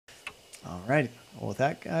All right. Well, with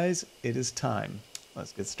that, guys, it is time.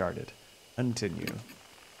 Let's get started. Continue.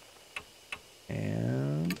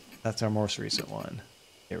 And that's our most recent one.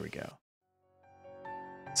 Here we go.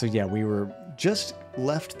 So yeah, we were just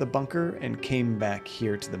left the bunker and came back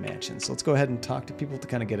here to the mansion. So let's go ahead and talk to people to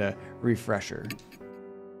kind of get a refresher.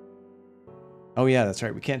 Oh yeah, that's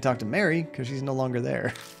right. We can't talk to Mary because she's no longer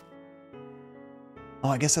there. Oh,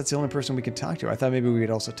 I guess that's the only person we could talk to. I thought maybe we could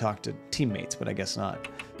also talk to teammates, but I guess not.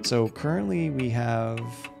 So currently we have...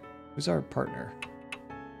 Who's our partner?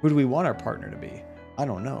 Who do we want our partner to be? I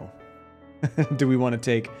don't know. Do we want to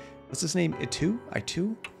take... What's his name? Itu?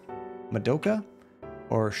 Madoka?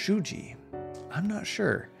 Or Shuji? I'm not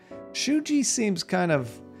sure. Shuji seems kind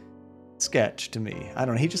of sketch to me. I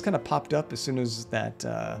don't know. He just kind of popped up as soon as that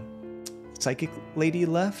psychic lady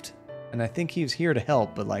left. And I think he was here to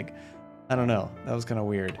help, but like... I don't know. That was kind of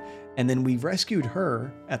weird. And then we rescued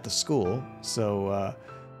her at the school, so I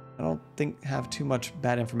don't have too much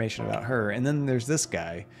bad information about her. And then there's this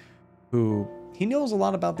guy who, he knows a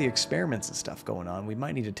lot about the experiments and stuff going on. We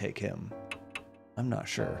might need to take him. I'm not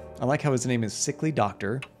sure. I like how his name is Sickly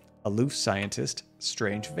Doctor, Aloof Scientist,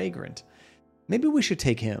 Strange Vagrant. Maybe we should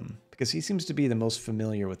take him, because he seems to be the most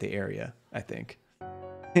familiar with the area, I think.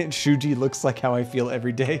 And Shuji looks like how I feel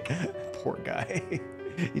every day. Poor guy.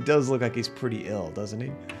 He does look like he's pretty ill, doesn't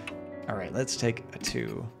he? All right, let's take a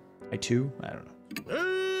 2. A 2? I don't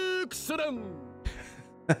know. Excellent.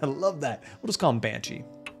 I love that. We'll just call him Banshee.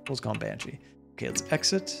 Okay, let's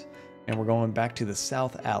exit. And we're going back to the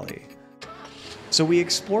South Alley. So we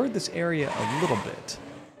explored this area a little bit.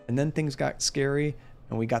 And then things got scary,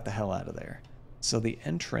 and we got the hell out of there. So the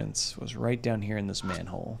entrance was right down here in this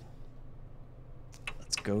manhole.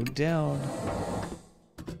 Let's go down.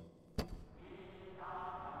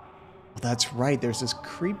 That's right, there's this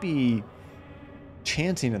creepy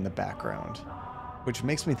chanting in the background, which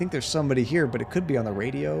makes me think there's somebody here, but it could be on the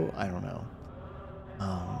radio. I don't know.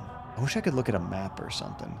 I wish I could look at a map or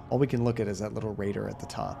something. All we can look at is that little radar at the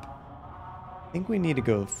top. I think we need to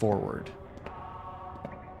go forward.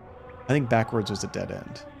 I think backwards was a dead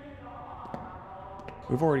end.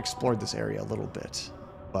 We've already explored this area a little bit,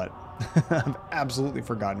 but I've absolutely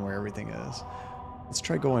forgotten where everything is. Let's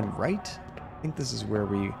try going right. I think this is where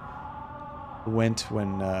we went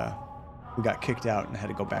when we got kicked out and had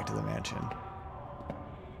to go back to the mansion.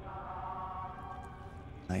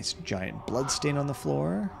 Nice giant blood stain on the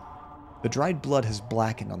floor. The dried blood has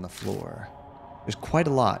blackened on the floor. There's quite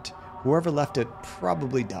a lot. Whoever left it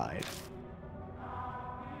probably died.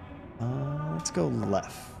 Let's go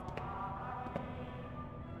left.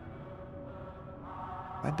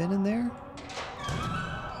 Have I been in there?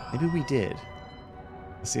 Maybe we did.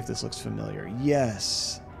 Let's see if this looks familiar.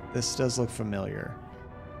 Yes. This does look familiar.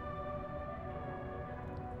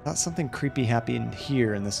 Thought something creepy happened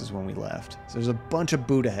here, and this is when we left. So there's a bunch of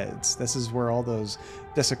Buddha heads. This is where all those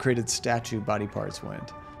desecrated statue body parts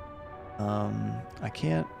went. I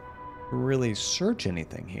can't really search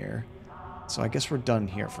anything here. So I guess we're done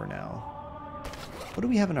here for now. What do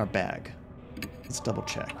we have in our bag? Let's double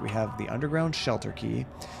check. We have the underground shelter key.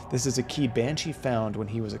 This is a key Banshee found when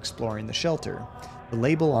he was exploring the shelter. The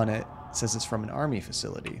label on it says it's from an army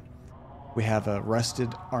facility. We have a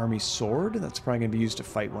rusted army sword that's probably going to be used to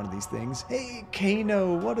fight one of these things. Hey,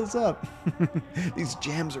 Kano, what is up? These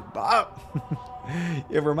jams are bop.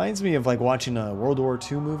 It reminds me of like watching a World War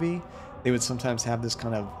II movie. They would sometimes have this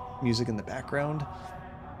kind of music in the background.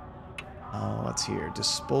 What's here?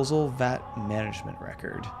 Disposal vat management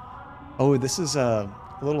record. Oh, this is a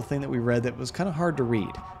little thing that we read that was kind of hard to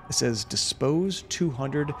read. It says, dispose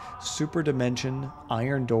 200 super dimension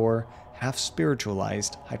iron door half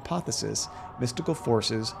spiritualized hypothesis mystical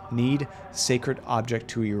forces need sacred object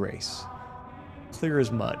to erase. Clear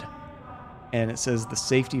as mud. And it says the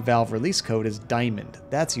safety valve release code is diamond.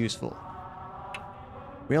 That's useful.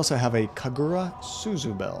 We also have a Kagura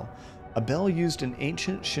Suzu bell, a bell used in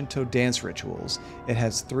ancient Shinto dance rituals. It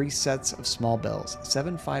has 3 sets of small bells,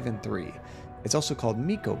 7, 5, and 3. It's also called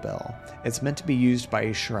Miko Bell. It's meant to be used by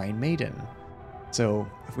a shrine maiden. So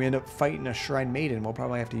if we end up fighting a shrine maiden, we'll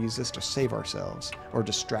probably have to use this to save ourselves. Or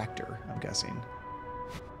distract her, I'm guessing.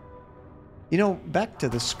 You know, back to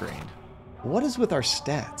this screen. What is with our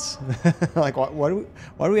stats? Like, why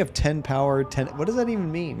do we have 10 power, 10... What does that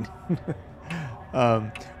even mean?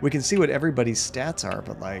 We can see what everybody's stats are,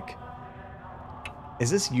 but like... Is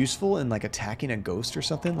this useful in like attacking a ghost or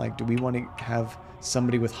something? Like, do we want to have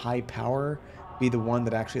somebody with high power be the one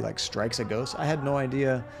that actually like strikes a ghost? I had no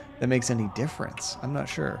idea that makes any difference. I'm not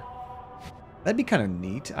sure. That'd be kind of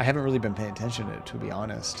neat. I haven't really been paying attention to it, to be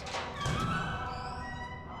honest.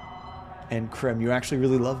 And Krim, you actually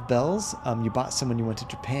really love bells. You bought some when you went to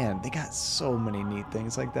Japan. They got so many neat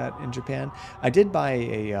things like that in Japan. I did buy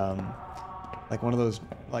a like one of those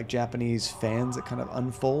like Japanese fans that kind of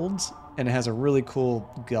unfolds, and it has a really cool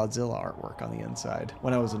Godzilla artwork on the inside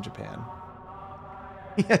when I was in Japan.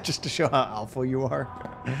 Yeah, just to show how alpha you are.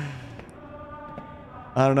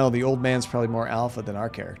 I don't know, the old man's probably more alpha than our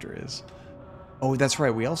character is. Oh, that's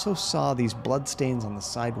right. We also saw these blood stains on the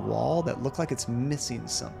side wall that look like it's missing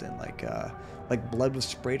something, like blood was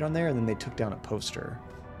sprayed on there, and then they took down a poster.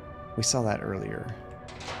 We saw that earlier.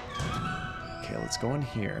 Okay, let's go in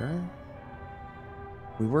here.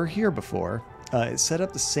 We were here before. It's set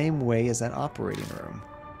up the same way as that operating room.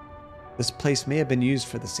 This place may have been used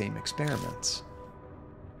for the same experiments.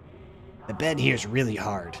 The bed here is really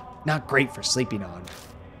hard. Not great for sleeping on.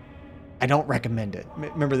 I don't recommend it.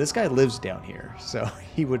 Remember, this guy lives down here, so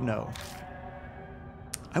he would know.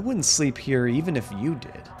 I wouldn't sleep here even if you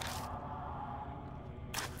did.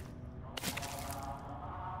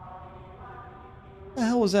 The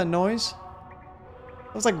hell was that noise?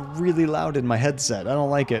 It was like really loud in my headset. I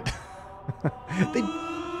don't like it.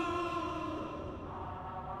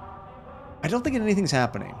 I don't think anything's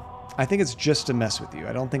happening. I think it's just to mess with you.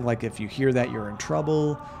 I don't think like if you hear that you're in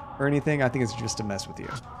trouble or anything. I think it's just to mess with you.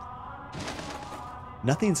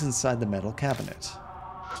 Nothing's inside the metal cabinet.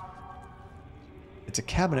 It's a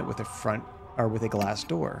cabinet with a front or with a glass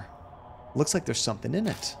door. Looks like there's something in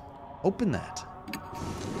it. Open that.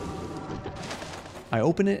 I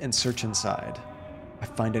open it and search inside. I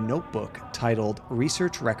find a notebook titled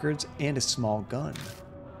Research Records and a Small Gun.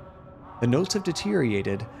 The notes have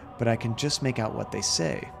deteriorated, but I can just make out what they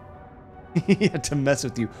say. Yeah, to mess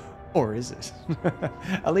with you. Or is it?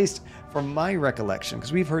 At least from my recollection,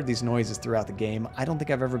 because we've heard these noises throughout the game, I don't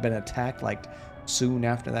think I've ever been attacked like soon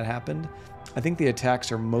after that happened. I think the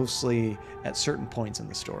attacks are mostly at certain points in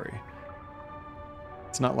the story.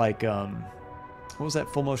 It's not like, what was that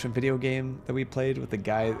full motion video game that we played with the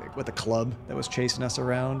guy with the club that was chasing us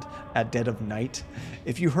around at dead of night?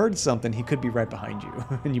 If you heard something, he could be right behind you,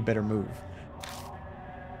 and you better move.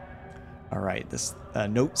 All right, this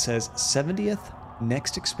note says 70th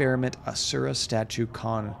next experiment Asura statue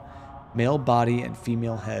con male body and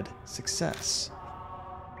female head success.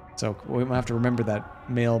 So we might have to remember that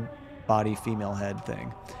male body female head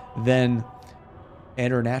thing. Then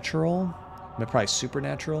anternatural, probably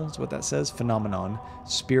supernatural is what that says, phenomenon,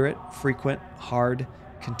 spirit, frequent, hard,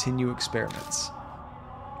 continue experiments.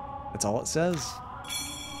 That's all it says.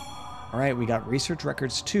 All right, we got research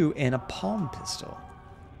records 2 and a palm pistol.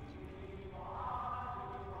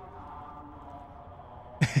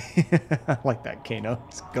 I like that, Kano.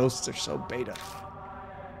 These ghosts are so beta.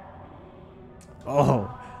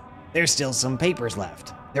 Oh, there's still some papers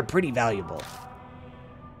left. They're pretty valuable.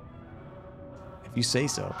 If you say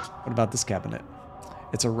so. What about this cabinet?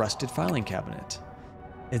 It's a rusted filing cabinet.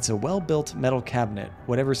 It's a well-built metal cabinet.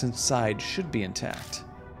 Whatever's inside should be intact.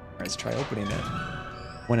 All right, let's try opening it.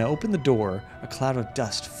 When I open the door, a cloud of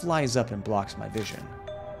dust flies up and blocks my vision.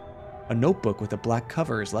 A notebook with a black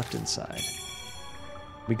cover is left inside.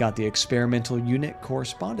 We got the experimental unit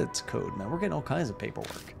correspondence code. Now we're getting all kinds of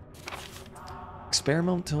paperwork.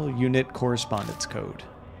 Experimental unit correspondence code.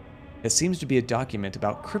 It seems to be a document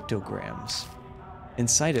about cryptograms.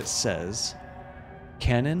 Inside it says,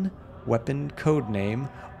 cannon, weapon, code name.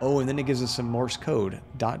 Oh, and then it gives us some Morse code. ...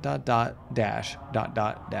 dash ... dash.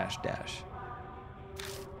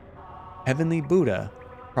 Heavenly Buddha,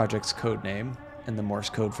 project's code name, and the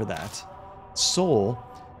Morse code for that. Soul,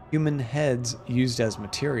 human heads used as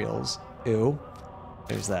materials. Ew.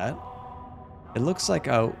 There's that. It looks like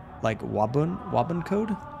a Wabun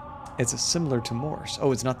code. It's similar to Morse.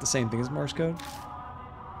 Oh, it's not the same thing as Morse code?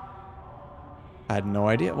 I had no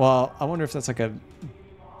idea. Well, I wonder if that's like a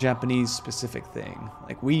Japanese specific thing.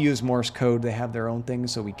 Like we use Morse code, they have their own thing,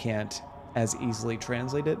 so we can't as easily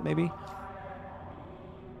translate it, maybe?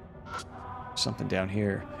 Something down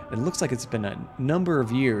here. It looks like it's been a number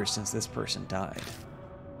of years since this person died.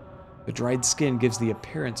 The dried skin gives the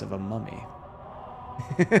appearance of a mummy.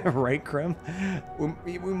 Right, Krem?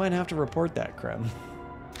 We might have to report that, Krem.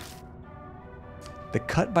 The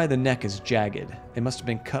cut by the neck is jagged. They must have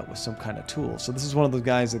been cut with some kind of tool. So this is one of those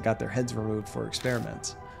guys that got their heads removed for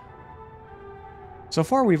experiments. So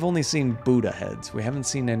far, we've only seen Buddha heads. We haven't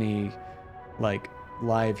seen any, like,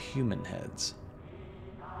 live human heads.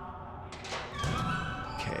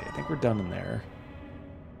 Okay, I think we're done in there.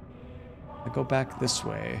 I go back this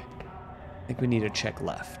way. I think we need to check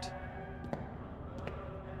left.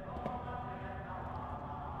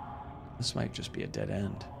 This might just be a dead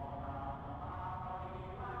end.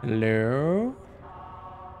 Hello?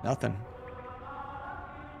 Nothing.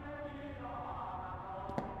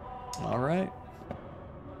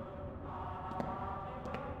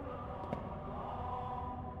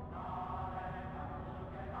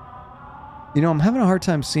 You know, I'm having a hard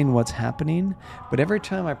time seeing what's happening, but every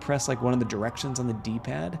time I press like one of the directions on the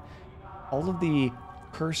D-pad, all of the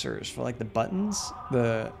cursors for like the buttons,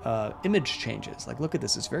 the image changes. Like, look at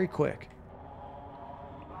this, it's very quick.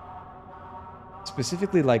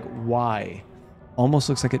 Specifically like Y almost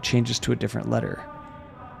looks like it changes to a different letter.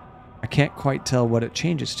 I can't quite tell what it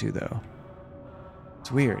changes to though.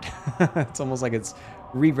 It's weird. It's almost like it's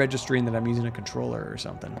re-registering that I'm using a controller or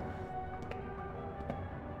something.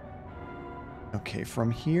 Okay, from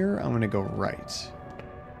here I'm gonna go right.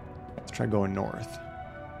 Let's try going north.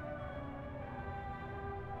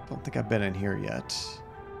 Don't think I've been in here yet.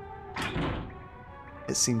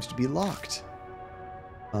 It seems to be locked.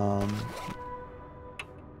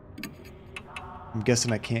 I'm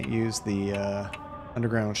guessing I can't use the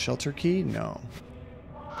underground shelter key? No.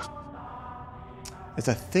 It's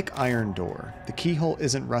a thick iron door. The keyhole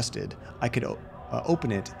isn't rusted. I could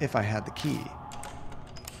open it if I had the key.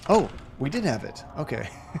 Oh, we did have it. Okay.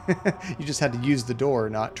 You just had to use the door,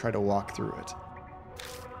 not try to walk through it.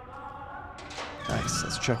 Nice.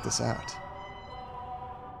 Let's check this out.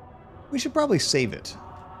 We should probably save it.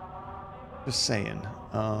 Just saying.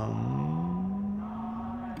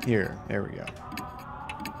 Here. There we go.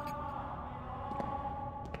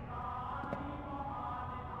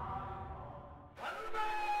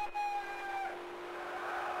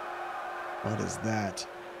 What is that?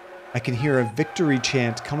 I can hear a victory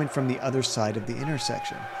chant coming from the other side of the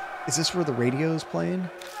intersection. Is this where the radio is playing?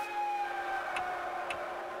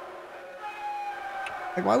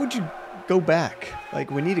 Like, why would you go back? Like,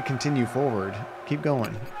 we need to continue forward. Keep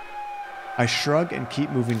going. I shrug and keep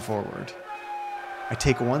moving forward. I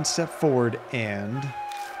take one step forward and...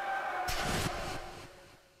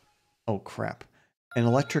 Oh, crap. An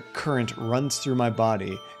electric current runs through my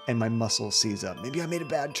body and my muscles seize up. Maybe I made a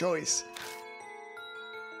bad choice.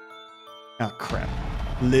 Oh, crap.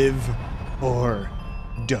 Live or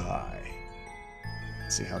die.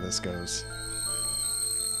 Let's see how this goes.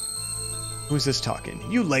 Who's this talking?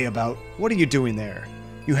 You layabout. What are you doing there?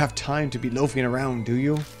 You have time to be loafing around, do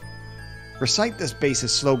you? Recite this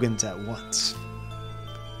base's slogans at once.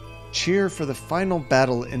 Cheer for the final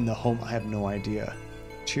battle in the home... I have no idea.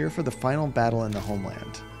 Cheer for the final battle in the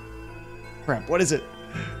homeland. Crap, what is it?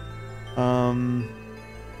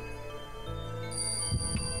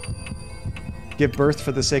 Give birth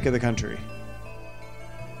for the sake of the country.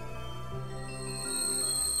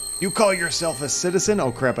 You call yourself a citizen?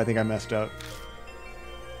 Oh crap, I think I messed up.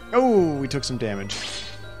 Oh, we took some damage.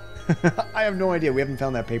 I have no idea. We haven't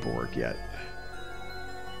found that paperwork yet.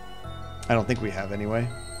 I don't think we have anyway.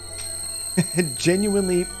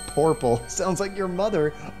 Genuinely Porple. Sounds like your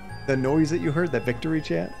mother. The noise that you heard, that victory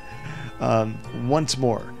chant. Once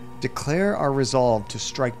more, declare our resolve to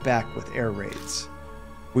strike back with air raids.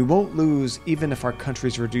 We won't lose even if our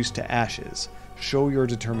country's reduced to ashes. Show your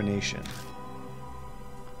determination.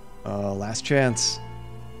 Last chance.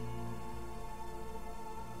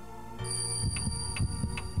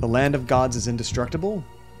 The land of gods is indestructible?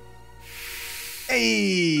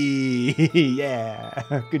 Hey!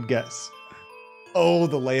 Yeah! Good guess. Oh,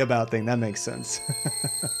 the layabout thing. That makes sense.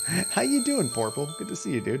 How you doing, Porple? Good to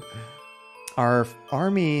see you, dude. Our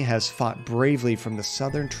army has fought bravely from the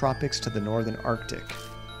southern tropics to the northern Arctic.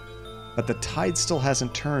 But the tide still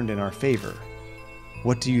hasn't turned in our favor.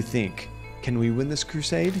 What do you think? Can we win this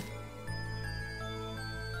crusade?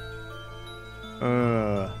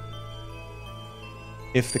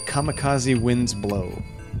 If the kamikaze winds blow.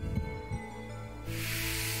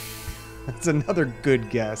 That's another good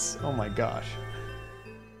guess. Oh my gosh.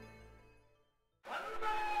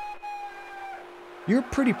 You're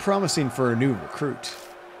pretty promising for a new recruit.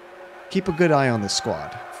 Keep a good eye on this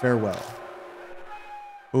squad. Farewell.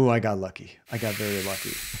 Ooh, I got lucky. I got very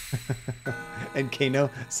lucky. And Kano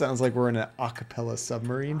sounds like we're in an a cappella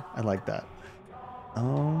submarine. I like that.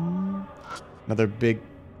 Another big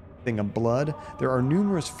thing of blood. There are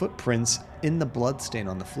numerous footprints in the bloodstain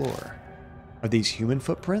on the floor. Are these human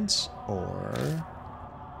footprints? Or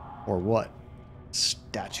what?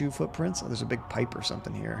 Statue footprints? Oh, there's a big pipe or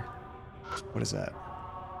something here. What is that?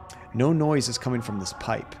 No noise is coming from this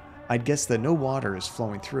pipe. I'd guess that no water is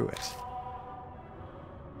flowing through it.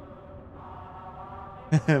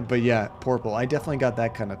 But yeah, Porple, I definitely got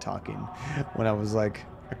that kind of talking when I was like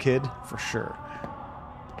a kid, for sure.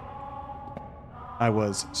 I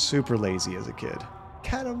was super lazy as a kid.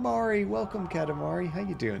 Katamari, welcome Katamari. How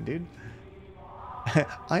you doing, dude?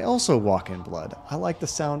 I also walk in blood. I like the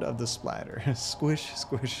sound of the splatter. Squish,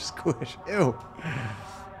 squish, squish. Ew.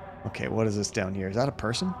 Okay, what is this down here? Is that a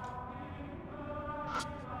person?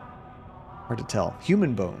 Hard to tell.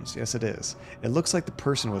 Human bones. Yes, it is. It looks like the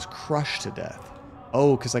person was crushed to death.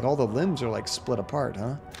 Oh, because like all the limbs are like split apart,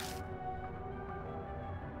 huh?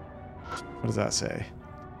 What does that say?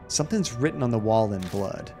 Something's written on the wall in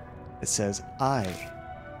blood. It says, I.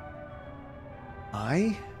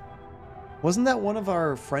 I? Wasn't that one of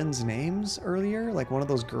our friends' names earlier? Like one of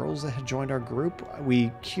those girls that had joined our group?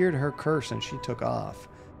 We cured her curse and she took off.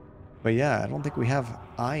 But yeah, I don't think we have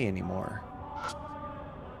I anymore.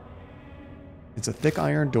 It's a thick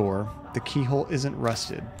iron door. The keyhole isn't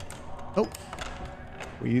rusted. Oh,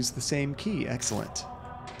 we used the same key. Excellent.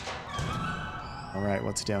 All right,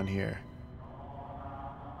 what's down here?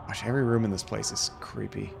 Gosh, every room in this place is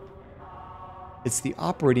creepy. It's the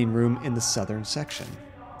operating room in the southern section.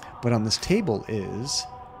 But on this table is...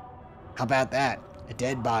 How about that? A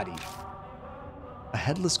dead body. A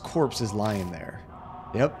headless corpse is lying there.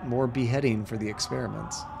 Yep, more beheading for the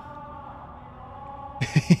experiments.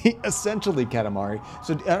 Essentially, Katamari.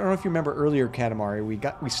 So I don't know if you remember earlier, Katamari,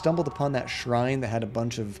 we stumbled upon that shrine that had a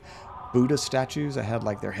bunch of Buddha statues that had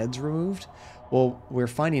like their heads removed. Well, we're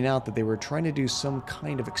finding out that they were trying to do some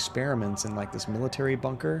kind of experiments in like this military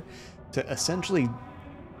bunker to essentially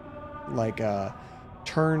like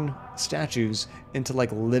turn statues into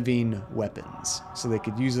like living weapons so they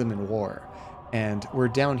could use them in war. And we're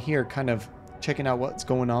down here kind of checking out what's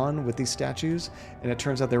going on with these statues, and it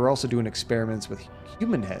turns out they were also doing experiments with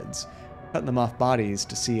human heads, cutting them off bodies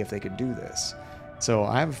to see if they could do this. So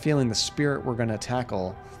I have a feeling the spirit we're going to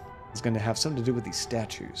tackle is going to have something to do with these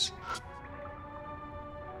statues.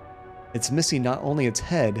 It's missing not only its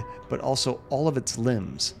head, but also all of its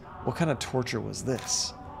limbs. What kind of torture was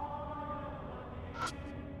this?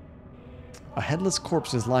 A headless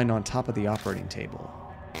corpse is lying on top of the operating table.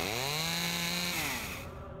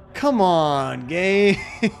 Come on, game.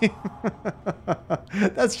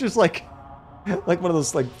 That's just like one of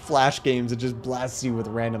those like flash games that just blasts you with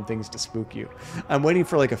random things to spook you. I'm waiting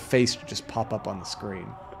for like a face to just pop up on the screen.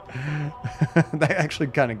 That actually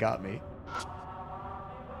kind of got me.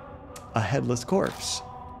 A headless corpse.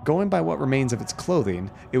 Going by what remains of its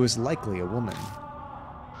clothing, it was likely a woman.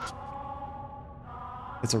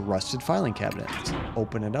 It's a rusted filing cabinet.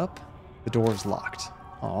 Open it up. The door is locked.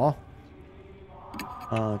 Aw.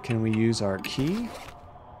 Can we use our key?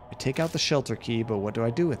 I take out the shelter key, but what do I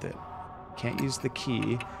do with it? Can't use the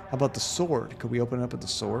key. How about the sword? Could we open it up with the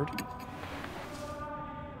sword?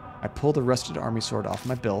 I pull the rusted army sword off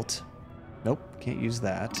my belt. Nope, can't use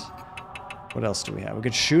that. What else do we have? We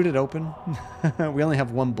could shoot it open. We only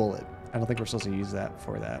have one bullet. I don't think we're supposed to use that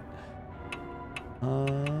for that.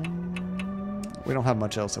 We don't have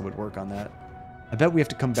much else that would work on that. I bet we have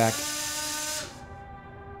to come back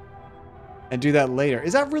and do that later.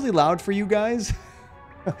 Is that really loud for you guys?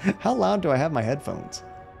 How loud do I have my headphones?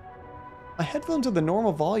 My headphones are the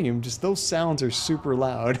normal volume, just those sounds are super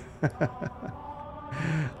loud.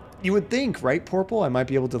 You would think, right, Porple? I might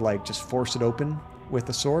be able to like just force it open with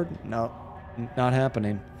the sword? No, not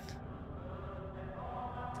happening.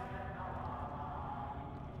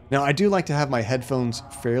 Now, I do like to have my headphones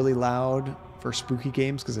fairly loud for spooky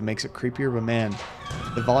games because it makes it creepier, but man,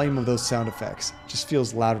 the volume of those sound effects just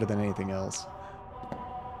feels louder than anything else.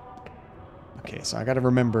 Okay, so I gotta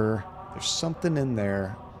remember there's something in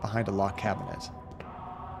there behind a locked cabinet.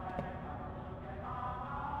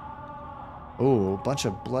 Oh, a bunch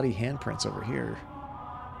of bloody handprints over here.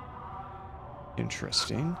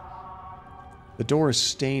 Interesting. The door is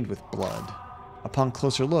stained with blood. Upon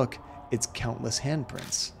closer look, it's countless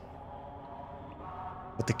handprints.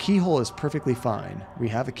 But the keyhole is perfectly fine. We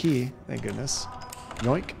have a key, thank goodness.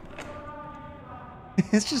 Yoink.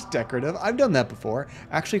 It's just decorative. I've done that before.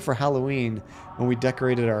 Actually, for Halloween, when we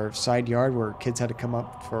decorated our side yard where kids had to come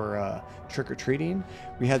up for trick-or-treating,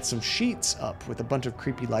 we had some sheets up with a bunch of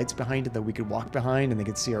creepy lights behind it that we could walk behind and they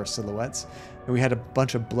could see our silhouettes. And we had a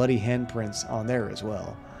bunch of bloody handprints on there as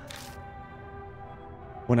well.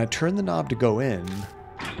 When I turn the knob to go in,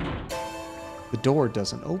 the door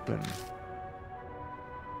doesn't open.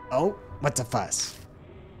 Oh, what's a fuss?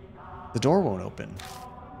 The door won't open.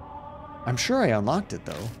 I'm sure I unlocked it,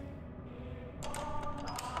 though.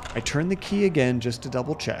 I turn the key again just to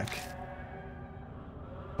double check.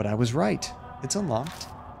 But I was right. It's unlocked.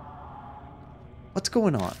 What's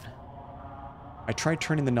going on? I try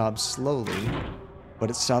turning the knob slowly, but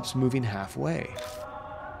it stops moving halfway.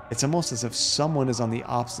 It's almost as if someone is on the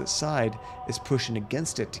opposite side is pushing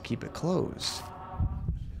against it to keep it closed.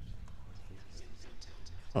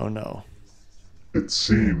 Oh no. It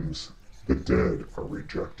seems the dead are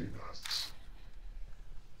rejecting us.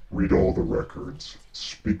 Read all the records.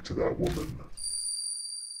 Speak to that woman.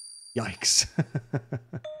 Yikes.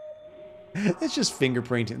 It's just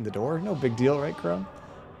fingerprinting the door. No big deal, right, Crumb?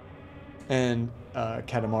 And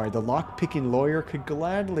Katamari, the lock-picking lawyer, could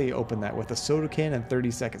gladly open that with a soda can in 30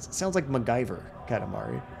 seconds. It sounds like MacGyver,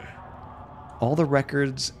 Katamari. All the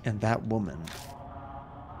records and that woman.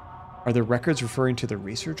 Are the records referring to the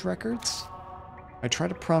research records? I try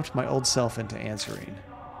to prompt my old self into answering.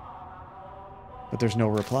 But there's no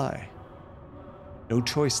reply. No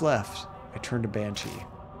choice left. I turn to Banshee.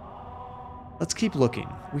 Let's keep looking.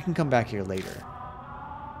 We can come back here later.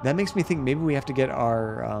 That makes me think maybe we have to get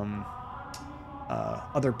our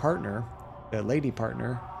other partner, the lady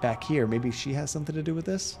partner, back here. Maybe she has something to do with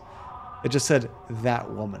this? It just said,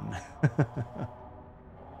 that woman.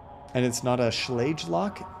 And it's not a Schlage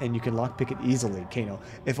lock, and you can lockpick it easily, Kano.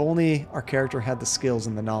 If only our character had the skills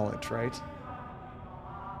and the knowledge, right?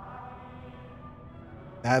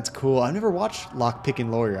 That's cool. I've never watched Lockpicking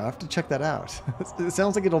Lawyer. I'll have to check that out. It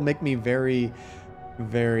sounds like it'll make me very,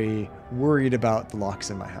 very worried about the locks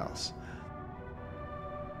in my house.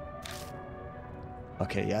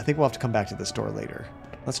 Okay, yeah, I think we'll have to come back to this door later.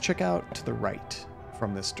 Let's check out to the right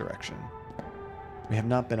from this direction. We have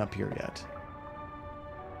not been up here yet.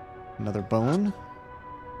 Another bone.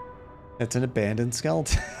 It's an abandoned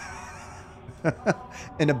skeleton.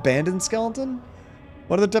 An abandoned skeleton?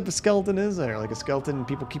 What other type of skeleton is there? Like a skeleton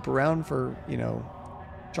people keep around for, you know,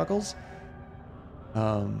 chuckles?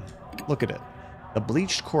 Look at it. The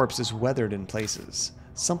bleached corpse is weathered in places.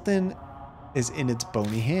 Something is in its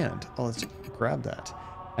bony hand. Oh, let's grab that.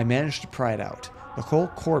 I managed to pry it out. The whole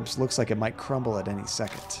corpse looks like it might crumble at any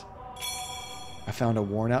second. I found a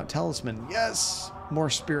worn-out talisman. Yes! More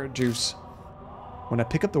spirit juice. When I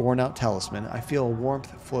pick up the worn-out talisman, I feel a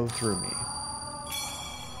warmth flow through me.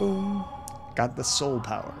 Boom. Got the soul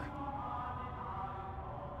power.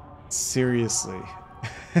 Seriously.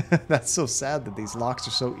 That's so sad that these locks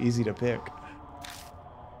are so easy to pick.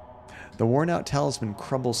 The worn-out talisman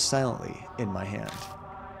crumbles silently in my hand.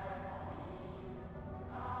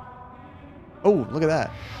 Oh, look at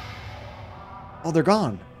that. Oh, they're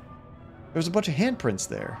gone. There's a bunch of handprints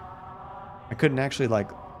there. I couldn't actually,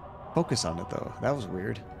 like, focus on it, though. That was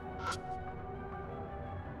weird.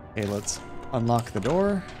 Okay, let's unlock the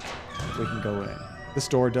door. We can go in. This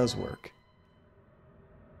door does work.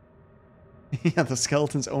 Yeah, the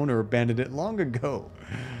skeleton's owner abandoned it long ago.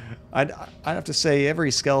 I'd have to say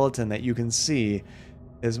every skeleton that you can see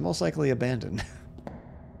is most likely abandoned.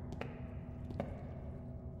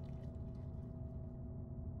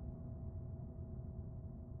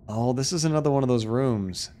 Oh, this is another one of those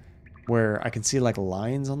rooms where I can see like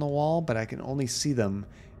lines on the wall, but I can only see them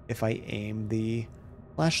if I aim the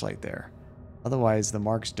flashlight there. Otherwise, the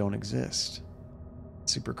marks don't exist.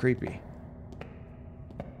 Super creepy.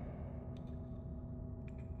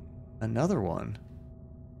 Another one.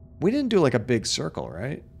 We didn't do like a big circle,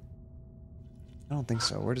 right? I don't think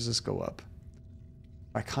so. Where does this go up?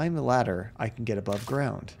 If I climb the ladder, I can get above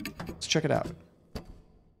ground. Let's check it out.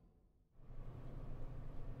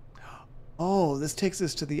 Oh, this takes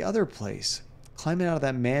us to the other place. Climbing out of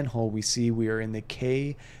that manhole, we see we are in the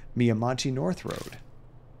K Miyamachi North Road.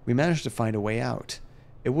 We managed to find a way out.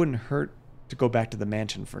 It wouldn't hurt to go back to the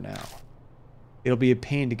mansion for now. It'll be a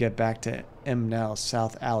pain to get back to M Now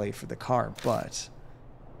South Alley for the car, but...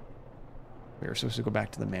 We were supposed to go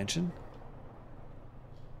back to the mansion?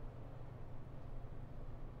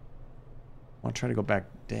 I'll try to go back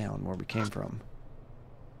down where we came from.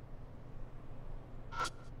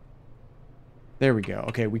 There we go.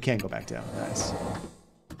 Okay, we can go back down. Nice.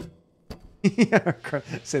 Yeah,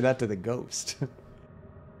 say that to the ghost.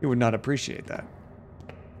 He would not appreciate that.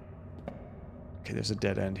 Okay, there's a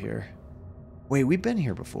dead end here. Wait, we've been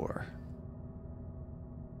here before.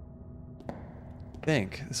 I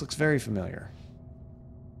think. This looks very familiar.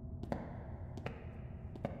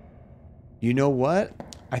 You know what?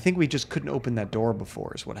 I think we just couldn't open that door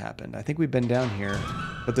before is what happened. I think we've been down here,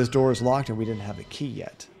 but this door is locked and we didn't have a key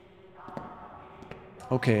yet.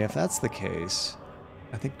 Okay, if that's the case,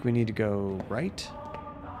 I think we need to go right.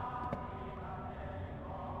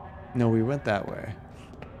 No, we went that way.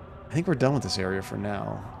 I think we're done with this area for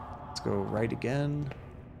now. Let's go right again.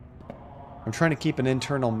 I'm trying to keep an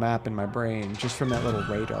internal map in my brain just from that little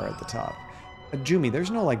radar at the top. Jumi,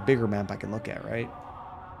 there's no like bigger map I can look at, right?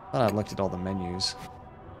 I thought I looked at all the menus.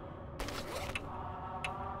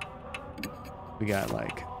 We got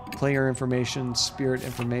like player information, spirit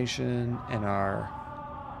information, and our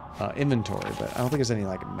inventory, but I don't think there's any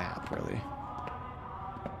like map really.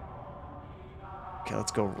 Okay,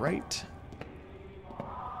 let's go right.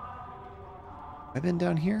 Have I been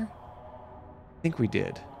down here? I think we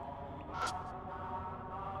did.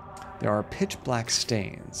 There are pitch black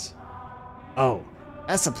stains. Oh,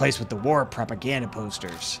 that's the place with the war propaganda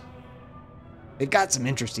posters. They've got some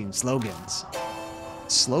interesting slogans.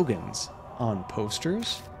 Slogans? On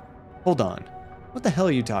posters? Hold on. What the hell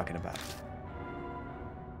are you talking about?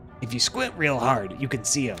 If you squint real hard, you can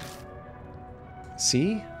see them.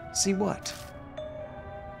 See? See what?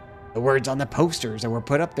 The words on the posters that were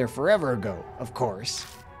put up there forever ago, of course.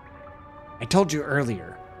 I told you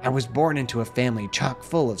earlier, I was born into a family chock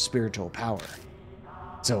full of spiritual power.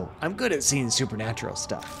 So, I'm good at seeing supernatural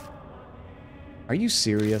stuff. Are you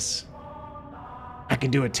serious? I can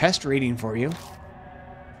do a test reading for you.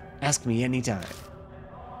 Ask me anytime.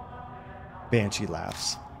 Banshee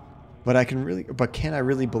laughs. But can I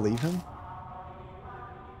really believe him?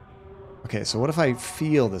 Okay, so what if I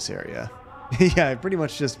feel this area? Yeah, I'm pretty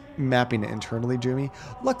much just mapping it internally, Jimmy.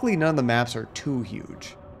 Luckily, none of the maps are too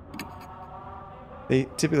huge. They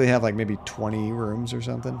typically have like maybe 20 rooms or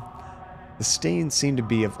something. The stains seem to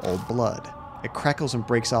be of old blood. It crackles and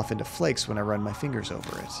breaks off into flakes when I run my fingers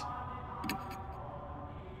over it.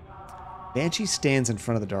 Banshee stands in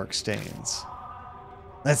front of the dark stains.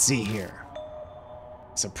 Let's see here.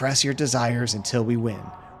 Suppress your desires until we win.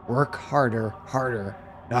 Work harder, harder,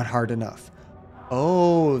 not hard enough.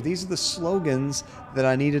 Oh, these are the slogans that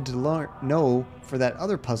I needed to know for that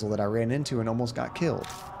other puzzle that I ran into and almost got killed.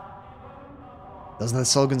 Those are the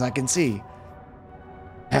slogans I can see.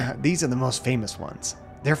 These are the most famous ones.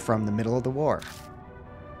 They're from the middle of the war.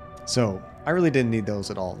 So, I really didn't need those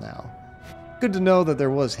at all now. Good to know that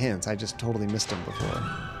there was hints. I just totally missed them before.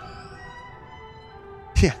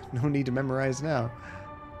 Yeah, no need to memorize now.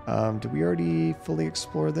 Did we already fully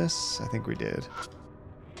explore this? I think we did.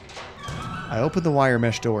 I open the wire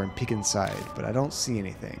mesh door and peek inside, but I don't see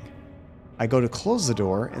anything. I go to close the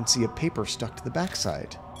door and see a paper stuck to the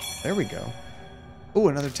backside. There we go. Oh,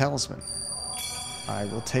 another talisman. I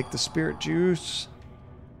will take the spirit juice.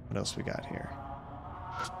 What else we got here?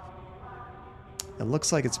 It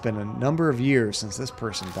looks like it's been a number of years since this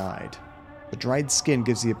person died. The dried skin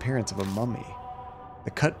gives the appearance of a mummy.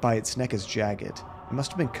 The cut by its neck is jagged. It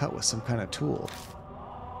must have been cut with some kind of tool.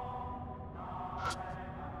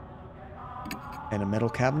 And a metal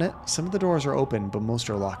cabinet. Some of the doors are open, but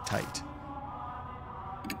most are locked tight.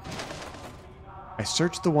 I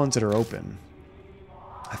search the ones that are open.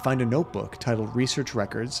 I find a notebook titled Research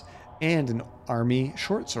Records and an army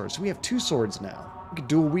short sword. So we have 2 swords now. We can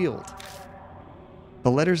dual wield. The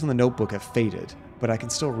letters in the notebook have faded, but I can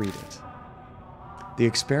still read it. The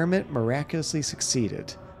experiment miraculously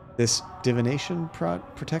succeeded. This divine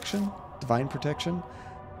protection,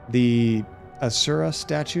 the Asura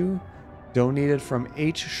statue donated from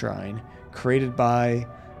H Shrine, created by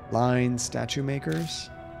Line statue makers.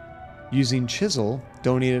 Using chisel,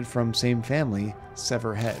 donated from same family,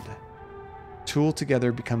 sever head. Tool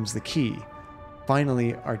together becomes the key.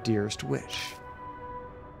 Finally, our dearest wish.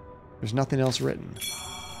 There's nothing else written.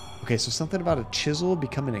 Okay, so something about a chisel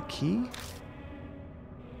becoming a key?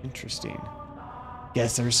 Interesting.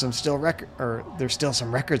 Guess there's some there's still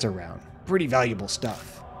some records around. Pretty valuable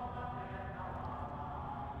stuff.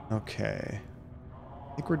 Okay.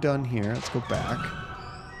 I think we're done here. Let's go back.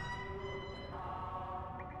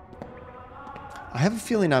 I have a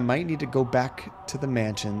feeling I might need to go back to the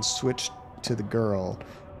mansion, switch to the girl,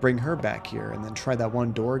 bring her back here, and then try that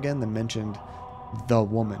one door again that mentioned the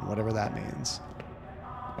woman, whatever that means.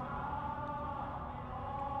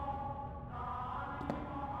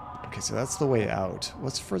 Okay, so that's the way out.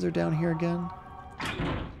 What's further down here again?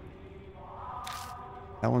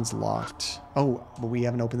 That one's locked. Oh, but we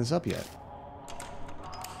haven't opened this up yet.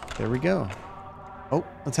 There we go. Oh,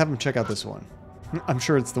 let's have him check out this one. I'm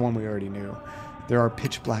sure it's the one we already knew. There are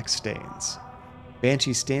pitch black stains.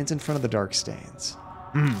 Banshee stands in front of the dark stains.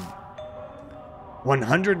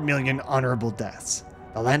 100 million honorable deaths.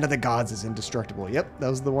 The land of the gods is indestructible. Yep,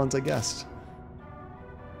 those are the ones I guessed.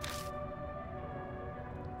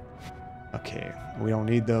 Okay, we don't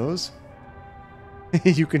need those.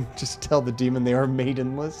 You can just tell the demon they are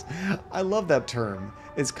maidenless. I love that term.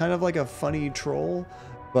 It's kind of like a funny troll,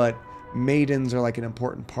 but maidens are like an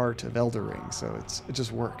important part of Elder Ring, so it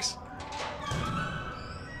just works.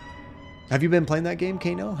 Have you been playing that game,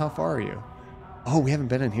 Kano? How far are you? Oh, we haven't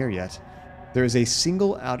been in here yet. There is a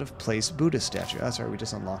single out-of-place Buddha statue. That's right, we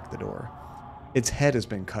just unlocked the door. Its head has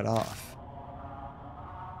been cut off.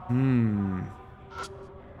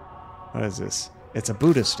 What is this? It's a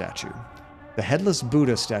Buddha statue. The headless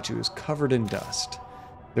Buddha statue is covered in dust.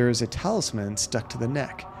 There is a talisman stuck to the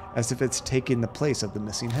neck, as if it's taking the place of the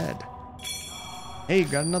missing head. Hey,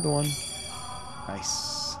 got another one.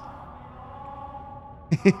 Nice.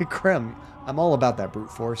 Krem, I'm all about that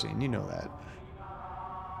brute forcing, you know that.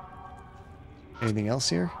 Anything else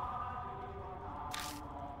here?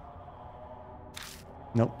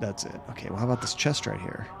 Nope, that's it. Okay, well, how about this chest right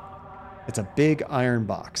here? It's a big iron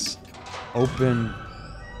box. Open.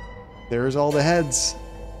 There's all the heads.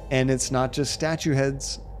 And it's not just statue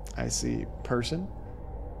heads. I see person,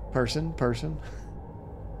 person, person.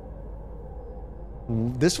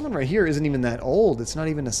 This one right here isn't even that old. It's not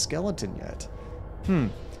even a skeleton yet.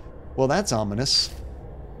 Well, that's ominous.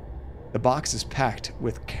 The box is packed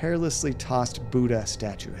with carelessly tossed Buddha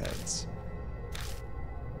statue heads.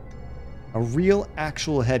 A real,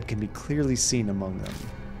 actual head can be clearly seen among them.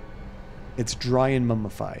 It's dry and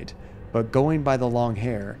mummified, but going by the long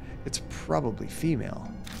hair, it's probably female.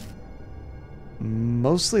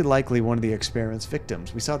 Mostly likely one of the experiment's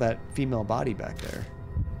victims. We saw that female body back there.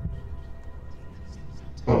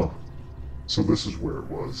 Oh, so this is where it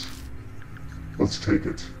was. Let's take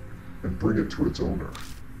it and bring it to its owner.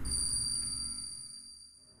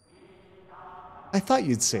 I thought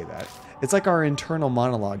you'd say that. It's like our internal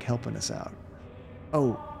monologue helping us out.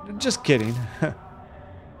 Oh, just kidding.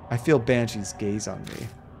 I feel Banshee's gaze on me.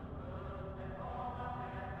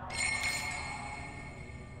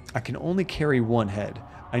 I can only carry one head.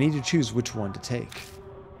 I need to choose which one to take.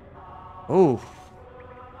 Oh.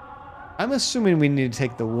 I'm assuming we need to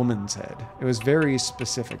take the woman's head. It was very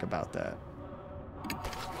specific about that.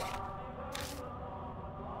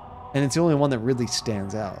 And it's the only one that really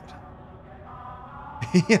stands out.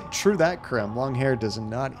 Yeah, true that, Krem. Long hair does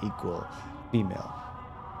not equal female.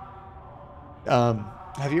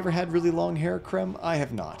 Have you ever had really long hair, Krem? I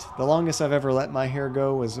have not. The longest I've ever let my hair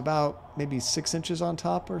go was about maybe 6 inches on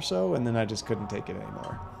top or so, and then I just couldn't take it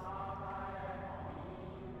anymore.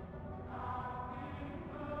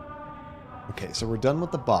 Okay, so we're done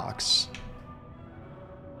with the box.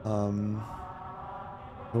 Will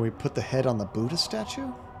we put the head on the Buddha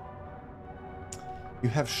statue? You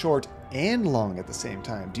have short and long at the same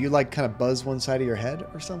time. Do you like kind of buzz one side of your head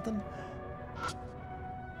or something?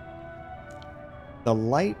 The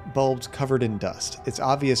light bulb's covered in dust. It's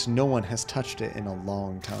obvious no one has touched it in a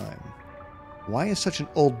long time. Why is such an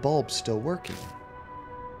old bulb still working?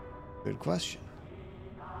 Good question.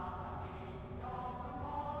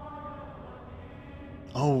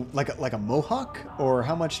 Oh, like a mohawk? Or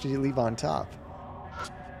how much did you leave on top?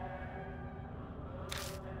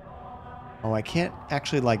 Oh, I can't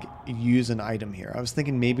actually, like, use an item here. I was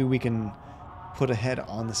thinking maybe we can put a head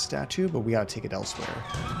on the statue, but we gotta take it elsewhere.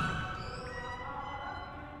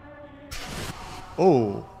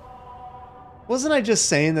 Oh. Wasn't I just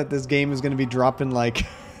saying that this game is gonna be dropping, like,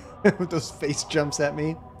 with those face jumps at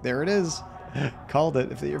me? There it is. Called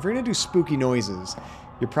it. If you're gonna do spooky noises,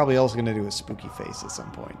 you're probably also gonna do a spooky face at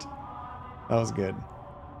some point. That was good.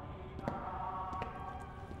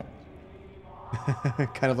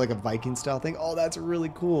 Kind of like a Viking style thing. Oh, that's really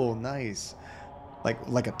cool. Nice.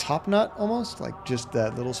 Like a top knot almost, like just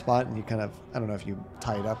that little spot, and you kind of, I don't know if you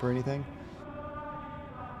tie it up or anything.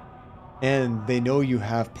 And they know you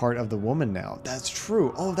have part of the woman now. That's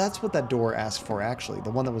true. Oh, that's what that door asked for, actually.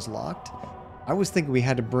 The one that was locked. I was thinking we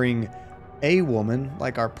had to bring a woman,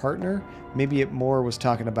 like our partner. Maybe it more was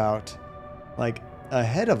talking about like a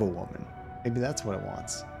head of a woman. Maybe that's what it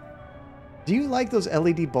wants. Do you like those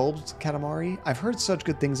LED bulbs, Katamari? I've heard such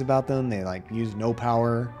good things about them. They like use no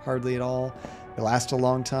power hardly at all. They last a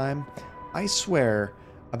long time. I swear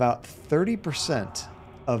about 30%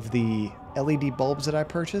 of the LED bulbs that I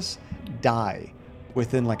purchase die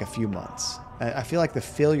within like a few months. I feel like the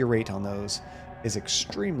failure rate on those is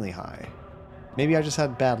extremely high. Maybe I just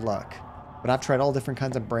had bad luck, but I've tried all different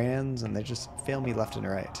kinds of brands and they just fail me left and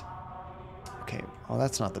right. Okay, oh,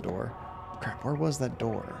 that's not the door. Crap, where was that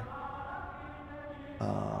door?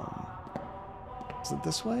 Is it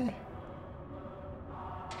this way?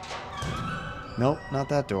 Nope, not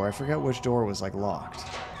that door. I forgot which door was like locked.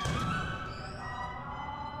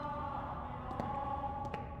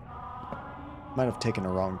 Might have taken a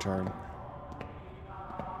wrong turn.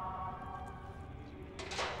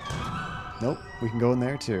 Nope, we can go in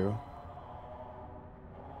there too.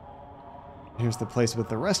 Here's the place with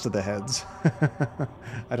the rest of the heads.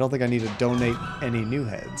 I don't think I need to donate any new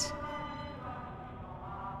heads.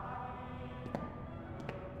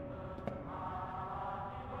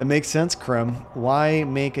 It makes sense, Krem. Why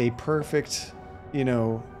make a perfect, you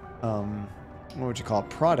know, what would you call it,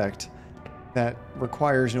 product that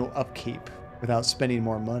requires no upkeep without spending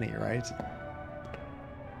more money, right?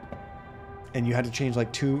 And you had to change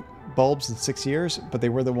like 2 bulbs in 6 years, but they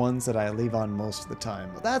were the ones that I leave on most of the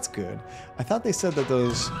time. Well, that's good. I thought they said that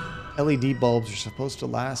those LED bulbs are supposed to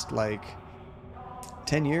last like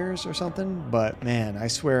 10 years or something, but man, I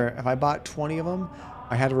swear if I bought 20 of them,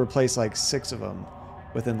 I had to replace like 6 of them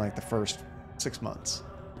within like the first 6 months.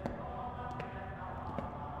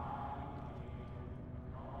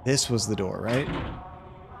 This was the door, right?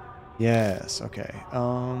 Yes, okay.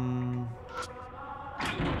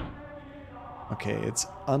 Okay, it's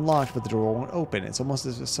unlocked, but the door won't open. It's almost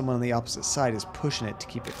as if someone on the opposite side is pushing it to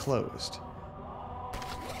keep it closed.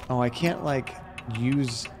 Oh, I can't, like,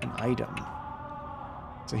 use an item.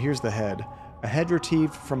 So here's the head. A head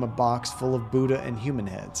retrieved from a box full of Buddha and human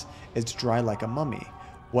heads. It's dry like a mummy.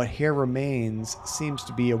 What hair remains seems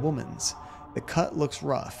to be a woman's. The cut looks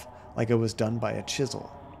rough, like it was done by a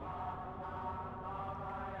chisel.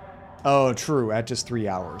 Oh, true, at just 3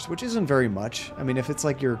 hours, which isn't very much. I mean, if it's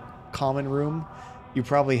like your common room, you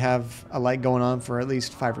probably have a light going on for at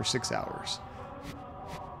least 5 or 6 hours.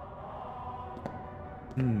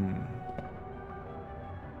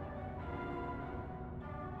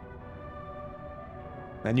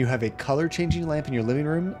 And you have a color changing lamp in your living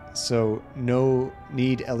room, so no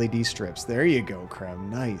need LED strips. There you go, Krem.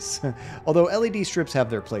 Nice. Although LED strips have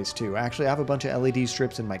their place too. Actually, I have a bunch of LED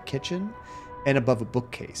strips in my kitchen and above a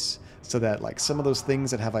bookcase, so that like some of those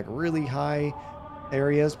things that have like really high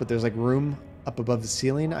areas, but there's like room up above the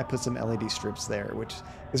ceiling, I put some LED strips there, which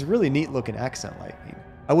is really neat looking accent lighting.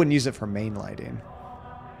 I wouldn't use it for main lighting.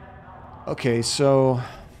 Okay, so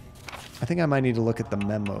I think I might need to look at the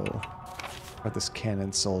memo about this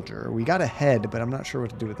cannon soldier. We got a head, but I'm not sure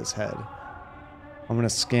what to do with this head. I'm going to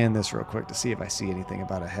scan this real quick to see if I see anything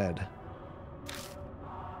about a head.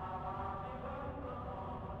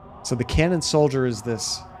 So the cannon soldier is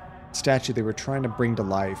this statue they were trying to bring to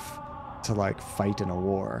life to like fight in a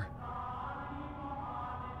war.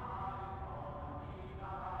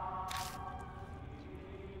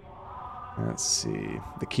 Let's see.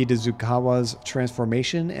 The key to Zukawa's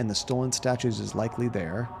transformation and the stolen statues is likely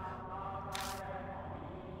there.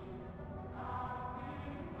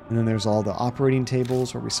 And then there's all the operating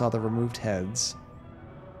tables where we saw the removed heads.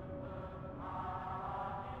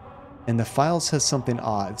 And the file says something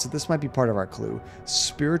odd, so this might be part of our clue.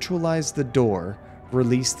 Spiritualize the door,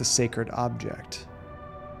 release the sacred object.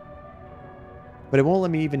 But it won't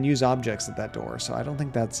let me even use objects at that door, so I don't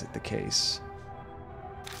think that's the case.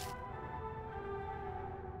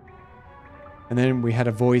 And then we had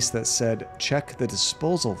a voice that said, check the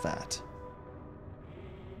disposal vat.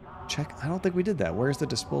 Check? I don't think we did that. Where's the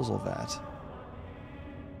disposal vat?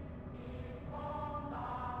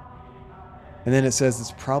 And then it says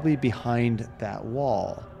it's probably behind that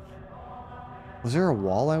wall. Was there a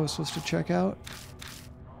wall I was supposed to check out?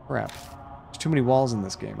 Crap. There's too many walls in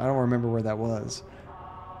this game. I don't remember where that was.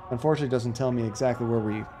 Unfortunately, it doesn't tell me exactly where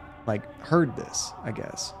we, like, heard this, I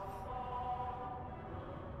guess.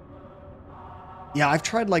 Yeah, I've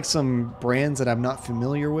tried like some brands that I'm not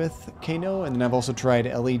familiar with, Kano, and then I've also tried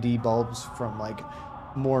LED bulbs from like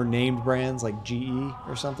more named brands like GE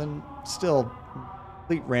or something. Still,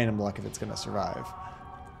 complete random luck if it's going to survive.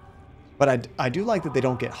 But I do like that they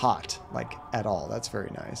don't get hot, like at all. That's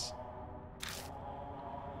very nice.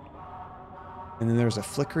 And then there's a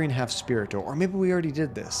flickering half spirit door, or maybe we already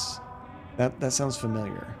did this. That sounds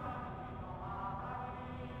familiar.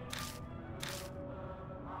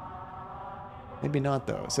 Maybe not,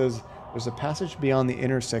 though. It says, there's a passage beyond the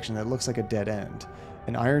intersection that looks like a dead end.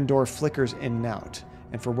 An iron door flickers in and out,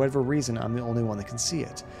 and for whatever reason, I'm the only one that can see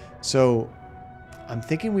it. So, I'm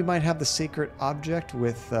thinking we might have the sacred object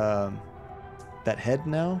with that head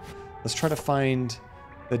now. Let's try to find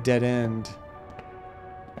the dead end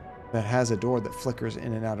that has a door that flickers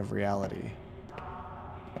in and out of reality.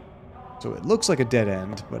 So it looks like a dead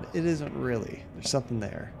end, but it isn't really. There's something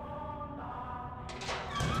there.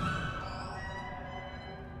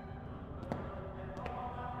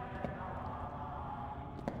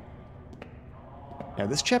 Yeah,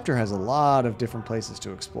 this chapter has a lot of different places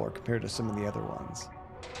to explore compared to some of the other ones.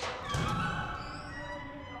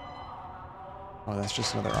 Oh, that's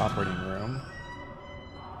just another operating room.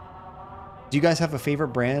 Do you guys have a favorite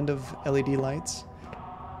brand of LED lights?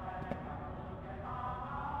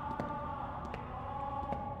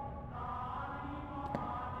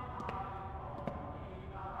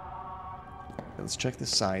 Let's check the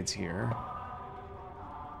sides here.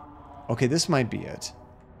 Okay, this might be it.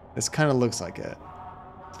 This kind of looks like it.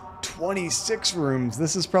 26 rooms.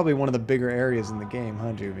 This is probably one of the bigger areas in the game,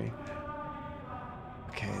 huh, Juvie?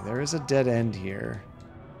 Okay, there is a dead end here.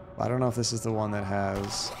 I don't know if this is the one that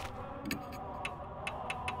has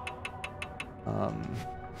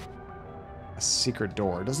a secret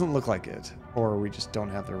door. It doesn't look like it. Or we just don't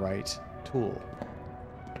have the right tool.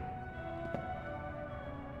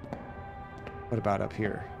 What about up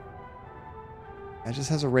here? That just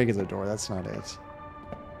has a regular door. That's not it.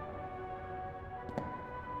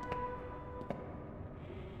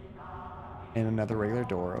 And another regular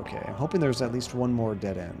door. Okay, I'm hoping there's at least one more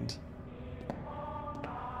dead end.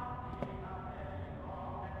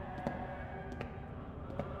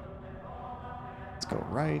 go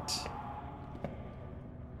right.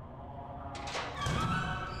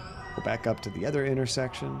 Go back up to the other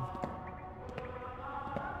intersection.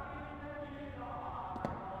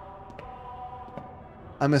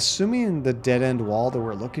 I'm assuming the dead-end wall that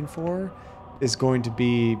we're looking for is going to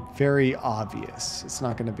be very obvious. It's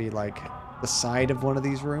not going to be like the side of one of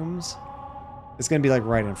these rooms. It's going to be like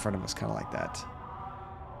right in front of us, kind of like that.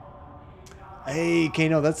 Hey,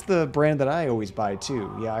 Kano, that's the brand that I always buy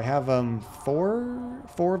too. Yeah, I have four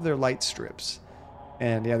of their light strips.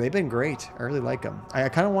 And yeah, they've been great. I really like them. I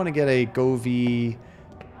kind of want to get a Govee,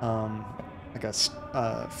 like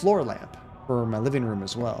a floor lamp for my living room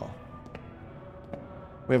as well.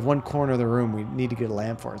 We have one corner of the room we need to get a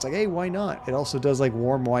lamp for. It's like, hey, why not? It also does like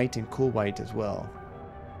warm white and cool white as well.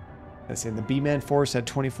 Let's say the B-Man Forest had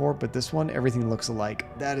 24, but this one, everything looks alike.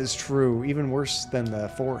 That is true. Even worse than the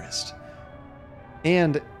forest.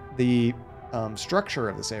 And the structure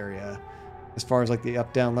of this area, as far as like the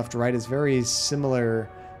up, down, left, right, is very similar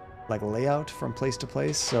like layout from place to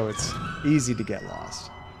place, so it's easy to get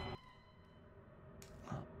lost.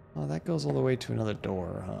 Oh, that goes all the way to another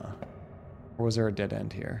door, huh? Or was there a dead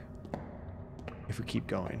end here? If we keep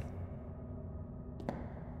going.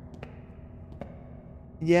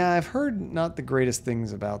 Yeah, I've heard not the greatest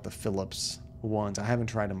things about the Philips ones. I haven't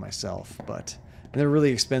tried them myself, but they're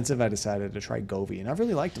really expensive. I decided to try Govee, and I've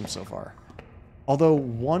really liked them so far. Although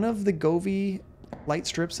one of the Govee light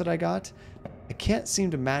strips that I got, I can't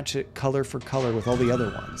seem to match it color for color with all the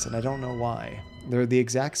other ones, and I don't know why. They're the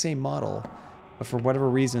exact same model, but for whatever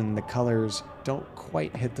reason, the colors don't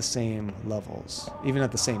quite hit the same levels, even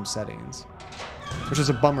at the same settings. Which is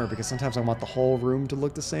a bummer, because sometimes I want the whole room to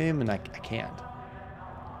look the same, and I can't.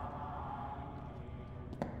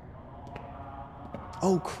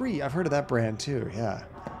 Oh, Cree, I've heard of that brand too, yeah.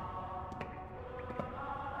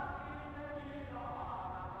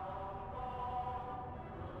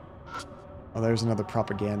 Oh, there's another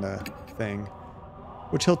propaganda thing.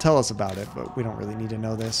 Which he'll tell us about it, but we don't really need to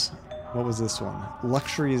know this. What was this one?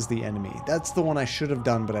 Luxury is the enemy. That's the one I should have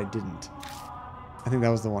done, but I didn't. I think that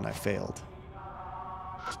was the one I failed.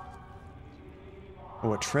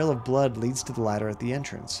 Oh, a trail of blood leads to the ladder at the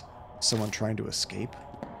entrance. Someone trying to escape?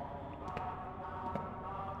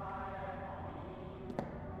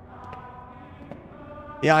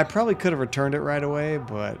 Yeah, I probably could have returned it right away,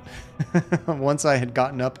 but once I had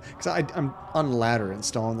gotten up, because I'm on a ladder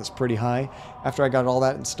installing this pretty high. After I got all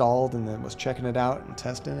that installed and then was checking it out and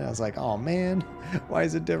testing it, I was like, oh man, why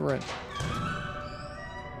is it different?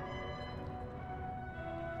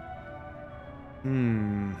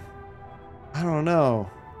 I don't know.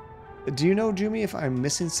 Do you know, Jumi, if I'm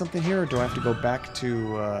missing something here, or do I have to go back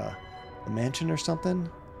to the mansion or something?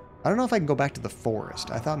 I don't know if I can go back to the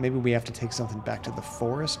forest. I thought maybe we have to take something back to the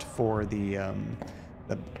forest for the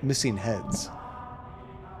missing heads.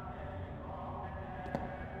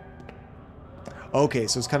 Okay,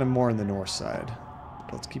 so it's kind of more on the north side.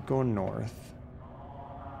 Let's keep going north.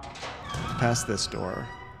 Past this door.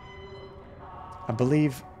 I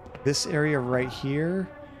believe this area right here,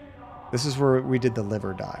 this is where we did the live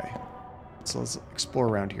or die. So let's explore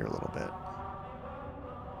around here a little bit.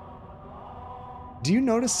 Do you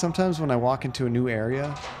notice sometimes when I walk into a new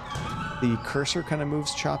area, the cursor kind of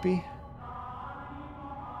moves choppy?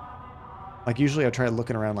 Like usually I try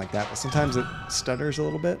looking around like that, but sometimes it stutters a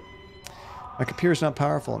little bit. My computer's not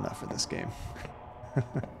powerful enough for this game.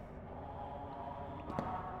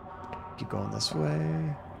 Keep going this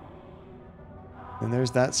way. And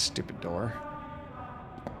there's that stupid door.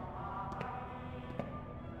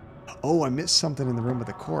 Oh, I missed something in the room with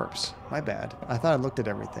the corpse. My bad. I thought I looked at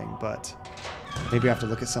everything, but maybe I have to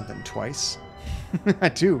look at something twice. I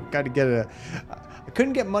do. Got to get a... I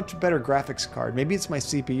couldn't get much better graphics card. Maybe it's my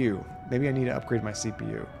CPU. Maybe I need to upgrade my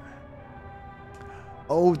CPU.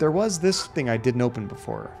 Oh, there was this thing I didn't open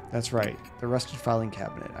before. That's right. The rusted filing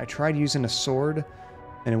cabinet. I tried using a sword,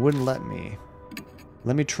 and it wouldn't let me.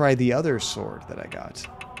 Let me try the other sword that I got.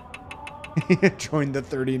 Joined the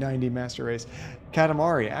 3090 Master Race.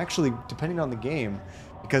 Katamari, actually, depending on the game,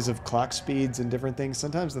 because of clock speeds and different things,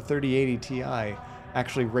 sometimes the 3080 Ti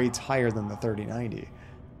actually rates higher than the 3090.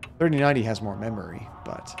 3090 has more memory,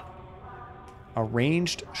 but... A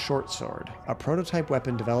ranged short sword, a prototype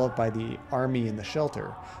weapon developed by the army in the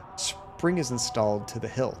shelter. Spring is installed to the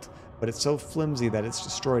hilt, but it's so flimsy that it's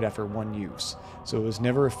destroyed after one use, so it was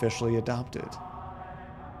never officially adopted.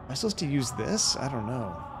 Am I supposed to use this? I don't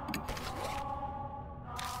know.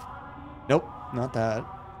 Nope, not that.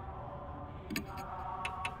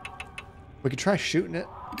 We could try shooting it.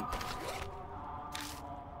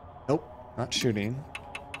 Nope, not shooting.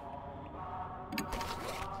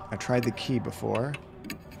 I tried the key before.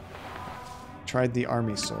 tried the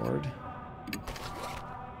army sword.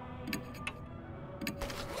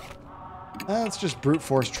 Let's just brute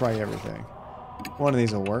force try everything. One of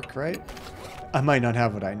these will work, right? I might not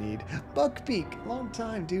have what I need. Buckbeak, long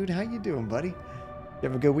time, dude. How you doing, buddy? You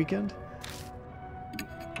have a good weekend?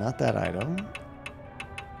 Not that item.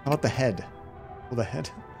 How about the head? Well, the head.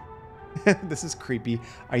 This is creepy.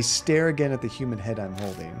 I stare again at the human head I'm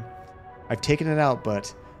holding. I've taken it out,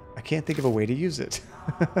 but I can't think of a way to use it.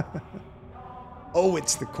 Oh,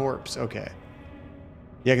 it's the corpse. Okay.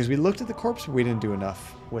 Yeah, because we looked at the corpse, but we didn't do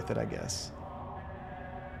enough with it, I guess.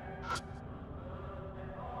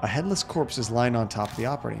 A headless corpse is lying on top of the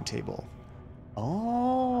operating table.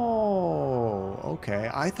 Oh, okay.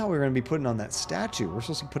 I thought we were going to be putting on that statue. We're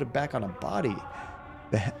supposed to put it back on a body.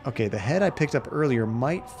 Okay, the head I picked up earlier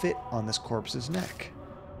might fit on this corpse's neck.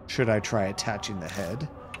 Should I try attaching the head?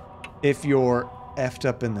 If you're effed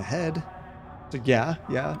up in the head. So yeah.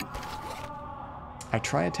 I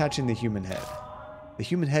try attaching the human head. The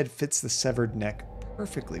human head fits the severed neck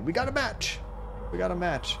perfectly. We got a match.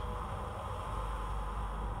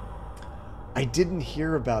 I didn't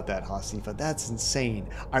hear about that, Hasifa. That's insane.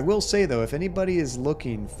 I will say, though, if anybody is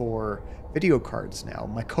looking for video cards now,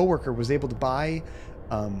 my coworker was able to buy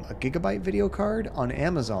a gigabyte video card on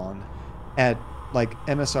Amazon at, like,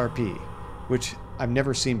 MSRP, which I've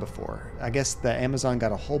never seen before. I guess the Amazon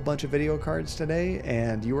got a whole bunch of video cards today,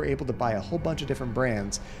 and you were able to buy a whole bunch of different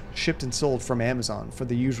brands shipped and sold from Amazon for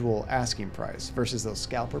the usual asking price versus those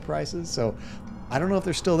scalper prices. So I don't know if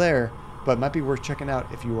they're still there, but it might be worth checking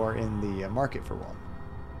out if you are in the market for one.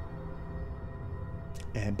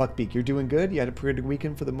 And Buckbeak, you're doing good? You had a pretty good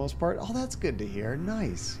weekend for the most part? Oh, that's good to hear.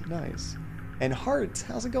 Nice. And Hearts,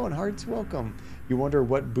 how's it going? Hearts, welcome. You wonder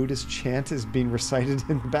what Buddhist chant is being recited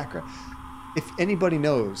in the background? If anybody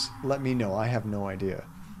knows, let me know. I have no idea.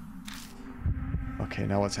 Okay,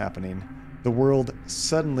 now what's happening? The world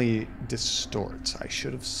suddenly distorts. I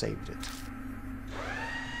should have saved it.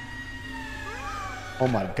 Oh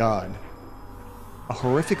my god. A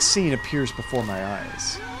horrific scene appears before my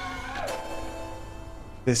eyes.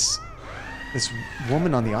 This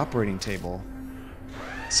woman on the operating table,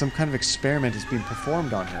 some kind of experiment is being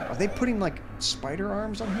performed on her. Are they putting, like, spider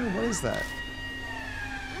arms on her? What is that?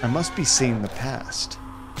 I must be seeing the past.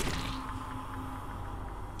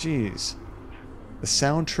 Jeez. The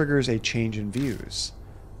sound triggers a change in views.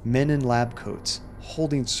 Men in lab coats,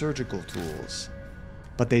 holding surgical tools.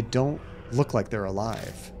 But they don't look like they're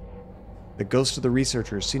alive. The ghosts of the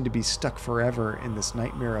researchers seem to be stuck forever in this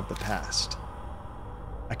nightmare of the past.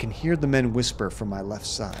 I can hear the men whisper from my left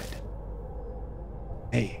side.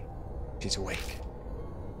 Hey, she's awake.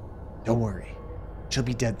 Don't worry. She'll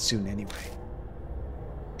be dead soon anyway.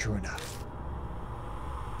 True enough.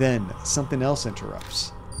 Then, something else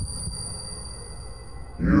interrupts.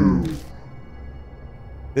 You.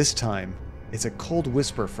 This time, it's a cold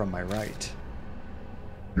whisper from my right.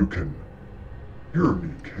 You can hear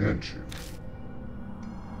me, can't you?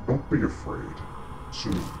 Don't be afraid.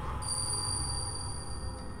 Soon.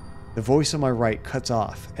 The voice on my right cuts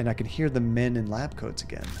off, and I can hear the men in lab coats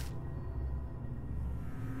again.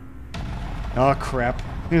 Oh, crap.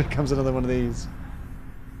 Here comes another one of these.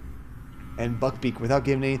 And Buckbeak, without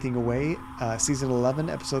giving anything away, Season 11,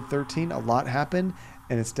 Episode 13, a lot happened,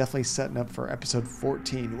 and it's definitely setting up for Episode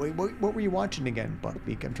 14. Wait, what were you watching again,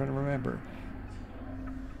 Buckbeak? I'm trying to remember.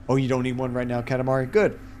 Oh, you don't need one right now, Katamari?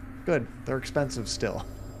 Good. They're expensive still.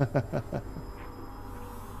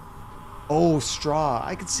 Oh, straw.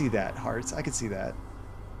 I could see that, Hearts. I could see that.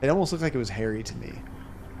 It almost looked like it was hairy to me.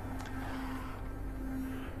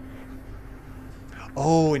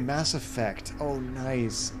 Oh, in Mass Effect. Oh,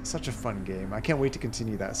 nice. Such a fun game. I can't wait to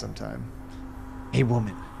continue that sometime. Hey,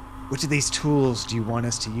 woman. Which of these tools do you want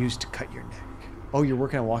us to use to cut your neck? Oh, you're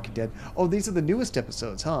working on Walking Dead. Oh, these are the newest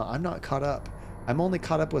episodes, huh? I'm not caught up. I'm only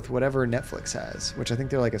caught up with whatever Netflix has, which I think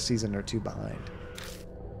they're like a season or two behind.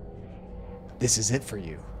 This is it for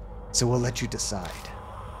you. So we'll let you decide.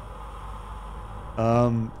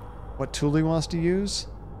 What tool do you want us to use?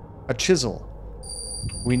 A chisel.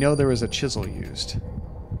 We know there was a chisel used.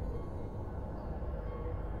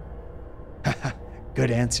 Haha,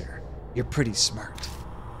 good answer. You're pretty smart.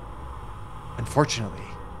 Unfortunately,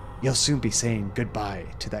 you'll soon be saying goodbye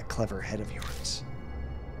to that clever head of yours.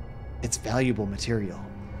 It's valuable material.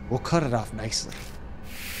 We'll cut it off nicely.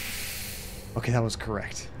 Okay, that was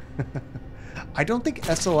correct. I don't think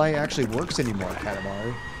SLI actually works anymore,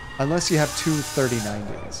 Katamari, unless you have two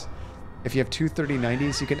 3090s. If you have two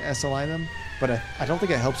 3090s, you can SLI them, but I don't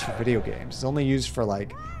think it helps for video games. It's only used for,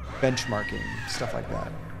 like, benchmarking, stuff like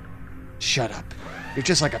that. Shut up. You're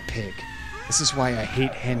just like a pig. This is why I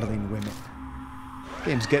hate handling women.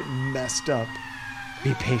 Game's getting messed up.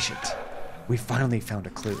 Be patient. We finally found a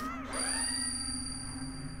clue.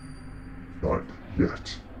 Not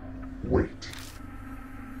yet. Wait.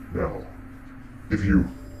 Now, if you...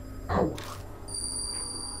 hour.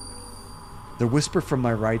 The whisper from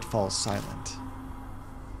my right falls silent.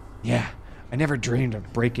 Yeah, I never dreamed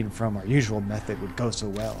of breaking from our usual method would go so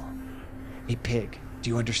well. Hey pig, do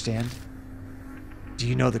you understand? Do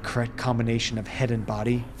you know the correct combination of head and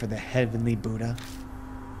body for the heavenly Buddha?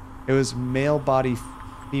 It was male body,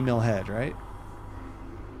 female head, right?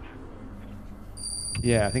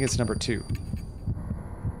 Yeah, I think it's number 2.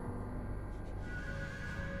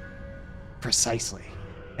 Precisely.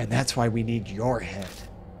 And that's why we need your head.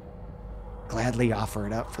 Gladly offer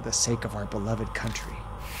it up for the sake of our beloved country.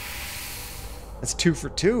 That's 2 for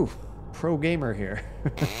 2. Pro gamer here.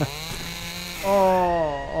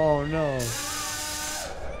 Oh no.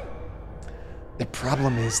 The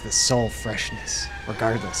problem is the soul freshness,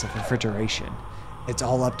 regardless of refrigeration. It's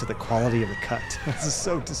all up to the quality of the cut. This is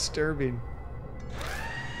so disturbing.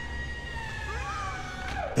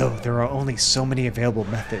 Though there are only so many available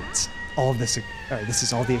methods, this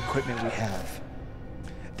is all the equipment we have.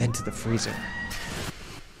 Then to the freezer.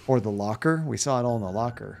 Or the locker. We saw it all in the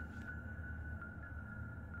locker.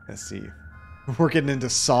 Let's see. We're getting into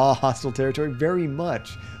Saw hostile territory very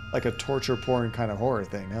much. Like a torture porn kind of horror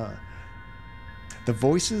thing, huh? The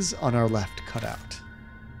voices on our left cut out.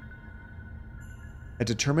 A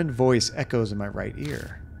determined voice echoes in my right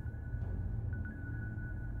ear.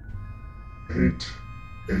 Hate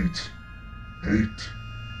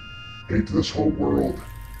this whole world.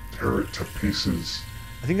 Tear it to pieces.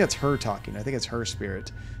 I think that's her talking. I think it's her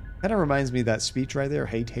spirit. Kind of reminds me of that speech right there.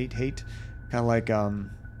 Hate. Kind of like,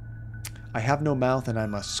 I have no mouth and I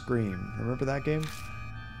must scream. Remember that game?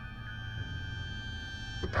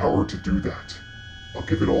 The power to do that. I'll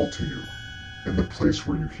give it all to you. In the place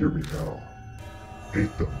where you hear me now.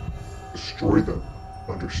 Hate them. Destroy them.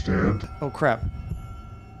 Understand? Oh, crap.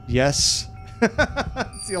 Yes.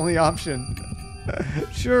 It's the only option.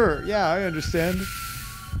 Sure. Yeah, I understand.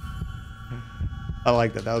 I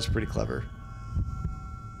like that. That was pretty clever.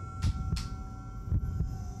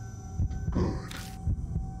 Good.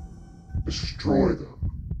 Destroy them.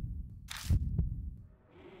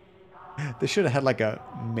 They should have had like a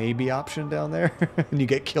maybe option down there, and you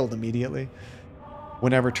get killed immediately.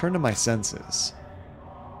 When I return to my senses,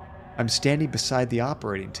 I'm standing beside the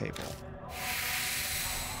operating table.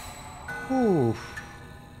 Ooh.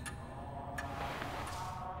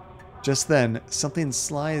 Just then, something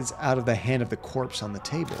slides out of the hand of the corpse on the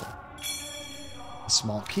table. A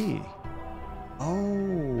small key.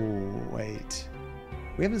 Oh, wait.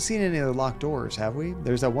 We haven't seen any other locked doors, have we?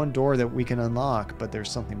 There's that one door that we can unlock, but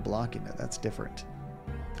there's something blocking it. That's different.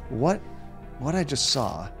 What I just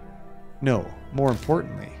saw... No, more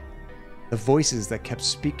importantly, the voices that kept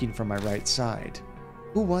speaking from my right side.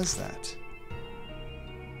 Who was that?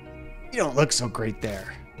 You don't look so great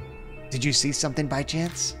there. Did you see something by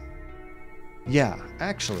chance? Yeah,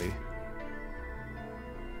 actually.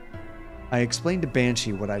 I explained to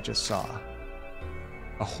Banshee what I just saw.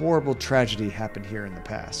 A horrible tragedy happened here in the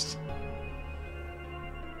past.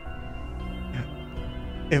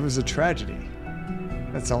 It was a tragedy.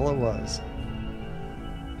 That's all it was.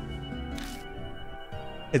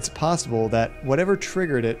 It's possible that whatever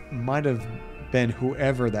triggered it might have been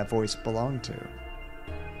whoever that voice belonged to.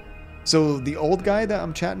 So the old guy that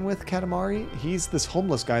I'm chatting with, Katamari, he's this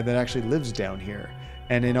homeless guy that actually lives down here.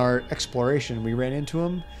 And in our exploration, we ran into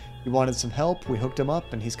him. He wanted some help. We hooked him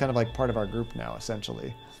up, and he's kind of like part of our group now,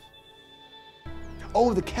 essentially.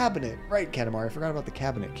 Oh, the cabinet. Right, Katamari. I forgot about the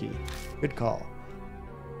cabinet key. Good call.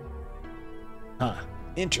 Huh.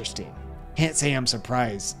 Interesting. Can't say I'm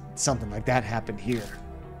surprised something like that happened here.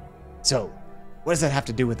 So, what does that have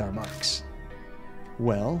to do with our marks?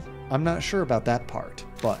 Well, I'm not sure about that part,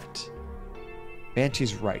 but...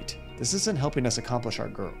 Banshee's right. This isn't helping us accomplish our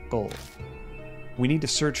goal. We need to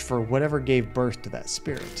search for whatever gave birth to that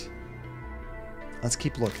spirit. Let's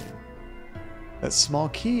keep looking. That small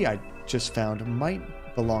key I just found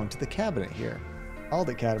might belong to the cabinet here. Hold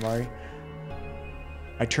it, Katamari.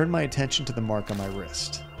 I turn my attention to the mark on my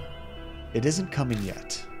wrist. It isn't coming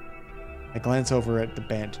yet. I glance over at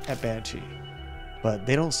Banshee, but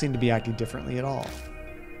they don't seem to be acting differently at all.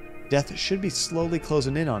 Death should be slowly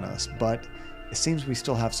closing in on us, but it seems we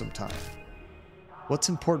still have some time. What's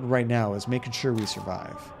important right now is making sure we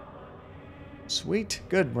survive. Sweet.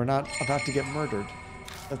 Good. We're not about to get murdered.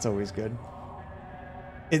 That's always good.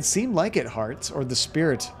 It seemed like it, Hearts, or the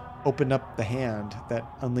spirit opened up the hand that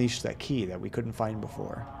unleashed that key that we couldn't find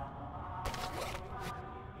before.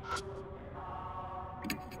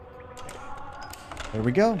 There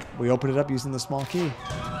we go. We opened it up using the small key.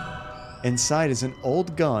 Inside is an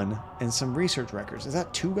old gun and some research records. Is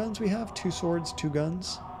that 2 guns we have? 2 swords, 2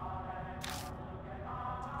 guns?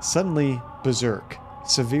 Suddenly, berserk.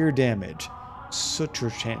 Severe damage.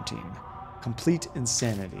 Suture chanting. Complete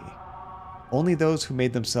insanity. Only those who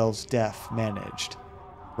made themselves deaf managed.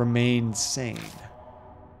 Remain sane.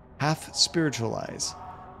 Half spiritualize.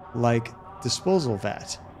 Like disposal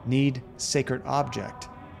vat. Need sacred object.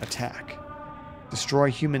 Attack. Destroy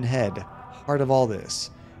human head. Heart of all this.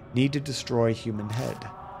 Need to destroy human head.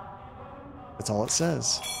 That's all it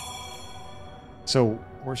says. So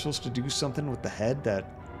we're supposed to do something with the head that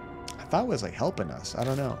I thought was like helping us. I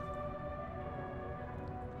don't know.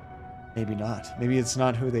 Maybe not. Maybe it's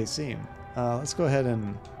not who they seem. Let's go ahead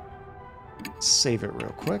and save it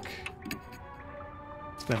real quick.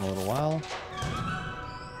 It's been a little while.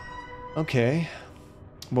 Okay.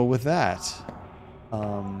 Well, with that,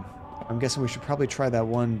 I'm guessing we should probably try that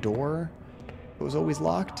one door that was always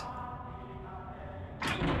locked.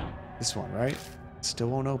 This one, right? Still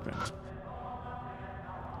won't open.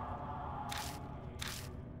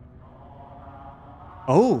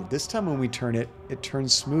 Oh, this time when we turn it, it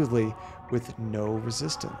turns smoothly with no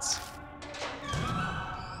resistance.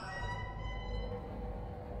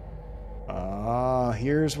 Ah,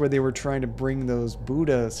 here's where they were trying to bring those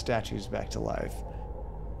Buddha statues back to life.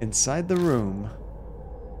 Inside the room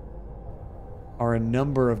are a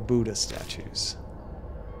number of Buddha statues.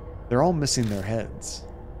 They're all missing their heads.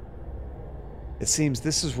 It seems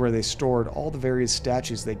this is where they stored all the various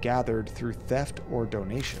statues they gathered through theft or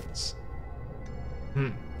donations.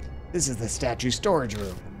 This is the statue storage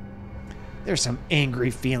room. There's some angry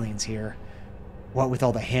feelings here. What with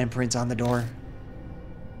all the handprints on the door?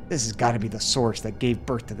 This has got to be the source that gave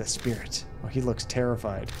birth to the spirit. Oh, he looks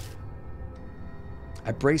terrified.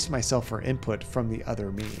 I braced myself for input from the other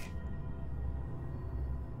me.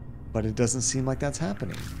 But it doesn't seem like that's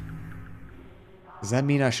happening. Does that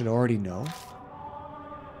mean I should already know?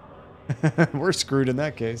 We're screwed in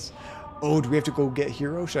that case. Oh, do we have to go get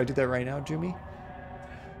Hero? Should I do that right now, Jimmy?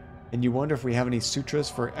 And you wonder if we have any sutras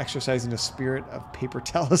for exercising the spirit of paper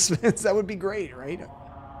talismans. That would be great, right?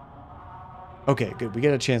 Okay, good. We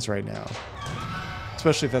get a chance right now.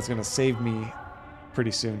 Especially if that's going to save me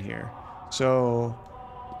pretty soon here. So,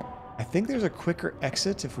 I think there's a quicker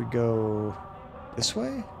exit if we go this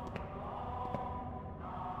way.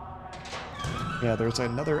 Yeah, there's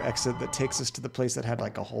another exit that takes us to the place that had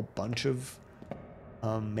like a whole bunch of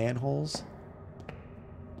manholes.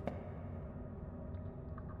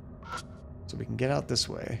 So we can get out this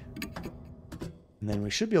way. And then we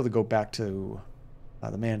should be able to go back to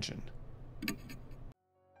the mansion.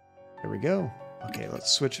 There we go. Okay,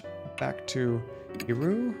 let's switch back to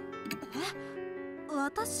Hiru.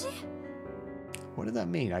 What did that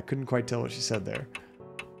mean? I couldn't quite tell what she said there.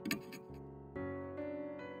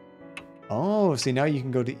 Oh, see, now you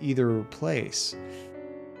can go to either place.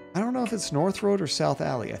 I don't know if it's North Road or South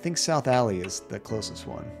Alley. I think South Alley is the closest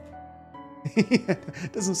one.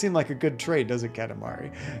 Doesn't seem like a good trade, does it,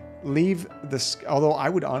 Katamari? Leave this. Although I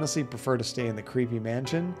would honestly prefer to stay in the creepy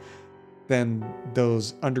mansion than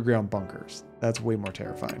those underground bunkers. That's way more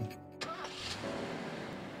terrifying.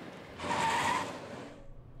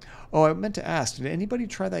 Oh, I meant to ask, did anybody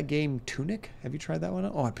try that game Tunic? Have you tried that one?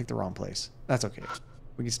 Oh, I picked the wrong place. That's okay.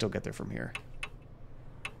 We can still get there from here.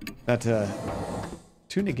 That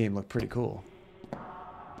Tunic game looked pretty cool.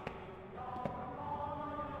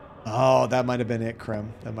 Oh, that might have been it, Krem.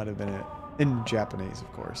 That might have been it. In Japanese,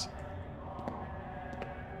 of course.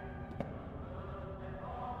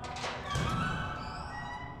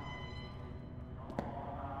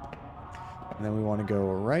 And then we want to go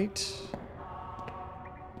right.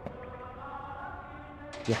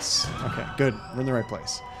 Yes. Okay, good. We're in the right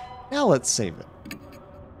place. Now let's save it.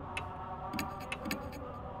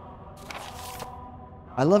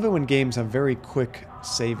 I love it when games have very quick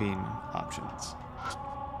saving options.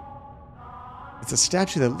 It's a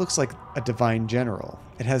statue that looks like a divine general.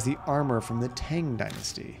 It has the armor from the Tang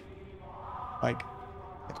dynasty. Like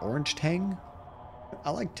Orange Tang? I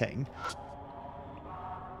like Tang.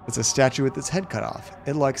 It's a statue with its head cut off.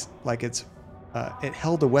 It looks like it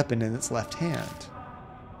held a weapon in its left hand.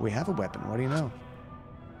 We have a weapon. What do you know?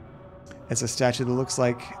 It's a statue that looks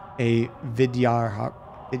like a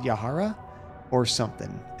Vidyahara or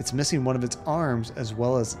something. It's missing one of its arms as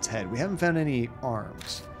well as its head. We haven't found any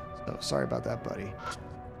arms. So sorry about that, buddy.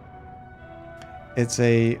 It's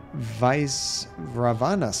a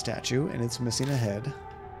Vaisravana statue, and it's missing a head.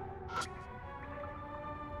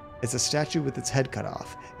 It's a statue with its head cut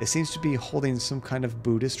off. It seems to be holding some kind of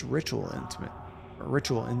Buddhist ritual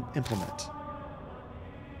implement.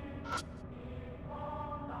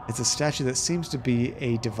 It's a statue that seems to be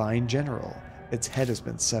a divine general. Its head has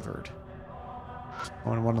been severed.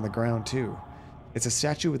 Oh, and one on the ground, too. It's a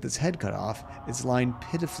statue with its head cut off. It's lying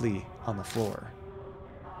pitifully on the floor.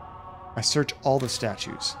 I search all the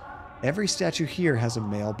statues. Every statue here has a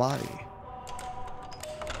male body.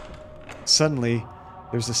 Suddenly,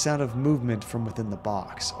 there's a sound of movement from within the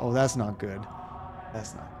box. Oh, that's not good.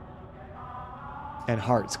 That's not good. And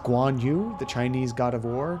hearts. Guan Yu, the Chinese god of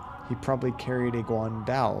war, he probably carried a Guan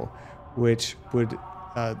Dao, which would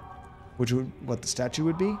what the statue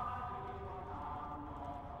would be.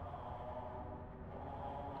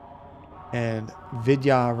 And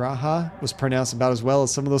Vidyaraha was pronounced about as well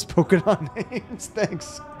as some of those Pokemon names.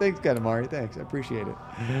 Thanks, Katamari. Thanks, I appreciate it.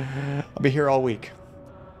 I'll be here all week.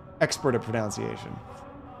 Expert at pronunciation.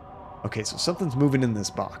 Okay, so something's moving in this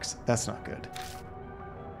box. That's not good.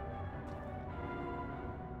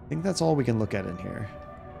 I think that's all we can look at in here.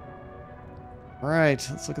 All right,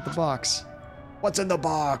 let's look at the box. What's in the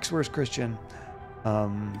box? Where's Christian?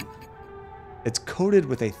 It's coated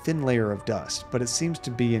with a thin layer of dust, but it seems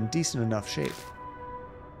to be in decent enough shape.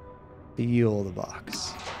 Feel the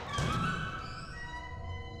box.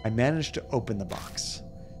 I managed to open the box.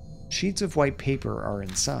 Sheets of white paper are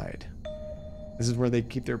inside. This is where they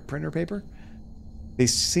keep their printer paper? They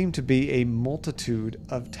seem to be a multitude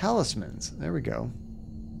of talismans. There we go.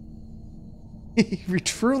 He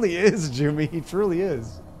truly is, Jumi. He truly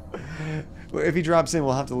is. If he drops in,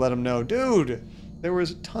 we'll have to let him know. Dude! There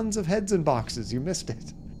was tons of heads in boxes. You missed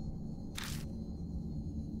it.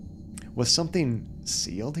 Was something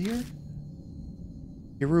sealed here?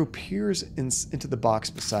 Hiru peers into the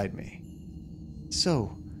box beside me.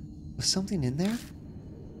 So, was something in there?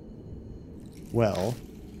 Well...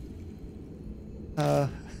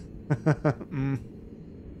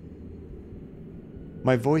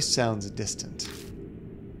 My voice sounds distant.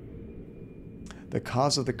 The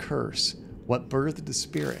cause of the curse. What birthed the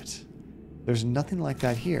spirit? There's nothing like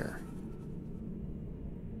that here.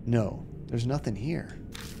 No, there's nothing here.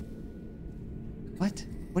 What?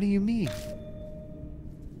 What do you mean?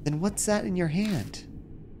 Then what's that in your hand?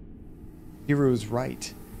 Hiru's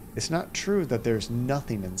right. It's not true that there's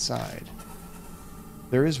nothing inside.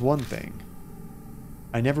 There is one thing.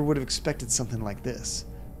 I never would have expected something like this.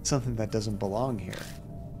 Something that doesn't belong here.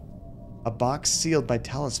 A box sealed by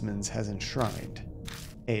talismans has enshrined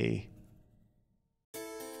a...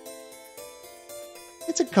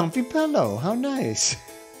 It's a comfy pillow. How nice.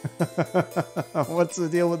 What's the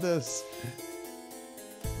deal with this?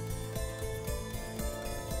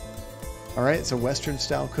 Alright, it's a Western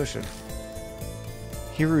style cushion.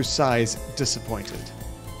 Hiru sighs, disappointed.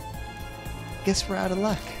 Guess we're out of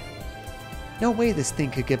luck. No way this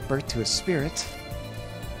thing could give birth to a spirit.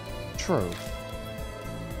 True.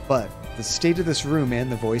 But the state of this room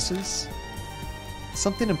and the voices...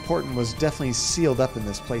 Something important was definitely sealed up in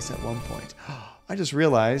this place at one point. I just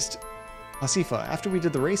realized, Hasifa, after we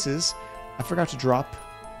did the races, I forgot to drop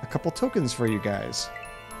a couple tokens for you guys.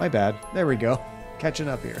 My bad. There we go. Catching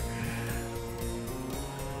up here.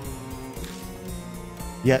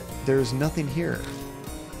 Yet, there's nothing here.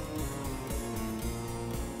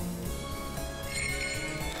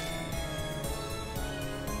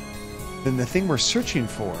 Then the thing we're searching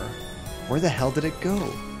for, where the hell did it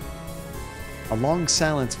go? A long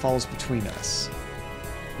silence falls between us.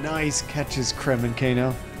 Nice catches, Krem and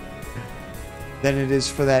Kano. Then it is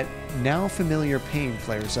for that now familiar pain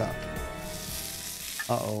flares up.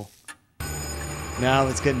 Uh-oh. Now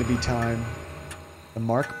it's getting to be time. The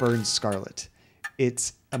mark burns scarlet.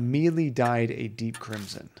 It's immediately dyed a deep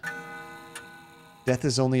crimson. Death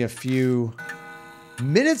is only a few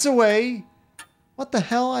minutes away. What the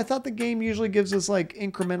hell? I thought the game usually gives us like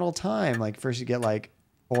incremental time. Like first you get like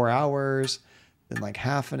 4 hours, then like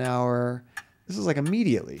half an hour. This is like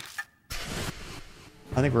immediately.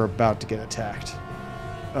 I think we're about to get attacked.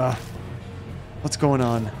 What's going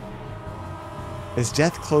on? Is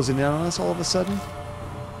death closing in on us all of a sudden?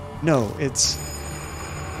 No, it's...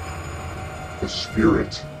 The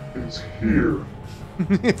spirit is here.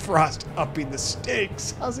 Frost upping the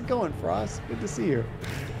stakes. How's it going, Frost? Good to see you.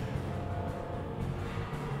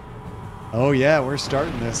 Oh yeah, we're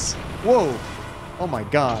starting this. Whoa! Oh my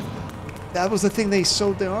god. That was the thing they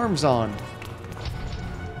sewed the arms on.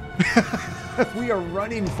 We are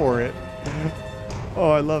running for it.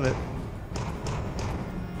 Oh, I love it.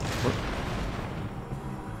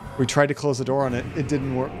 We tried to close the door on it. It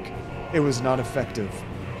didn't work. It was not effective.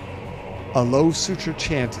 A low sutra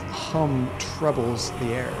chant trembles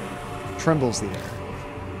the air.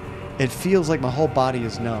 It feels like my whole body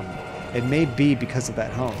is numb. It may be because of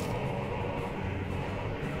that hum.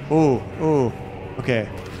 Oh, okay.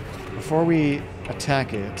 Before we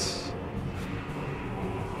attack it.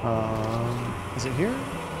 Is it here?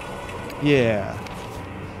 Yeah.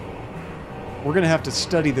 We're going to have to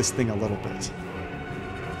study this thing a little bit.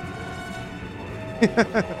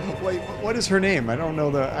 Wait, what is her name? I don't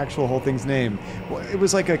know the actual whole thing's name. It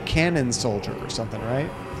was like a cannon soldier or something, right?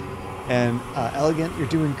 And Elegant, you're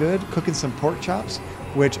doing good. Cooking some pork chops,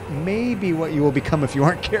 which may be what you will become if you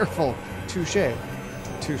aren't careful. Touche.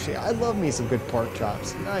 Touche. I love me some good pork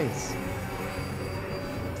chops. Nice.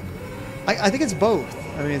 I think it's both.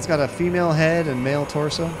 I mean, it's got a female head and male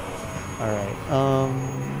torso. All right.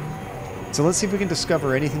 So let's see if we can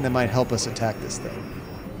discover anything that might help us attack this thing.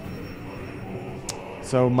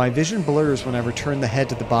 So my vision blurs when I return the head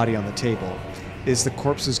to the body on the table. Is the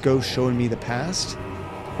corpse's ghost showing me the past?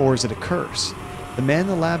 Or is it a curse? The man in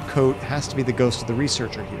the lab coat has to be the ghost of the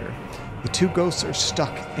researcher here. The two ghosts are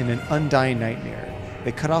stuck in an undying nightmare.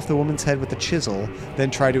 They cut off the woman's head with a chisel, then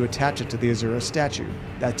try to attach it to the Azura statue.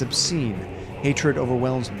 That's obscene. Hatred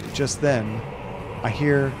overwhelms me. Just then, I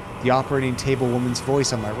hear the operating table woman's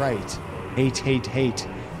voice on my right. Hate, hate, hate.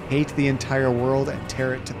 Hate the entire world and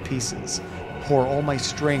tear it to pieces. Pour all my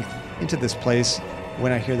strength into this place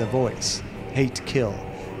when I hear the voice. Hate, kill.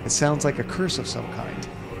 It sounds like a curse of some kind.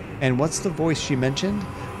 And what's the voice she mentioned?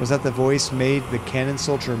 Was that the voice made the cannon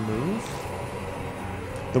soldier move?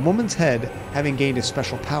 The woman's head, having gained a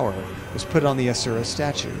special power, was put on the Asura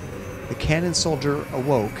statue. The cannon soldier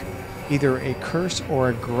awoke, either a curse or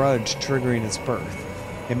a grudge triggering its birth.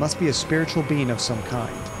 It must be a spiritual being of some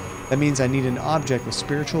kind. That means I need an object with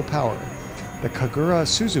spiritual power. The Kagura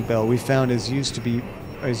Suzubel we found is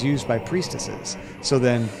used by priestesses. So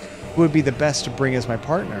then, who would be the best to bring as my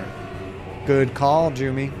partner? Good call,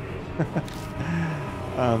 Jumi.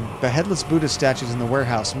 The headless Buddha statues in the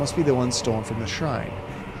warehouse must be the ones stolen from the shrine.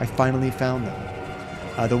 I finally found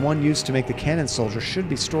them. The one used to make the cannon soldier should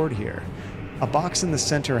be stored here. A box in the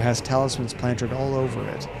center has talismans planted all over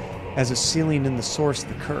it, as a sealing in the source of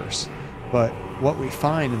the curse. But what we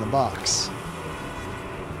find in the box?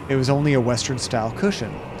 It was only a Western-style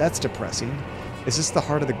cushion. That's depressing. Is this the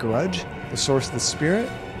heart of the grudge? The source of the spirit?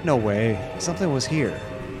 No way. Something was here.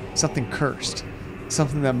 Something cursed.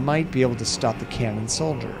 Something that might be able to stop the cannon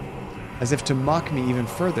soldier. As if to mock me even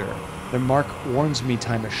further, their mark warns me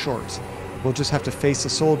time is short. We'll just have to face the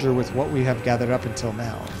soldier with what we have gathered up until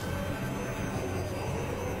now.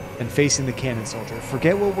 And facing the cannon soldier.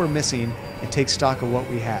 Forget what we're missing and take stock of what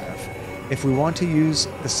we have. If we want to use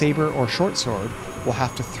the saber or short sword, we'll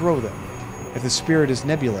have to throw them. If the spirit is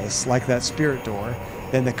nebulous, like that spirit door,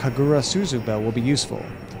 then the Kagura Suzubel will be useful.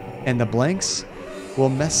 And the blanks will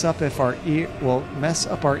mess up our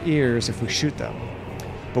ears if we shoot them.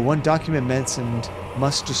 But one document mentioned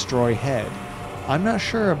must destroy head. I'm not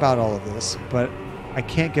sure about all of this, but I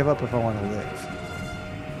can't give up if I want to live.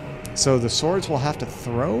 So the swords will have to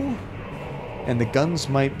throw, and the guns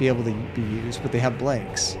might be able to be used, but they have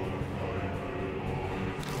blanks.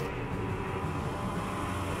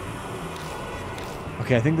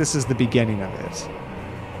 Okay, I think this is the beginning of it.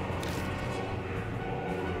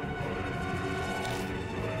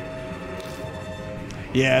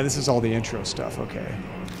 Yeah, this is all the intro stuff, okay.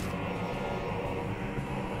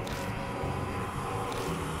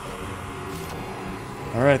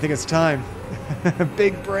 Alright, I think it's time.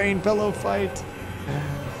 Big brain pillow fight.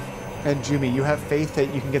 And Jumi, you have faith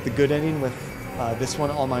that you can get the good ending with this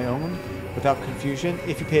one on my own without confusion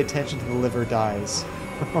if you pay attention to the liver dies.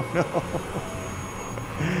 Oh no.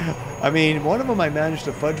 I mean, one of them I managed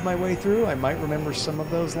to fudge my way through. I might remember some of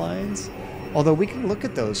those lines. Although we can look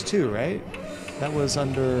at those too, right? That was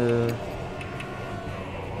under...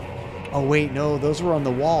 Oh wait, no, those were on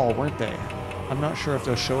the wall, weren't they? I'm not sure if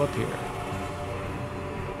they'll show up here.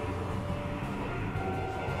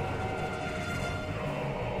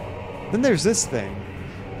 Then there's this thing.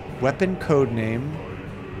 Weapon code name.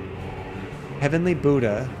 Heavenly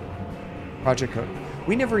Buddha. Project code.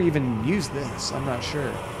 We never even used this. I'm not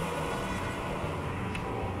sure.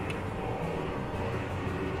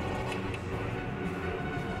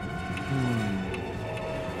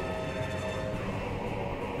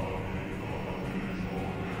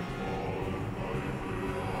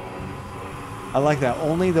 I like that.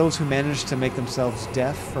 Only those who manage to make themselves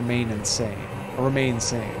deaf remain insane. Or remain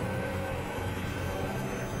sane.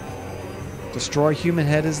 Destroy human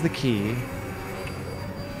head is the key.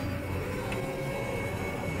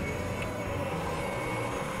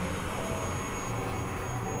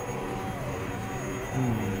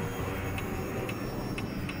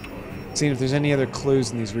 Seeing if there's any other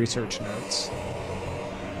clues in these research notes.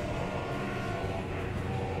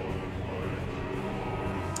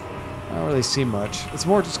 I don't really see much. It's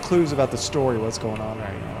more just clues about the story, what's going on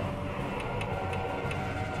right now.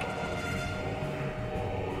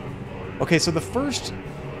 Okay, so the first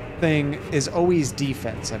thing is always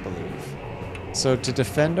defense, I believe. So to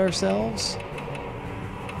defend ourselves...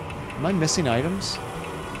 Am I missing items?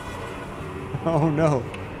 Oh no.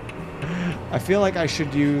 I feel like I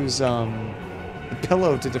should use the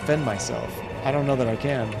pillow to defend myself. I don't know that I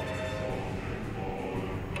can.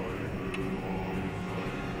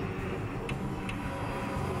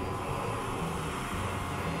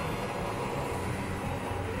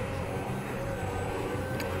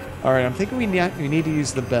 Alright, I'm thinking we need to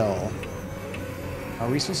use the bell. Are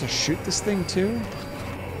we supposed to shoot this thing too?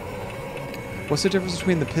 What's the difference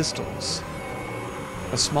between the pistols?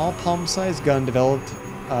 A small palm-sized gun developed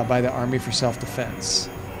by the Army for self-defense.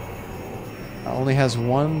 Only has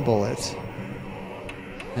one bullet.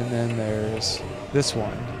 And then there's this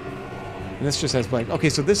one. And this just has blank. Okay,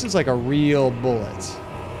 so this is like a real bullet.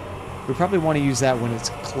 We probably want to use that when it's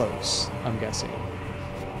close, I'm guessing.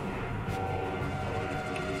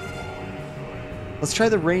 Let's try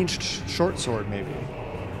the ranged short sword, maybe.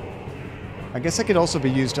 I guess that could also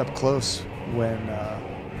be used up close when...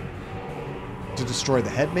 to destroy the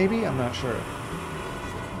head, maybe? I'm not sure.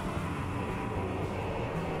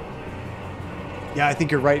 Yeah, I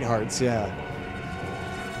think you're right, Hearts, yeah.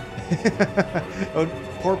 Oh,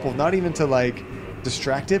 Porple, not even to, like,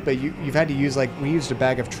 distract it, but you've had to use, like, we used a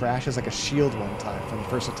bag of trash as, like, a shield one time from the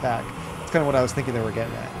first attack. That's kind of what I was thinking they were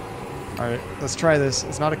getting at. Alright, let's try this.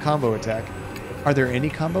 It's not a combo attack. Are there any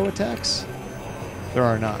combo attacks? There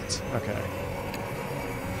are not. Okay.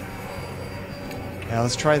 Yeah,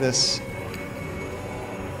 let's try this.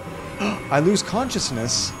 I lose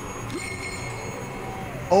consciousness.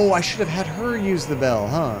 Oh, I should have had her use the bell,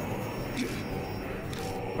 huh?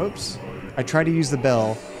 Oops. I try to use the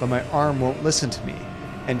bell, but my arm won't listen to me,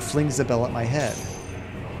 and flings the bell at my head.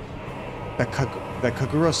 The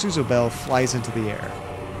Kagura Suzu bell flies into the air.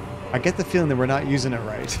 I get the feeling that we're not using it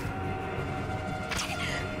right.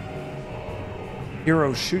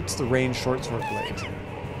 Hero shoots the ranged short sword blade.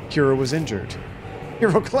 Hero was injured.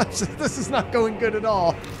 Hero collapses. This is not going good at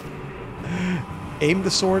all. I aim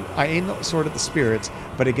the sword at the spirits,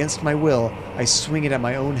 but against my will, I swing it at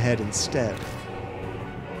my own head instead.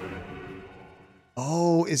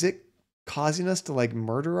 Oh, is it causing us to, like,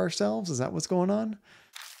 murder ourselves? Is that what's going on?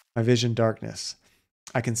 My vision darkness.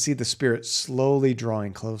 I can see the spirit slowly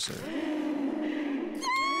drawing closer.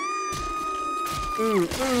 Ooh,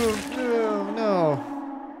 no.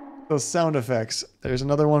 Those sound effects. There's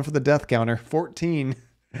another one for the death counter. 14.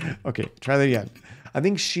 Okay, try that again. I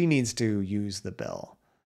think she needs to use the bell.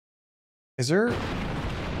 Is there...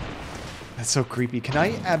 That's so creepy. Can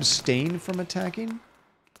I abstain from attacking?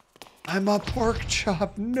 I'm a pork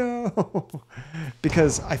chop. No.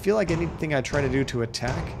 Because I feel like anything I try to do to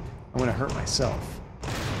attack, I'm going to hurt myself.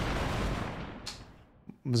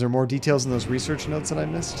 Was there more details in those research notes that I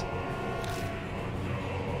missed?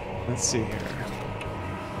 Let's see here.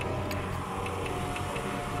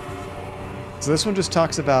 So this one just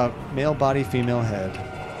talks about male body, female head.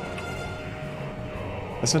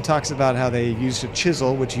 This one talks about how they used a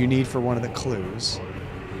chisel, which you need for one of the clues.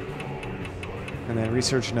 And then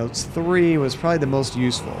research notes 3 was probably the most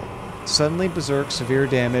useful. Suddenly berserk, severe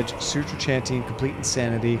damage, suture chanting, complete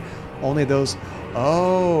insanity. Only those...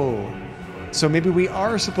 Oh! So maybe we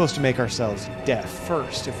are supposed to make ourselves deaf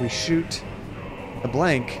first. If we shoot a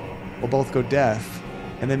blank, we'll both go deaf,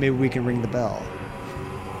 and then maybe we can ring the bell.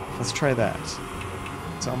 Let's try that.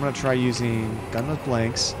 So I'm going to try using gun with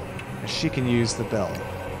blanks, and she can use the bell.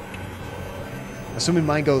 Assuming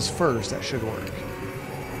mine goes first, that should work.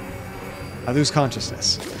 I lose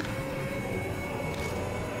consciousness.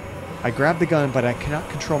 I grab the gun, but I cannot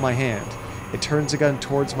control my hand. It turns the gun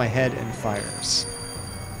towards my head and fires.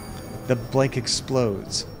 The blank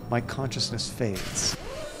explodes. My consciousness fades.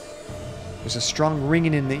 There's a strong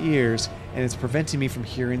ringing in the ears, and it's preventing me from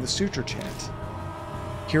hearing the suture chant.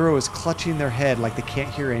 Hero is clutching their head like they can't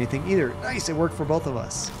hear anything either. Nice, it worked for both of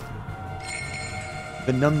us.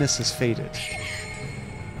 The numbness has faded.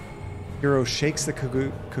 Hero shakes the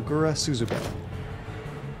Kagura Suzu bell.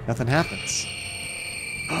 Nothing happens.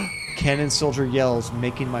 Cannon soldier yells,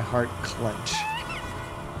 making my heart clench.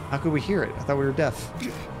 How could we hear it? I thought we were deaf.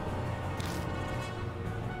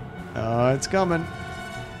 It's coming.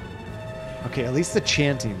 Okay, at least the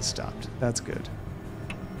chanting stopped. That's good.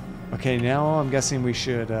 Okay, now I'm guessing we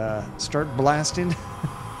should start blasting.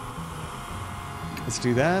 Let's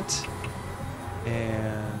do that.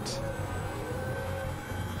 And...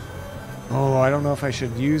 Oh, I don't know if I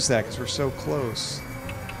should use that because we're so close.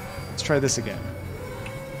 Let's try this again.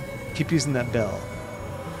 Keep using that bell.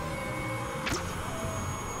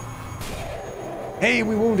 Hey,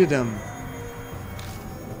 we wounded him!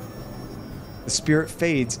 The spirit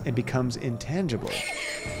fades and becomes intangible.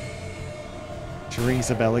 She rings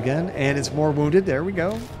the bell again, and it's more wounded. There we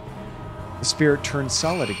go. The spirit turns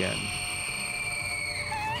solid again.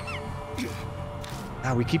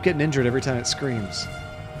 Ah, we keep getting injured every time it screams.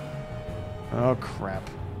 Oh, crap.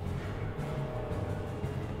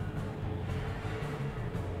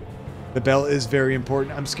 The bell is very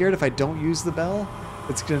important. I'm scared if I don't use the bell,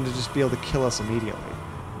 it's going to just be able to kill us immediately.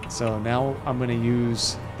 So now I'm going to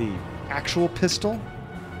use the actual pistol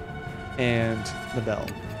and the bell.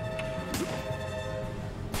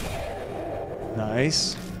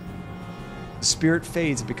 Nice. The spirit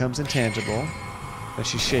fades and becomes intangible. Then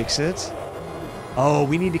she shakes it. Oh,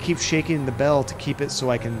 we need to keep shaking the bell to keep it so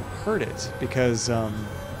I can hurt it. Because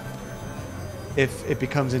if it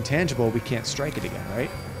becomes intangible, we can't strike it again,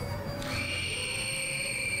 right?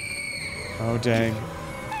 Oh, dang.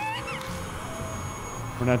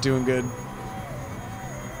 We're not doing good.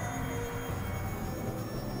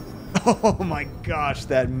 Oh my gosh,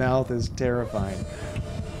 that mouth is terrifying.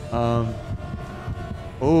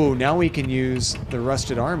 Oh, now we can use the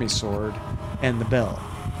rusted army sword and the bell.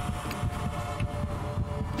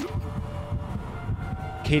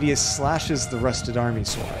 Cadius slashes the rusted army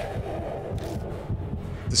sword.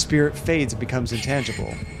 The spirit fades and becomes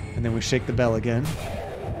intangible. And then we shake the bell again.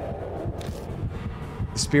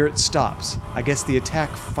 The spirit stops. I guess the attack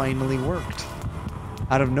finally worked.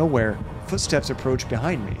 Out of nowhere, footsteps approach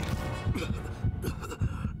behind me.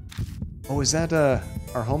 Oh, is that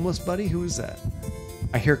our homeless buddy? Who is that?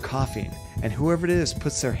 I hear coughing, and whoever it is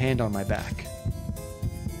puts their hand on my back.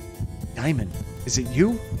 Diamond, is it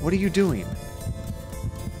you? What are you doing?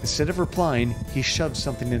 Instead of replying, he shoves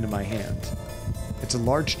something into my hand. It's a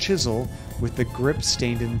large chisel with the grip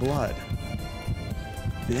stained in blood.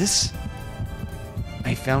 This?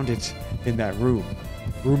 I found it in that room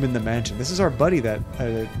in the mansion. This is our buddy that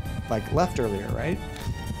left earlier, right?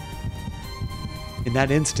 In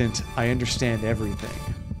that instant, I understand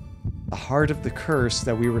everything. The heart of the curse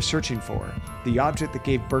that we were searching for, the object that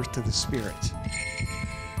gave birth to the spirit.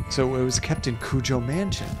 So it was kept in Kujou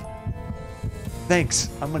Mansion. Thanks,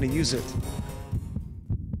 I'm gonna use it.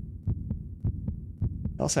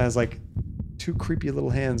 It also has like two creepy little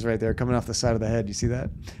hands right there coming off the side of the head. You see that?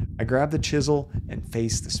 I grab the chisel and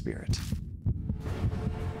face the spirit.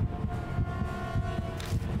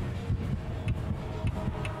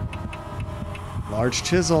 Large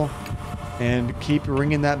chisel. And keep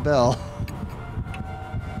ringing that bell.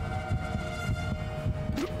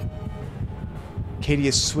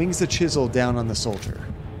 Cadius swings the chisel down on the soldier.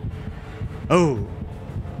 Oh!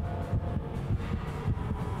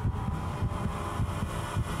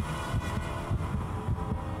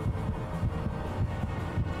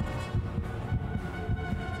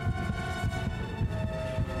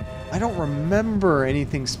 I don't remember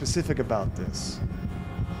anything specific about this.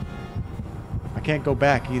 I can't go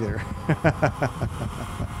back either.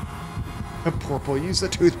 Purple, use the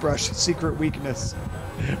toothbrush. Secret weakness.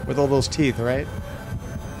 With all those teeth, right?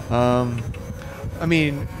 I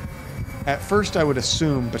mean, at first I would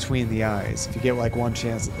assume between the eyes, if you get like one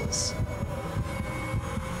chance at this.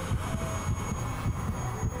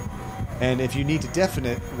 And if you need to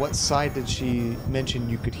definite, what side did she mention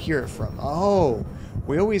you could hear it from? Oh,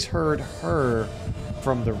 we always heard her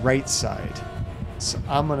from the right side. So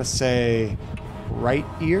I'm going to say right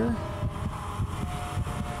ear.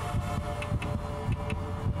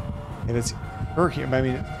 And it's her here. I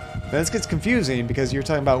mean, this gets confusing because you're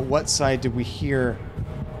talking about what side did we hear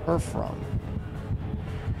her from?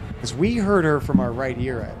 Because we heard her from our right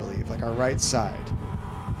ear, I believe, like our right side.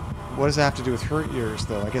 What does that have to do with her ears,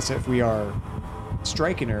 though? I guess if we are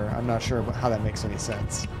striking her, I'm not sure how that makes any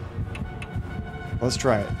sense. Let's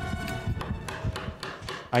try it.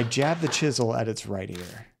 I jab the chisel at its right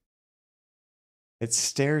ear. It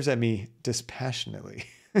stares at me dispassionately.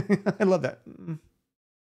 I love that.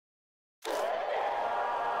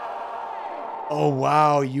 Oh,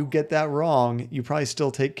 wow, you get that wrong. You probably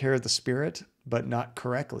still take care of the spirit, but not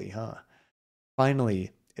correctly, huh?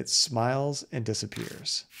 Finally, it smiles and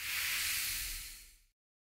disappears.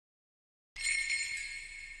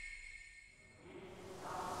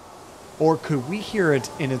 Or could we hear it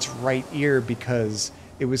in its right ear because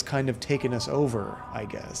it was kind of taking us over, I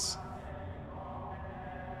guess.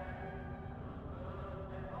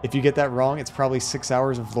 If you get that wrong, it's probably 6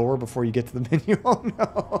 hours of lore before you get to the menu. Oh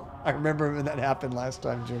no! I remember when that happened last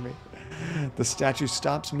time, Jimmy. The statue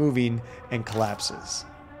stops moving and collapses.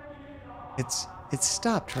 It's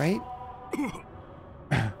stopped, right?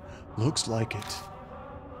 Looks like it.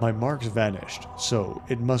 My marks vanished, so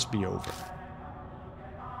it must be over.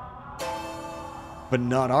 But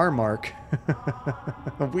not our mark.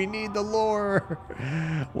 We need the lore.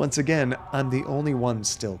 Once again, I'm the only one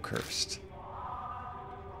still cursed.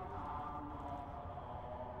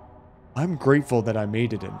 I'm grateful that I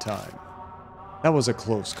made it in time. That was a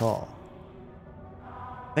close call.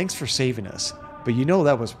 Thanks for saving us, but you know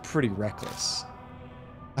that was pretty reckless.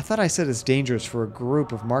 I thought I said it's dangerous for a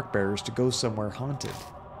group of mark bearers to go somewhere haunted.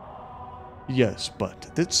 Yes,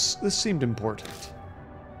 but this seemed important.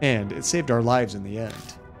 And it saved our lives in the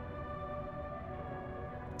end.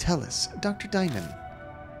 Tell us, Dr. Diamond,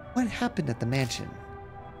 what happened at the mansion?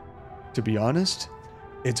 To be honest,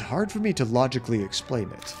 it's hard for me to logically explain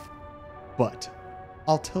it. But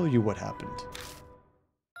I'll tell you what happened.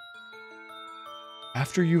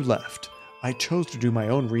 After you left, I chose to do my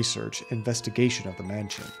own research investigation of the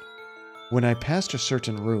mansion. When I passed a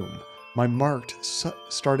certain room, my mark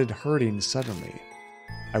started hurting suddenly.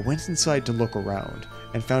 I went inside to look around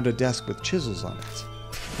and found a desk with chisels on it.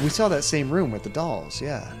 We saw that same room with the dolls,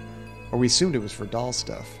 yeah. Or we assumed it was for doll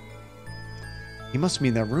stuff. He must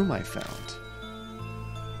mean that room I found.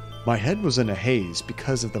 My head was in a haze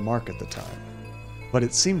because of the mark at the time, but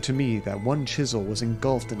it seemed to me that one chisel was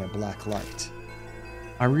engulfed in a black light.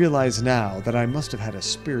 I realize now that I must have had a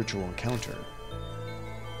spiritual encounter.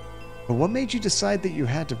 But what made you decide that you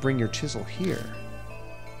had to bring your chisel here?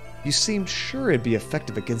 You seemed sure it'd be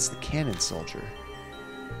effective against the cannon soldier.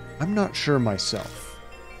 I'm not sure myself.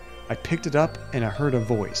 I picked it up and I heard a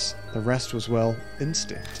voice. The rest was, well,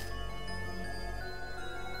 instinct.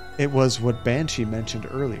 It was what Banshee mentioned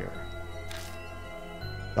earlier.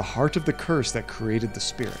 The heart of the curse that created the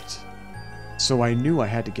spirit. So I knew I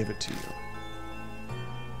had to give it to you.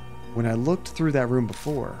 When I looked through that room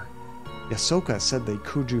before, Yasoka said the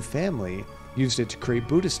Kujou family used it to create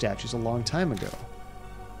Buddha statues a long time ago.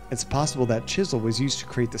 It's possible that chisel was used to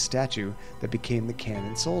create the statue that became the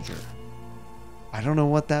cannon soldier. I don't know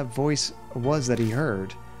what that voice was that he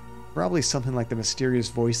heard. Probably something like the mysterious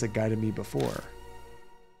voice that guided me before.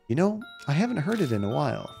 You know, I haven't heard it in a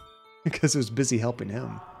while, because I was busy helping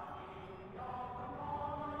him.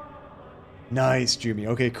 Nice, Jumi.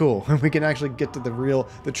 Okay, cool. We can actually get to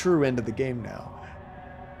the true end of the game now.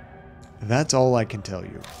 That's all I can tell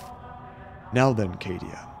you. Now then,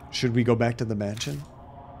 Kadia, should we go back to the mansion?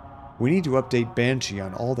 We need to update Banshee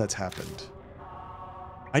on all that's happened.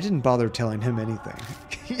 I didn't bother telling him anything.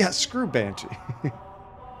 Yeah, screw Banshee.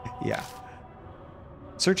 Yeah.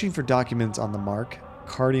 Searching for documents on the mark,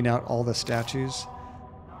 carting out all the statues.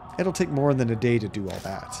 It'll take more than a day to do all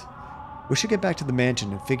that. We should get back to the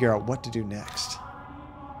mansion and figure out what to do next.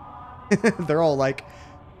 They're all like,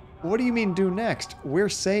 what do you mean do next? We're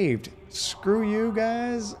saved. Screw you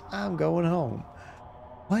guys. I'm going home.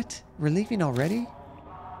 What? We're leaving already?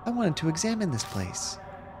 I wanted to examine this place.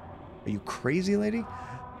 Are you crazy, lady?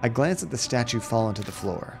 I glanced at the statue fallen to the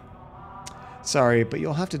floor. Sorry, but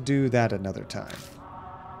you'll have to do that another time.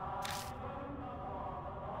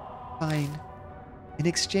 Fine. In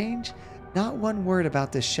exchange, not one word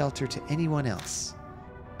about this shelter to anyone else.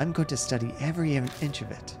 I'm going to study every inch of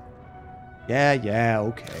it. Yeah,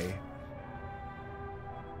 okay.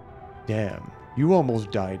 Damn, you almost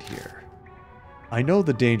died here. I know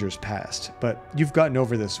the danger's past, but you've gotten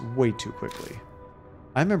over this way too quickly.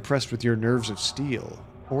 I'm impressed with your nerves of steel,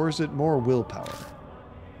 or is it more willpower?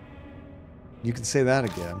 You can say that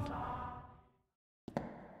again.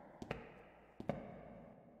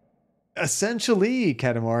 Essentially,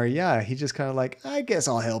 Katamari, yeah, he just kind of like, I guess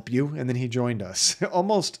I'll help you, and then he joined us,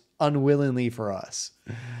 almost unwillingly for us.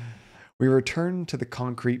 We returned to the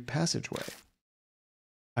concrete passageway.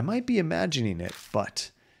 I might be imagining it,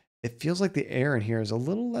 but it feels like the air in here is a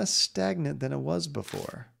little less stagnant than it was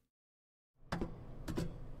before.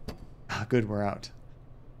 Ah, good, we're out.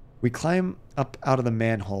 We climb up out of the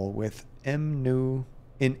manhole with M New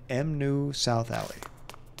South Alley.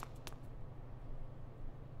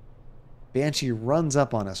 Banshee runs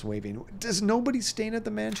up on us waving. Does nobody staying at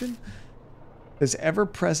the mansion? This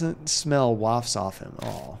ever-present smell wafts off him.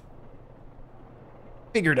 Oh.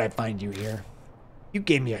 Figured I'd find you here. You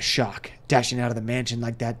gave me a shock, dashing out of the mansion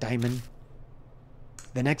like that, Diamond.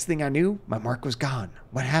 The next thing I knew, my mark was gone.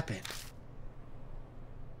 What happened?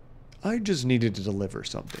 I just needed to deliver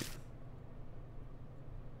something.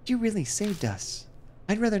 You really saved us.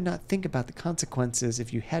 I'd rather not think about the consequences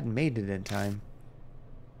if you hadn't made it in time.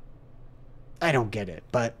 I don't get it,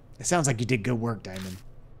 but it sounds like you did good work, Diamond.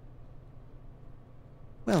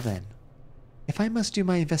 Well then, if I must do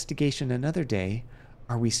my investigation another day,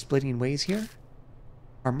 are we splitting ways here?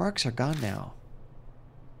 Our marks are gone now.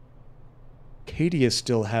 Kadia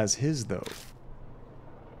still has his, though.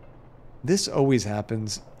 This always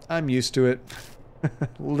happens. I'm used to it.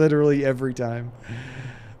 Literally every time.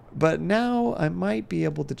 But now I might be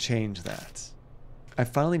able to change that. I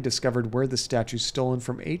finally discovered where the statues stolen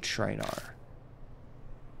from H Shrine are.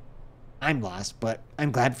 I'm lost, but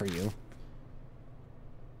I'm glad for you.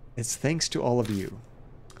 It's thanks to all of you.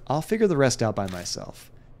 I'll figure the rest out by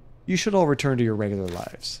myself. You should all return to your regular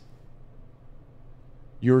lives.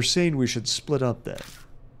 You're saying we should split up then?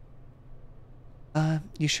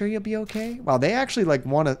 You sure you'll be okay? Wow, they actually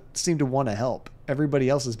seem to want to help. Everybody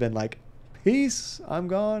else has been like, peace, I'm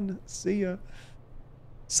gone, see ya.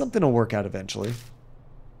 Something will work out eventually.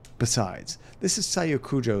 Besides, this is Sayo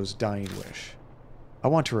Kujou's dying wish. I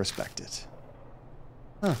want to respect it.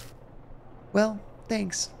 Huh. Well,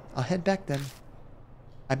 thanks. I'll head back then.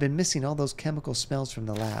 I've been missing all those chemical smells from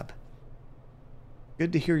the lab.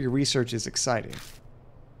 Good to hear your research is exciting.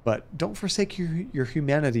 But don't forsake your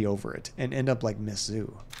humanity over it and end up like Miss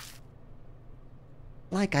Zhu.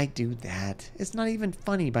 Like I do that. It's not even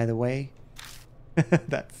funny, by the way.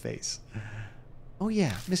 That face. Oh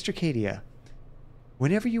yeah, Mr. Cadia.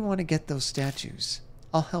 Whenever you want to get those statues,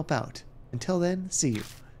 I'll help out. Until then, see you.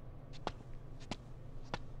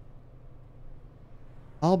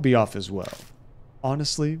 I'll be off as well.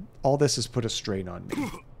 Honestly, all this has put a strain on me.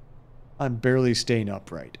 I'm barely staying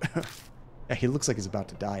upright. Yeah, he looks like he's about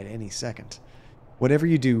to die at any second. Whatever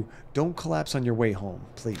you do, don't collapse on your way home,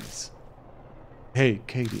 please. Hey,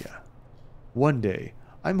 Cadia. One day,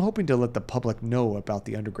 I'm hoping to let the public know about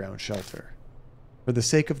the underground shelter. For the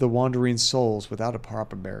sake of the wandering souls without a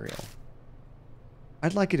proper burial.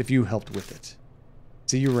 I'd like it if you helped with it.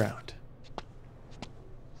 See you around.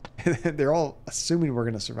 They're all assuming we're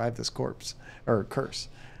going to survive this corpse. Or curse.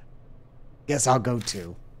 Guess I'll go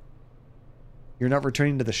too. You're not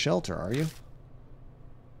returning to the shelter, are you?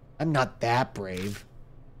 I'm not that brave.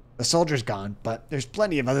 The soldier's gone, but there's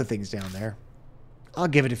plenty of other things down there. I'll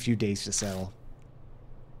give it a few days to settle.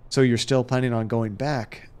 So you're still planning on going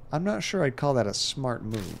back? I'm not sure I'd call that a smart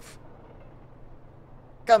move.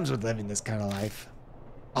 Comes with living this kind of life.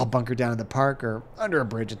 I'll bunker down in the park or under a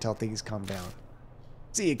bridge until things calm down.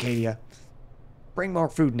 See you, Cadia. Bring more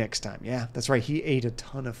food next time, yeah? That's right, he ate a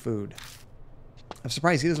ton of food. I'm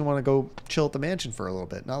surprised he doesn't want to go chill at the mansion for a little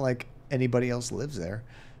bit. Not like anybody else lives there.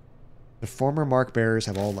 The former mark bearers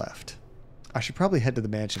have all left. I should probably head to the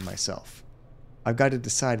mansion myself. I've got to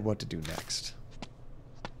decide what to do next.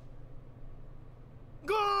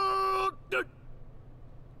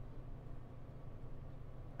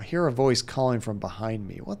 I hear a voice calling from behind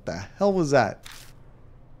me. What the hell was that?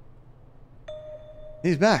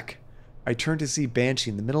 He's back. I turn to see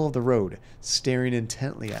Banshee in the middle of the road, staring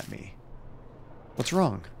intently at me. What's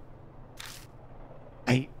wrong?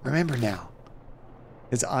 I remember now.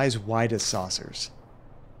 His eyes wide as saucers.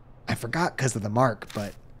 I forgot because of the mark,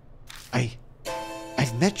 but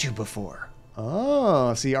I've met you before.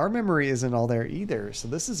 Oh, see, our memory isn't all there either, so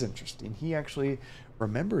this is interesting. He actually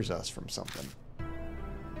remembers us from something.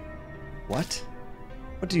 What?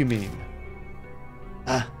 What do you mean?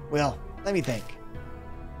 Well, let me think.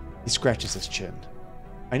 He scratches his chin.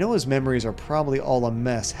 I know his memories are probably all a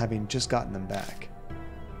mess having just gotten them back.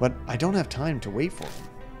 But I don't have time to wait for him.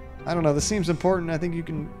 I don't know, this seems important. I think you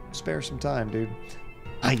can spare some time, dude.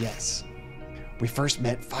 Yes. We first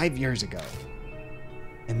met 5 years ago.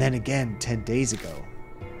 And then again 10 days ago.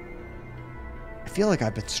 I feel like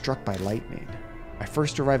I've been struck by lightning. I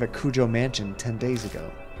first arrived at Kujou Mansion 10 days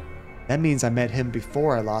ago. That means I met him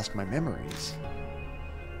before I lost my memories.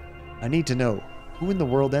 I need to know, who in the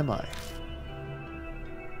world am I?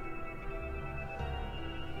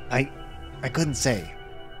 I couldn't say.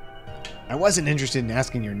 I wasn't interested in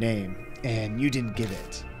asking your name, and you didn't give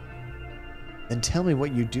it. Then tell me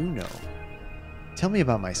what you do know. Tell me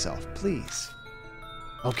about myself, please.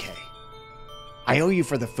 Okay. I owe you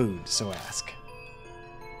for the food, so ask.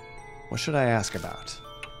 What should I ask about?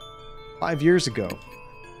 5 years ago.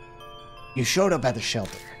 You showed up at the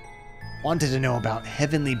shelter. Wanted to know about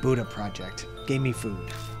Heavenly Buddha Project. Gave me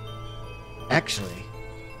food. Actually,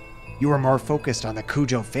 you were more focused on the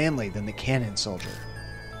Kujou family than the cannon soldier.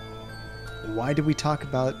 Why did we talk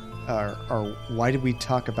about, or why did we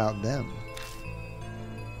talk about them?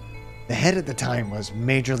 The head at the time was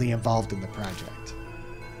majorly involved in the project.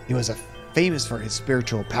 He was famous for his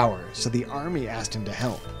spiritual power, so the army asked him to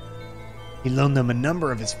help. He loaned them a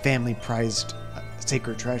number of his family prized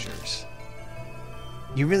sacred treasures.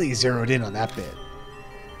 You really zeroed in on that bit.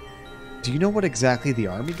 Do you know what exactly the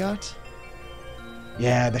army got?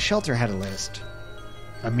 Yeah, the shelter had a list.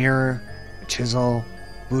 A mirror, a chisel,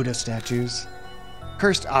 Buddha statues,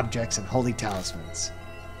 cursed objects, and holy talismans.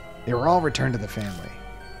 They were all returned to the family.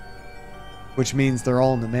 Which means they're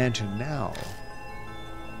all in the mansion now.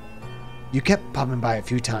 You kept popping by a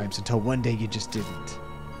few times until one day you just didn't.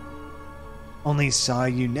 Only saw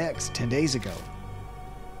you next 10 days ago.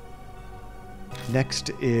 Next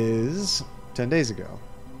is 10 days ago.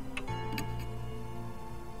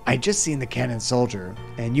 I just seen the cannon soldier,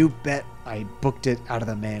 and you bet I booked it out of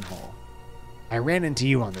the manhole. I ran into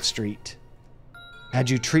you on the street. Had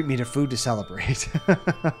you treat me to food to celebrate.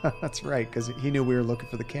 That's right, because he knew we were looking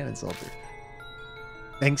for the cannon soldier.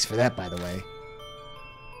 Thanks for that, by the way.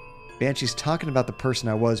 Banshee's talking about the person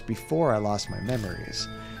I was before I lost my memories.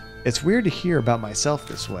 It's weird to hear about myself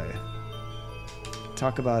this way.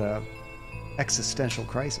 Talk about a existential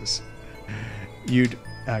crisis. You'd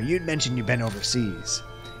mentioned you'd been overseas.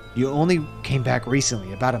 You only came back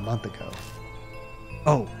recently, about a month ago.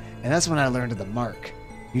 Oh, and that's when I learned of the mark.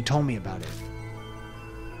 You told me about it.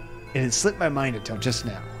 It had slipped my mind until just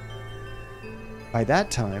now. By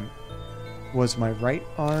that time, was my right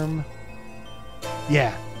arm...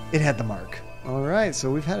 Yeah, it had the mark. Alright,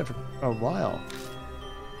 so we've had it for a while.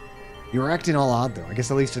 You were acting all odd, though. I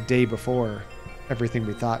guess at least a day before everything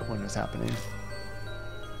we thought when it was happening.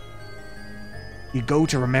 You go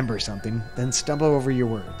to remember something, then stumble over your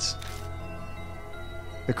words.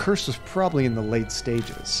 The curse was probably in the late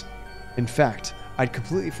stages. In fact, I'd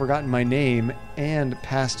completely forgotten my name and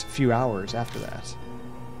past few hours after that.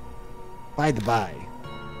 By the by,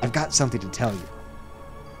 I've got something to tell you.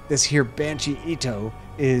 This here Banshee Ito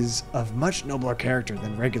is of much nobler character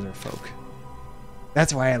than regular folk.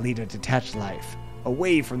 That's why I lead a detached life,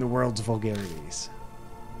 away from the world's vulgarities.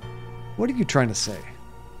 What are you trying to say?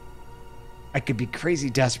 I could be crazy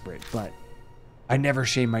desperate, but I never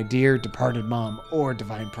shame my dear departed mom or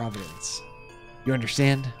divine providence. You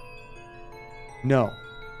understand? No,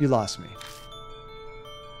 you lost me.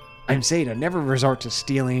 I'm saying I never resort to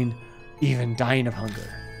stealing, even dying of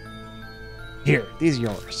hunger. Here, these are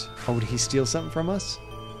yours. Oh, did he steal something from us?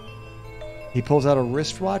 He pulls out a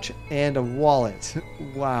wristwatch and a wallet.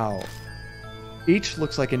 Wow. Each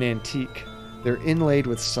looks like an antique. They're inlaid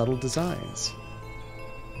with subtle designs.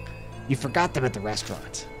 You forgot them at the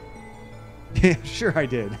restaurant. Yeah, sure I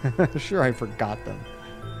did. Sure I forgot them.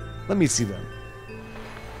 Let me see them.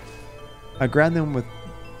 I grabbed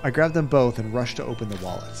them both and rushed to open the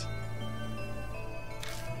wallet.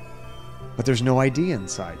 But there's no ID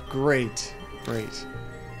inside. Great. Great.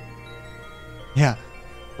 Yeah,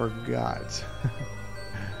 forgot.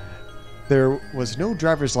 There was no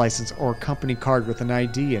driver's license or company card with an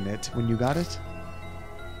ID in it when you got it?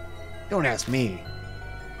 Don't ask me.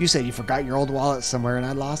 You said you forgot your old wallet somewhere and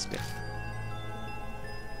I lost it.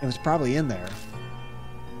 It was probably in there.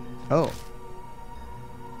 Oh.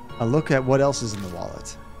 I look at what else is in the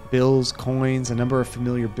wallet. Bills, coins, a number of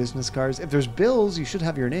familiar business cards. If there's bills, you should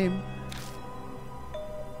have your name.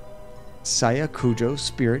 Saya Kujou,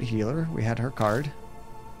 spirit healer. We had her card.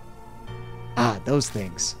 Ah, those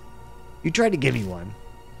things. You tried to give me one.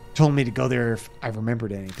 Told me to go there if I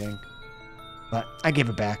remembered anything. But I gave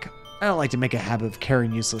it back. I don't like to make a habit of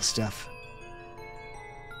carrying useless stuff.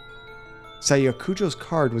 Saya Kujou's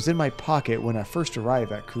card was in my pocket when I first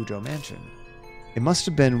arrived at Kujou Mansion. It must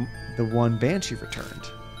have been the one Banshee returned.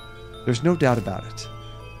 There's no doubt about it.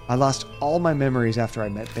 I lost all my memories after I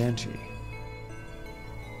met Banshee.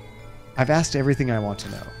 I've asked everything I want to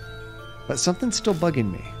know, but something's still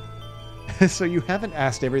bugging me. So you haven't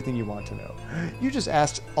asked everything you want to know. You just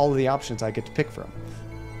asked all of the options I get to pick from.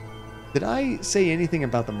 Did I say anything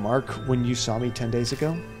about the mark when you saw me 10 days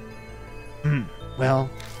ago? Well,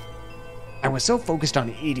 I was so focused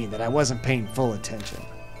on eating that I wasn't paying full attention.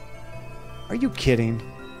 Are you kidding?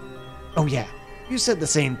 Oh yeah, you said the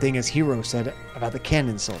same thing as Hiro said about the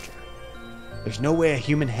cannon soldier. There's no way a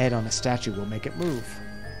human head on a statue will make it move.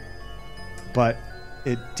 But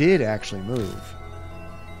it did actually move.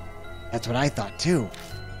 That's what I thought too.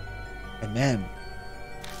 And then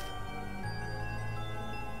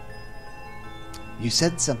you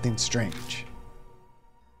said something strange.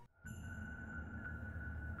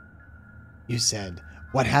 You said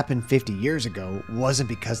what happened 50 years ago wasn't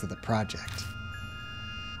because of the project.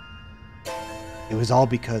 It was all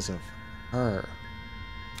because of her.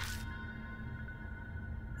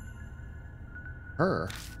 Her?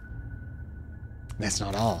 That's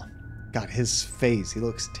not all. God, his face, he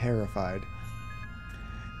looks terrified.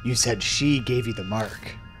 You said she gave you the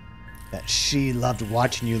mark. That she loved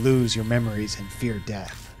watching you lose your memories and fear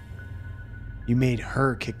death. You made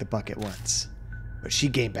her kick the bucket once, but she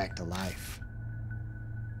came back to life.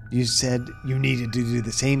 You said you needed to do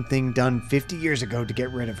the same thing done 50 years ago to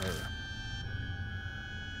get rid of her.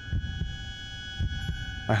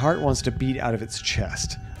 My heart wants to beat out of its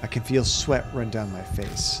chest. I can feel sweat run down my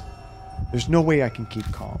face. There's no way I can keep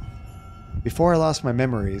calm. Before I lost my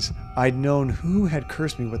memories, I'd known who had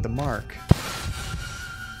cursed me with the mark.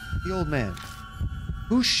 The old man.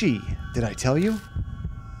 Who's she? Did I tell you?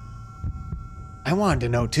 I wanted to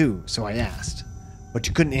know too, so I asked. But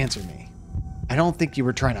you couldn't answer me. I don't think you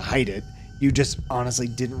were trying to hide it. You just honestly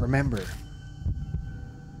didn't remember.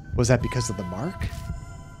 Was that because of the mark?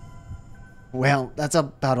 Well, that's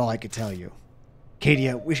about all I could tell you.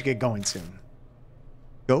 Katia, we should get going soon.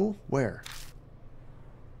 Go? Where?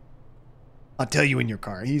 I'll tell you in your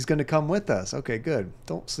car. He's going to come with us. Okay, good.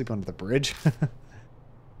 Don't sleep under the bridge.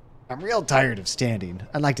 I'm real tired of standing.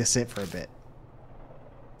 I'd like to sit for a bit.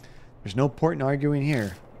 There's no point in arguing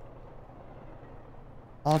here.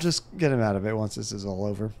 I'll just get him out of it once this is all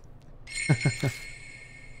over.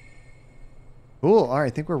 Cool. All right, I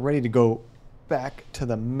think we're ready to go back to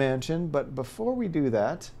the mansion. But before we do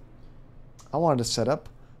that, I wanted to set up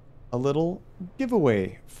a little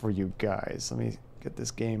giveaway for you guys. Let me get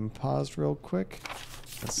this game paused real quick.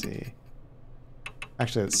 Let's see.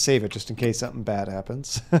 Actually, let's save it just in case something bad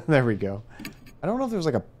happens. There we go. I don't know if there's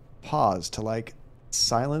like a pause to like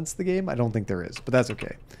silence the game. I don't think there is, but that's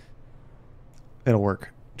okay. It'll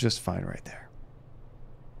work just fine right there.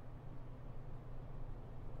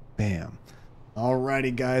 Bam.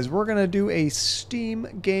 Alrighty, guys. We're going to do a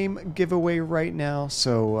Steam game giveaway right now.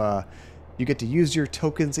 So you get to use your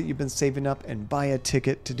tokens that you've been saving up and buy a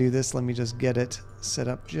ticket to do this. Let me just get it set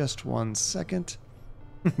up just 1 second.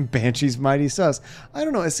 Banshee's mighty sus. I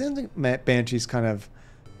don't know. It seems like Banshee's kind of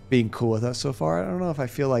being cool with us so far. I don't know if I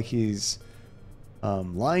feel like he's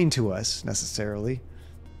lying to us necessarily.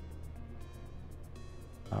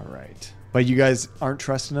 All right. But you guys aren't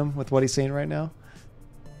trusting him with what he's saying right now?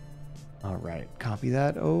 All right. Copy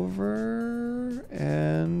that over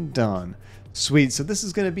and done. Sweet. So this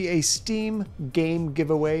is going to be a Steam game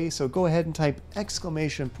giveaway. So go ahead and type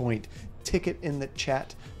 !ticket in the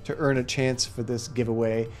chat to earn a chance for this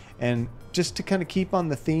giveaway. And just to kind of keep on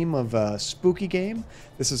the theme of a spooky game,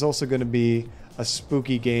 this is also going to be a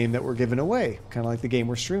spooky game that we're giving away, kind of like the game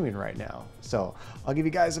we're streaming right now. So I'll give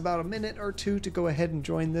you guys about a minute or two to go ahead and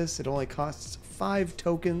join this. It only costs 5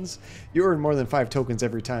 tokens. You earn more than 5 tokens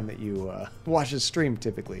every time that you watch a stream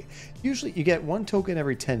typically. Usually you get 1 token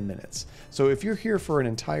every 10 minutes. So if you're here for an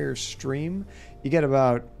entire stream, you get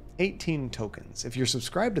about 18 tokens. If you're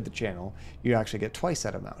subscribed to the channel, you actually get twice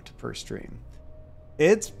that amount per stream.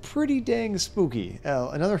 It's pretty dang spooky.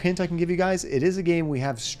 Another hint I can give you guys, it is a game we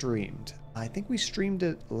have streamed. I think we streamed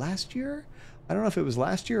it last year. I don't know if it was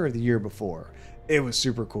last year or the year before. It was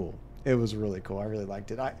super cool. It was really cool. I really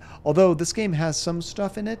liked it. Although this game has some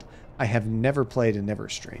stuff in it, I have never played and never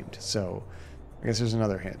streamed. So I guess there's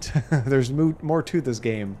another hint. There's more to this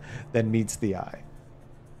game than meets the eye.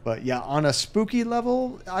 But yeah, on a spooky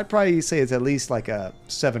level, I'd probably say it's at least like a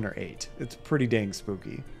 7 or 8. It's pretty dang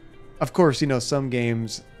spooky. Of course, you know, some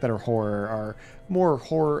games that are horror are more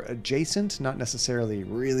horror adjacent, not necessarily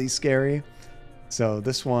really scary. So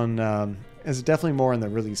this one is definitely more on the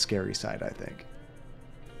really scary side, I think.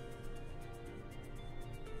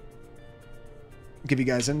 Give you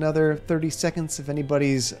guys another 30 seconds if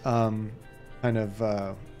anybody's kind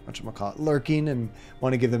of whatchamacallit, lurking and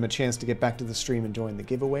want to give them a chance to get back to the stream and join the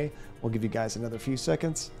giveaway. We'll give you guys another few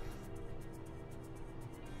seconds.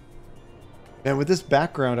 And with this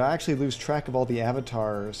background, I actually lose track of all the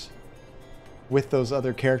avatars with those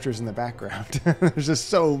other characters in the background. There's just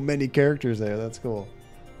so many characters there. That's cool.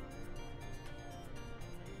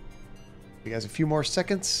 You guys, a few more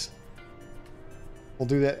seconds. We'll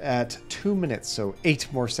do that at 2 minutes, so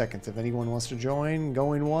 8 more seconds. If anyone wants to join,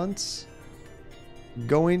 going once,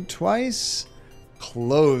 going twice,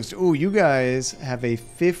 closed. Ooh, you guys have a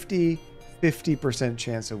 50%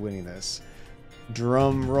 chance of winning this.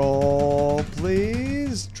 Drum roll,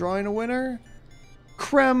 please. Drawing a winner.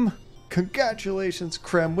 Krem. Congratulations,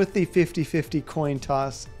 Krem, with the 50-50 coin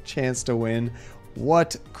toss chance to win.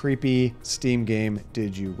 What creepy Steam game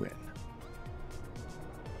did you win?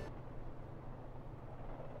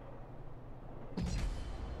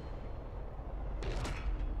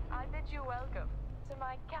 I bid you welcome to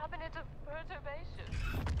my cabinet of perturbation.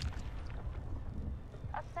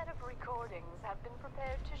 A set of recordings have been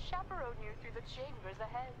prepared to chaperone you through the chambers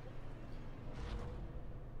ahead.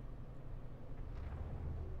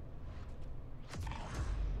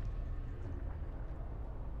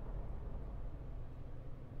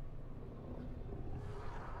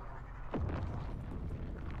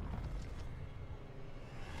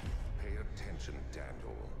 Pay attention,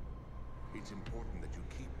 Daniel. It's important that you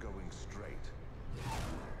keep going straight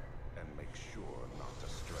and make sure not to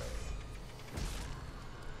stray.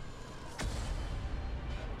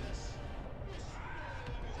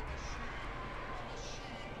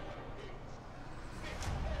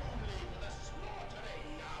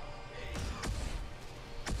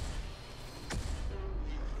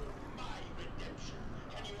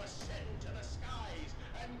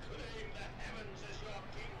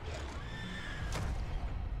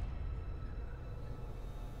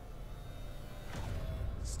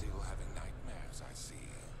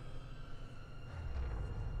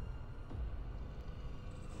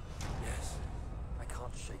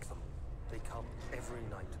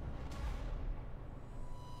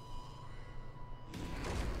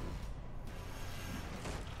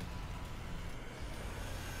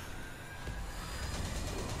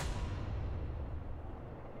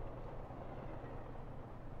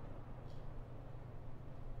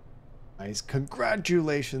 Nice.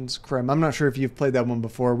 Congratulations, Krem. I'm not sure if you've played that one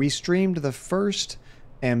before. We streamed the first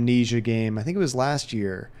Amnesia game, I think it was last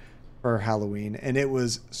year for Halloween, and it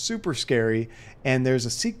was super scary. And there's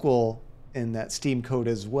a sequel in that Steam code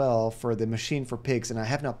as well for the Machine for Pigs, and I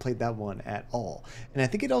have not played that one at all. And I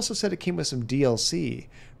think it also said it came with some DLC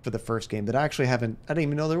for the first game that I actually haven't, I didn't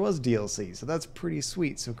even know there was DLC, so that's pretty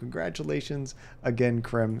sweet. So congratulations again,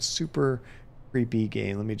 Krem. Super creepy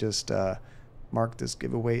game. Let me just mark this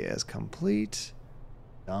giveaway as complete.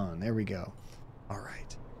 Done. There we go. All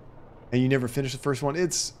right. And you never finished the first one?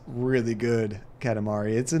 It's really good,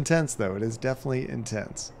 Katamari. It's intense, though. It is definitely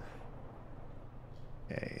intense.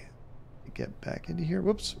 Okay. Get back into here.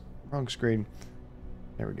 Whoops. Wrong screen.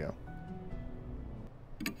 There we go.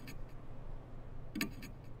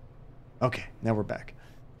 Okay. Now we're back.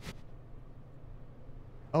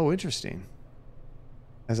 Oh, interesting.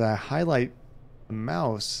 As I highlight the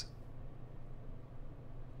mouse...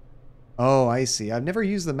 Oh, I see. I've never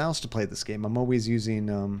used the mouse to play this game. I'm always using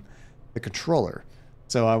the controller.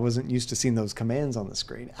 So I wasn't used to seeing those commands on the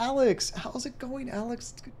screen. Alex! How's it going,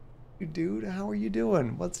 Alex? Dude, how are you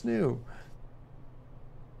doing? What's new?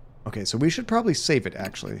 Okay, so we should probably save it,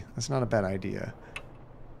 actually. That's not a bad idea.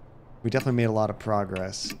 We definitely made a lot of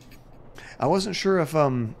progress. I wasn't sure if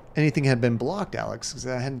anything had been blocked, Alex, because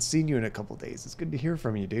I hadn't seen you in a couple days. It's good to hear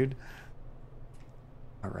from you, dude.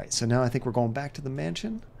 Alright, so now I think we're going back to the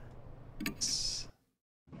mansion.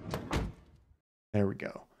 There we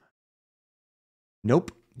go.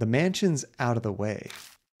 Nope. The mansion's out of the way.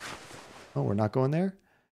 Oh, we're not going there?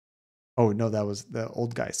 Oh, no, that was the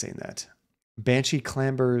old guy saying that. Banshee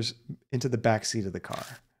clambers into the back seat of the car.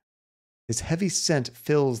 His heavy scent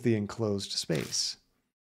fills the enclosed space.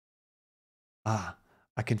 Ah,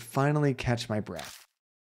 I can finally catch my breath.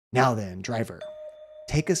 Now then, driver,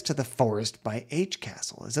 take us to the forest by H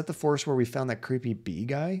Castle. Is that the forest where we found that creepy bee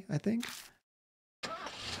guy, I think?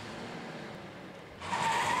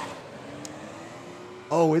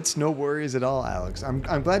 Oh, it's no worries at all, Alex. I'm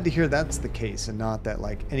glad to hear that's the case and not that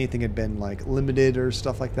like anything had been like limited or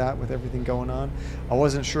stuff like that with everything going on. I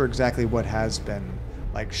wasn't sure exactly what has been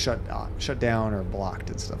like shut down or blocked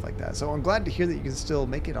and stuff like that. So I'm glad to hear that you can still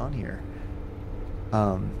make it on here.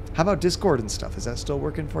 How about Discord and stuff? Is that still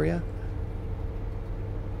working for you?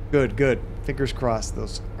 Good, good. Fingers crossed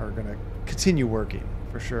those are going to continue working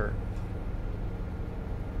for sure.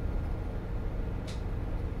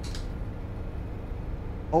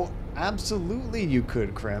 Oh, absolutely you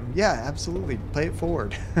could, Krem. Yeah, absolutely. Play it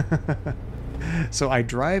forward. So I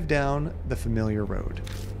drive down the familiar road.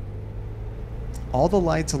 All the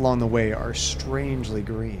lights along the way are strangely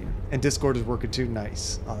green. And Discord is working too.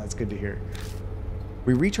 Nice. Oh, that's good to hear.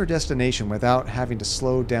 We reach our destination without having to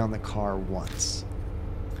slow down the car once.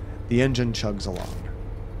 The engine chugs along.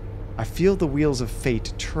 I feel the wheels of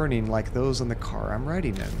fate turning like those on the car I'm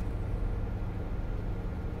riding in.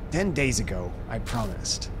 10 days ago, I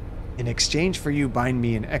promised. In exchange for you buying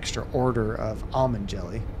me an extra order of almond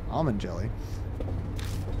jelly. Almond jelly?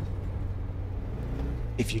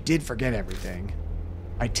 If you did forget everything,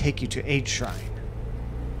 I'd take you to H Shrine.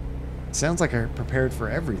 Sounds like I prepared for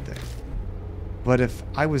everything. But if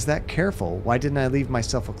I was that careful, why didn't I leave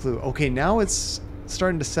myself a clue? Okay, now it's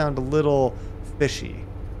starting to sound a little fishy.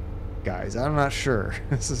 Guys, I'm not sure.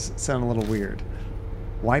 This is sounding a little weird.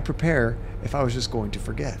 Why prepare if I was just going to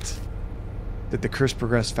forget? Did the curse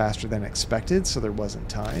progress faster than expected, so there wasn't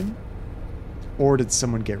time? Or did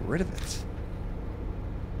someone get rid of it?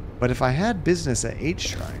 But if I had business at H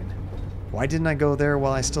Shrine, why didn't I go there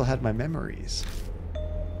while I still had my memories?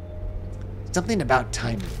 Something about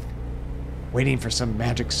timing. Waiting for some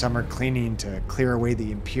magic summer cleaning to clear away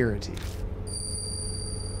the impurity.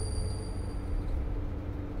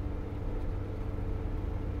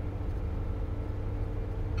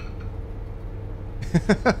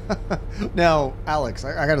 Now, Alex,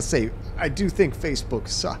 I gotta say, I do think Facebook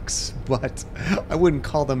sucks, but I wouldn't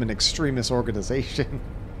call them an extremist organization.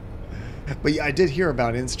 But yeah, I did hear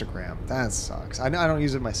about Instagram. That sucks. I don't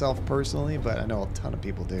use it myself personally, but I know a ton of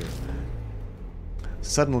people do.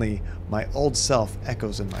 Suddenly, my old self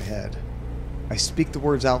echoes in my head. I speak the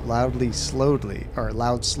words out loud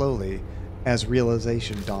slowly, as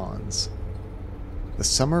realization dawns. The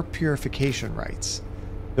summer purification rites.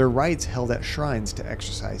 They're rites held at shrines to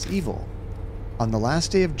exorcise evil. On the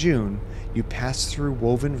last day of June, you pass through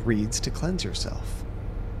woven reeds to cleanse yourself.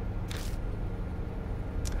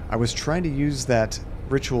 I was trying to use that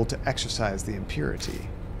ritual to exorcise the impurity.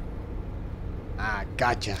 Ah,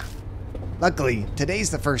 gotcha. Luckily, today's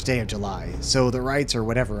the first day of July, so the rites or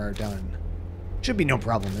whatever are done. Should be no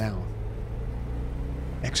problem now.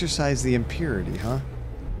 Exorcise the impurity, huh?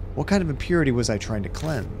 What kind of impurity was I trying to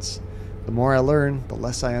cleanse? The more I learn, the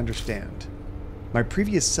less I understand. My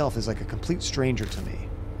previous self is like a complete stranger to me.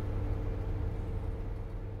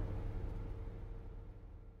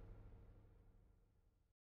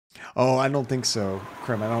 Oh, I don't think so,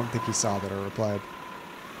 Krim. I don't think he saw that I replied.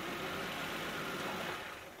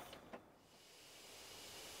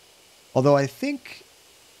 Although I think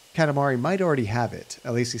Katamari might already have it.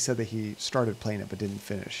 At least he said that he started playing it but didn't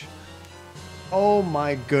finish. Oh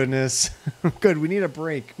my goodness. Good, we need a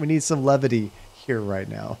break. We need some levity here right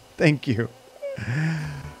now. Thank you.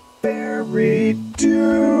 Fairy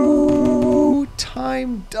Dew!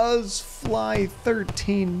 Time does fly.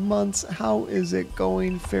 13 months. How is it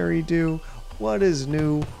going, Fairy Dew? What is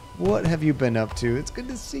new? What have you been up to? It's good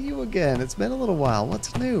to see you again. It's been a little while.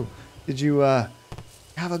 What's new? Did you have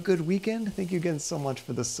a good weekend? Thank you again so much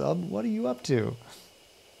for the sub. What are you up to?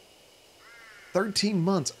 13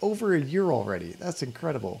 months. Over a year already. That's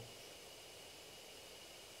incredible.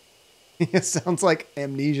 It sounds like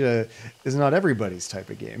Amnesia is not everybody's type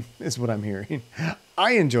of game, is what I'm hearing.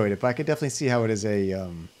 I enjoyed it, but I could definitely see how it is a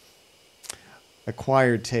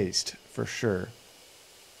acquired taste, for sure.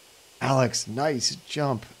 Alex, nice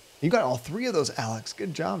jump. You got all three of those, Alex.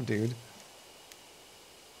 Good job, dude.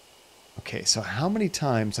 Okay, so how many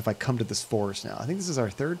times have I come to this forest now? I think this is our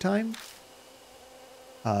third time.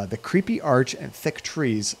 The creepy arch and thick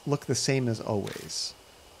trees look the same as always.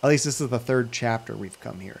 At least this is the third chapter we've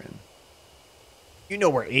come here in. You know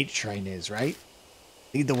where 8 Shrine is, right?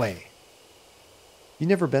 Lead the way. You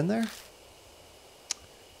never been there?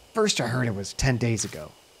 First I heard it was 10 days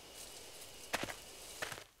ago.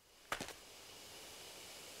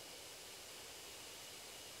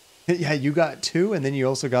 Yeah, you got 2, and then you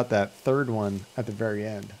also got that third one at the very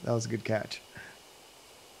end. That was a good catch.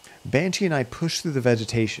 Banshee and I push through the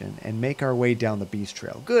vegetation and make our way down the beast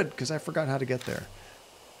trail. Good, because I forgot how to get there.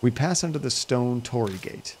 We pass under the stone torii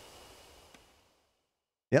gate.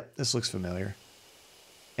 Yep, this looks familiar.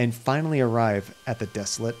 And finally arrive at the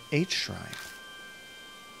desolate 8 Shrine.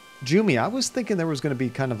 Jumi, I was thinking there was going to be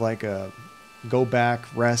kind of like a go back,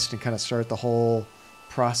 rest, and kind of start the whole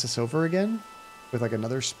process over again with like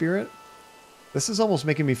another spirit. This is almost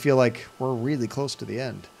making me feel like we're really close to the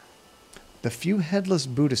end. The few headless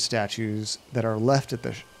Buddha statues that are left at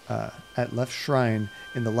the left shrine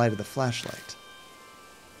in the light of the flashlight.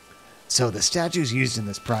 So the statues used in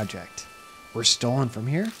this project were stolen from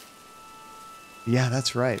here? Yeah,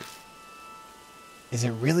 that's right. Is it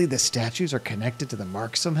really the statues are connected to the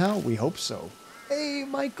mark somehow? We hope so. Hey,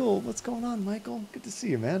 Michael. What's going on, Michael? Good to see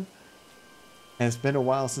you, man. And it's been a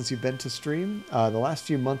while since you've been to stream. The last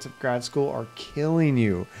few months of grad school are killing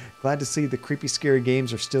you. Glad to see the creepy, scary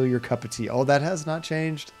games are still your cup of tea. Oh, that has not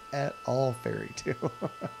changed at all, Fairy too.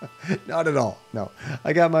 Not at all. No,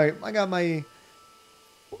 I got my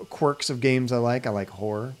quirks of games I like. I like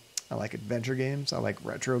horror. I like adventure games. I like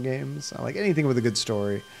retro games. I like anything with a good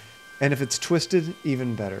story. And if it's twisted,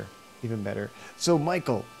 even better. Even better. So,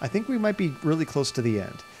 Michael, I think we might be really close to the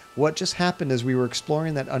end. What just happened is we were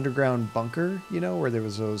exploring that underground bunker, you know, where there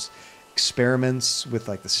was those experiments with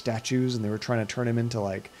like the statues and they were trying to turn them into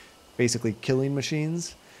like basically killing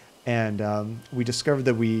machines. And we discovered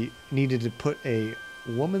that we needed to put a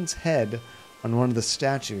woman's head on one of the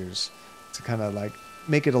statues to kind of like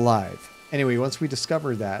make it alive. Anyway, once we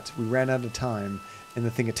discovered that, we ran out of time and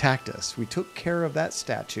the thing attacked us. We took care of that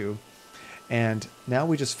statue. And now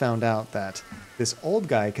we just found out that this old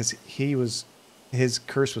guy, because his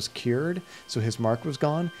curse was cured, so his mark was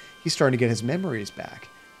gone, he's starting to get his memories back.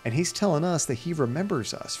 And he's telling us that he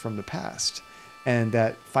remembers us from the past. And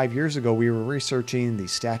that 5 years ago, we were researching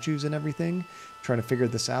these statues and everything, trying to figure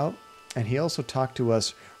this out. And he also talked to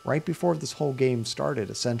us right before this whole game started,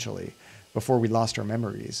 essentially, before we lost our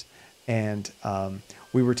memories. And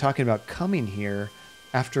we were talking about coming here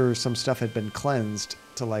after some stuff had been cleansed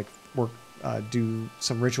to like do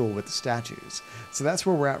some ritual with the statues. So that's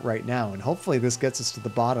where we're at right now. And hopefully this gets us to the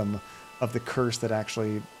bottom of the curse that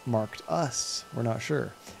actually marked us. We're not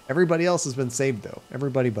sure. Everybody else has been saved though.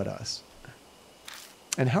 Everybody but us.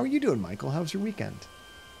 And how are you doing, Michael? How's your weekend?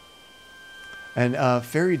 And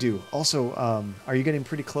Fairy Dew, also, are you getting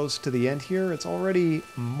pretty close to the end here? It's already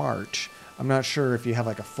March. I'm not sure if you have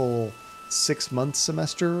like a full 6-month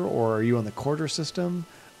semester or are you on the quarter system?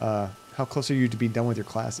 How close are you to be done with your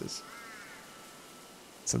classes?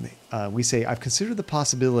 So we say, I've considered the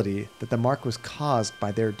possibility that the mark was caused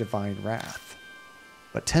by their divine wrath.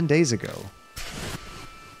 But 10 days ago...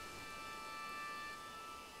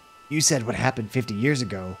 You said what happened 50 years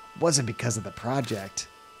ago wasn't because of the project.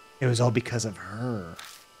 It was all because of her.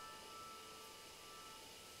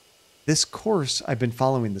 This course I've been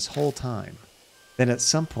following this whole time. Then at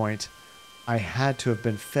some point, I had to have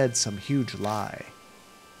been fed some huge lie.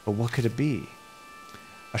 But what could it be?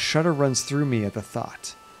 A shudder runs through me at the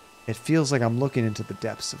thought. It feels like I'm looking into the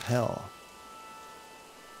depths of hell.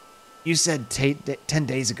 You said 10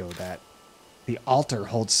 days ago that the altar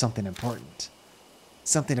holds something important.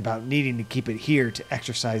 Something about needing to keep it here to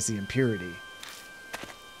exorcise the impurity.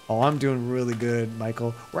 Oh, I'm doing really good,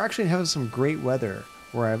 Michael. We're actually having some great weather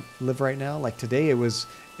where I live right now. Like today it was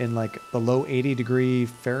in like the low 80-degree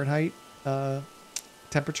Fahrenheit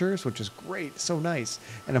temperatures, which is great. So nice.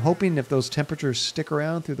 And I'm hoping if those temperatures stick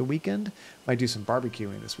around through the weekend, might do some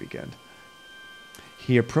barbecuing this weekend.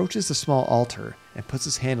 He approaches the small altar and puts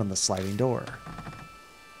his hand on the sliding door.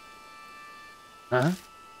 Huh?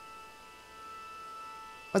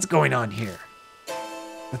 What's going on here?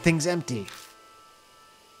 The thing's empty.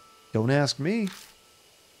 Don't ask me.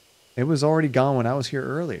 It was already gone when I was here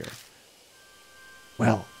earlier.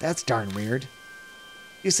 Well, that's darn weird.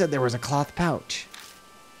 You said there was a cloth pouch.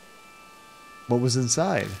 What was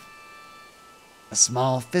inside? A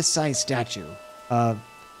small fist-sized statue.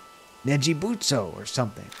 Nejibutsu or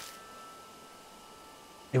something.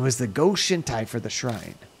 It was the Go Shintai for the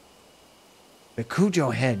shrine. The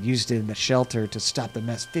Kujou head used it in the shelter to stop the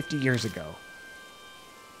mess 50 years ago.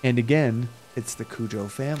 And again, it's the Kujou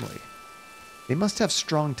family. They must have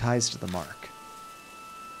strong ties to the mark.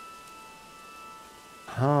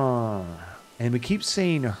 Huh. And we keep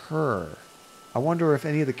saying her. I wonder if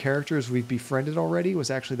any of the characters we've befriended already was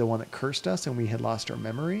actually the one that cursed us and we had lost our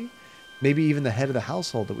memory. Maybe even the head of the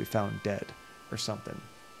household that we found dead or something.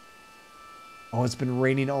 Oh, it's been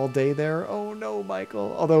raining all day there? Oh no,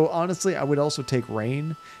 Michael. Although, honestly, I would also take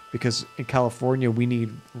rain because in California, we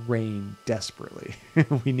need rain desperately.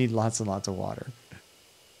 We need lots and lots of water.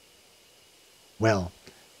 Well,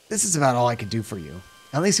 this is about all I can do for you.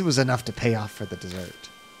 At least it was enough to pay off for the dessert.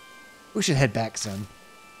 We should head back, son.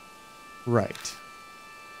 Right.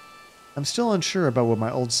 I'm still unsure about what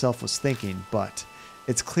my old self was thinking, but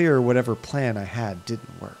it's clear whatever plan I had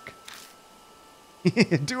didn't work.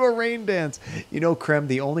 Do a rain dance. You know, Krem,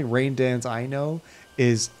 the only rain dance I know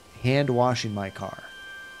is hand washing my car.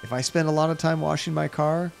 If I spend a lot of time washing my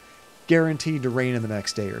car, guaranteed to rain in the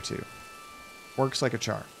next day or two. Works like a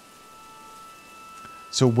charm.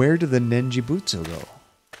 So where did the Nenjibutsu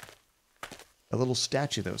go? A little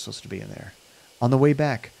statue that was supposed to be in there. On the way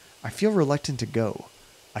back, I feel reluctant to go.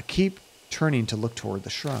 I keep turning to look toward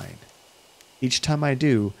the shrine. Each time I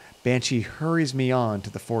do, Banshee hurries me on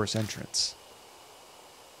to the forest entrance.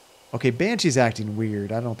 Okay, Banshee's acting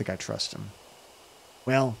weird. I don't think I trust him.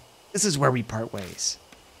 Well, this is where we part ways.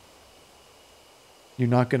 You're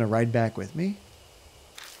not going to ride back with me?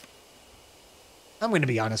 I'm going to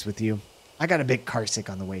be honest with you. I got a bit carsick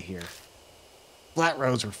on the way here. Flat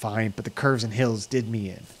roads were fine, but the curves and hills did me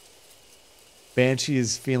in. Banshee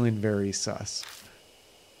is feeling very sus.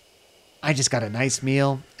 I just got a nice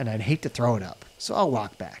meal, and I'd hate to throw it up, so I'll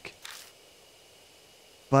walk back.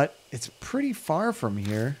 But it's pretty far from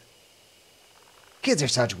here. Kids are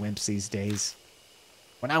such wimps these days.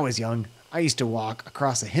 When I was young, I used to walk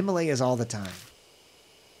across the Himalayas all the time.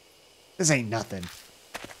 This ain't nothing.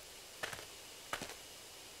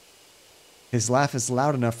 His laugh is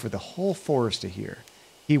loud enough for the whole forest to hear.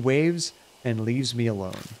 He waves and leaves me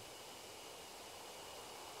alone.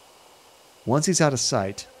 Once he's out of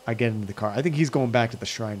sight, I get into the car. I think he's going back to the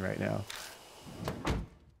shrine right now.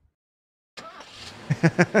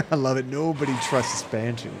 I love it. Nobody trusts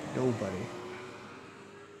Banshee. Nobody.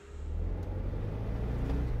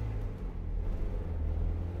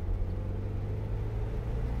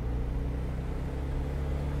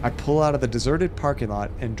 I pull out of the deserted parking lot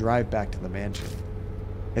and drive back to the mansion.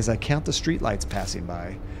 As I count the streetlights passing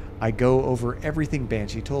by, I go over everything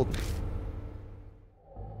Banshee told me.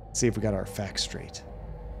 See if we got our facts straight.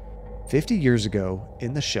 50 years ago,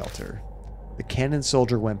 in the shelter, the cannon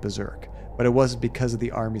soldier went berserk, but it wasn't because of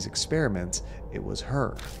the army's experiments, it was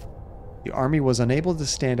her. The army was unable to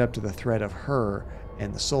stand up to the threat of her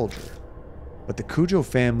and the soldier. But the Kujou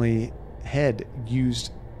family head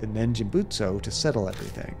used the Nenjibutsu to settle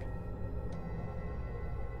everything.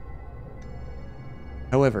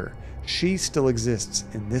 However, she still exists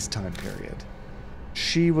in this time period.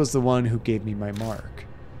 She was the one who gave me my mark.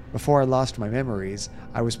 Before I lost my memories,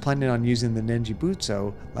 I was planning on using the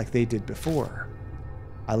Nenjibutsu like they did before.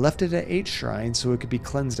 I left it at H Shrine so it could be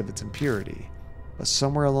cleansed of its impurity, but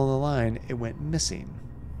somewhere along the line it went missing.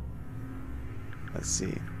 Let's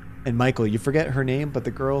see. And Michael, you forget her name, but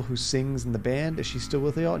the girl who sings in the band, is she still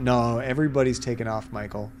with you all? No, everybody's taken off,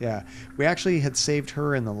 Michael. Yeah, we actually had saved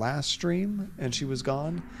her in the last stream, and she was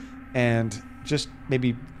gone. And just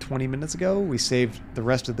maybe 20 minutes ago, we saved the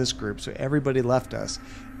rest of this group, so everybody left us,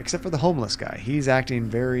 except for the homeless guy. He's acting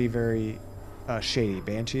very, very shady.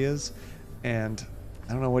 Banshee is, and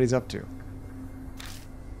I don't know what he's up to.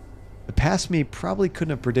 The past me probably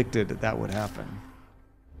couldn't have predicted that would happen.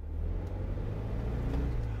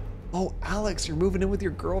 Oh, Alex, you're moving in with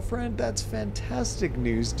your girlfriend? That's fantastic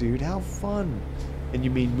news, dude. How fun. And you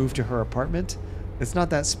mean move to her apartment? It's not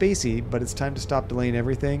that spacey, but it's time to stop delaying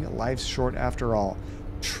everything. Life's short after all.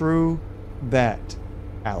 True that,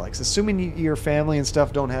 Alex. Assuming your family and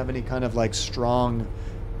stuff don't have any kind of like strong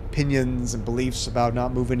opinions and beliefs about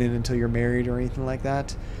not moving in until you're married or anything like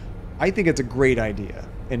that, I think it's a great idea.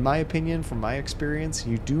 In my opinion, from my experience,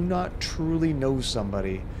 you do not truly know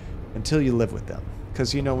somebody until you live with them.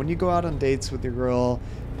 Because, you know, when you go out on dates with your girl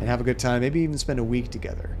and have a good time, maybe even spend a week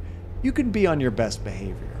together, you can be on your best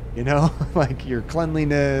behavior, you know? Like your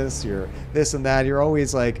cleanliness, your this and that, you're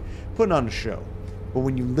always like putting on a show. But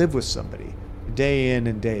when you live with somebody day in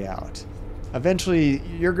and day out, eventually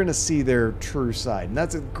you're going to see their true side. And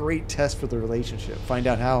that's a great test for the relationship. Find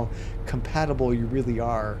out how compatible you really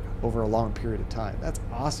are over a long period of time. That's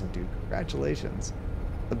awesome, dude. Congratulations.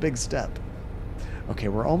 A big step. Okay,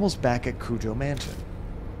 we're almost back at Kujou Mansion.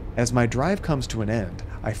 As my drive comes to an end,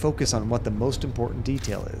 I focus on what the most important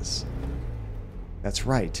detail is. That's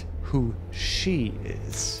right, who she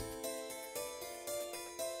is.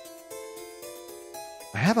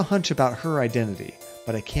 I have a hunch about her identity,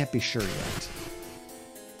 but I can't be sure yet.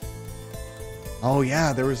 Oh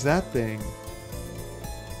yeah, there was that thing.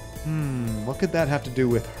 What could that have to do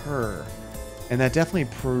with her? And that definitely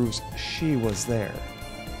proves she was there.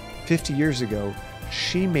 50 years ago,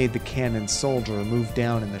 she made the cannon soldier move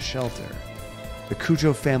down in the shelter. The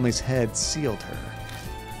Kujou family's head sealed her.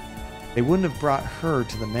 They wouldn't have brought her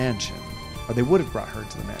to the mansion, or they would have brought her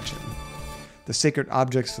to the mansion. The sacred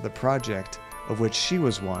objects for the project, of which she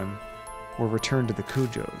was one, were returned to the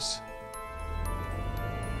Kujous.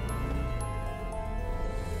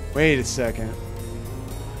 Wait a second.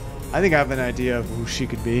 I think I have an idea of who she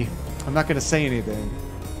could be. I'm not going to say anything,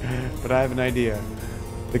 but I have an idea.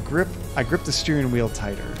 I grip the steering wheel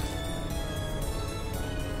tighter.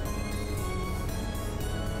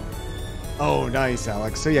 Oh, nice,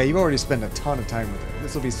 Alex. So yeah, you've already spent a ton of time with her.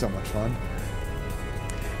 This will be so much fun.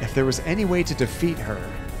 If there was any way to defeat her,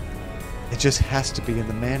 it just has to be in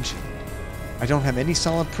the mansion. I don't have any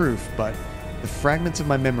solid proof, but the fragments of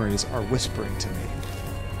my memories are whispering to me.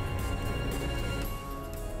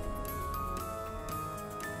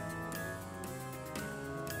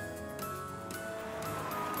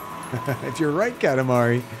 If you're right,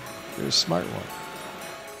 Katamari, you're a smart one.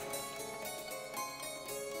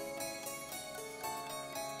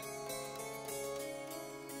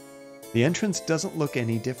 The entrance doesn't look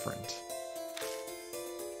any different.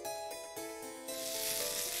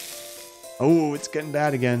 Oh, it's getting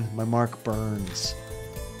bad again. My mark burns.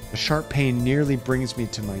 A sharp pain nearly brings me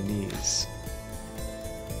to my knees.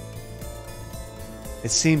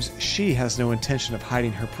 It seems she has no intention of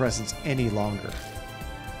hiding her presence any longer.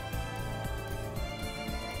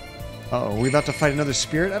 Uh-oh, we about to fight another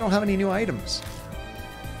spirit? I don't have any new items.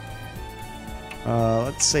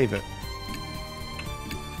 Let's save it.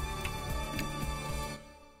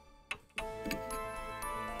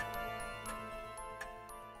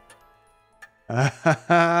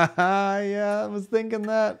 Yeah, I was thinking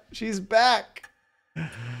that. She's back.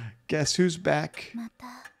 Guess who's back?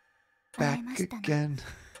 Back again.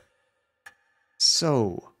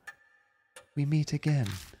 So, we meet again.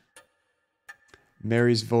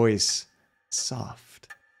 Mary's voice, soft.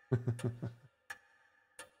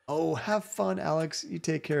 Oh, have fun, Alex. You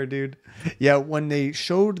take care, dude. Yeah, when they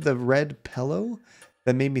showed the red pillow,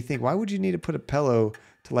 that made me think, why would you need to put a pillow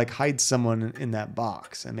to like hide someone in that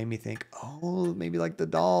box? And made me think, oh, maybe like the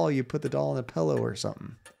doll, you put the doll in a pillow or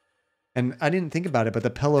something. And I didn't think about it, but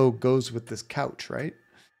the pillow goes with this couch, right?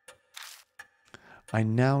 I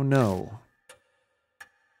now know.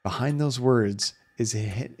 Behind those words is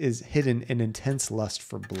hidden an intense lust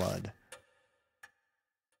for blood.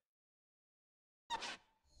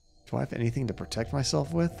 Do I have anything to protect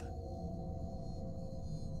myself with?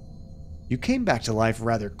 You came back to life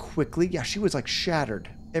rather quickly. Yeah, she was like shattered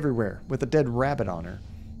everywhere with a dead rabbit on her.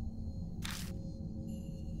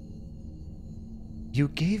 You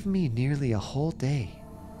gave me nearly a whole day.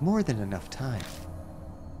 More than enough time.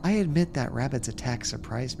 I admit that rabbit's attack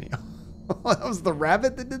surprised me. That was the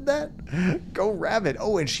rabbit that did that? Go rabbit.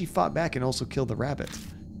 Oh, and she fought back and also killed the rabbit.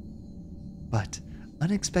 But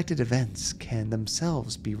unexpected events can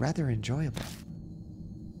themselves be rather enjoyable.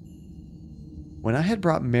 When I had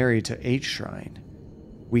brought Mary to H Shrine,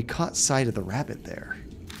 we caught sight of the rabbit there.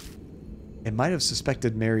 It might have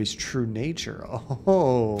suspected Mary's true nature.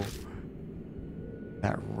 Oh,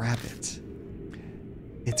 that rabbit.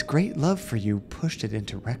 Its great love for you pushed it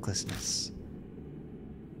into recklessness.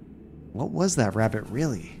 What was that rabbit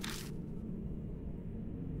really?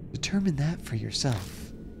 Determine that for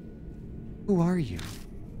yourself. Who are you?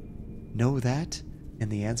 Know that,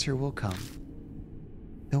 and the answer will come.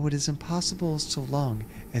 Though it is impossible so long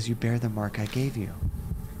as you bear the mark I gave you.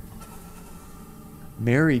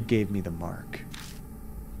 Mary gave me the mark.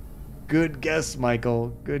 Good guess, Michael.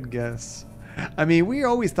 Good guess. I mean, we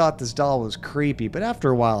always thought this doll was creepy, but after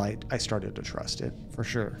a while I started to trust it, for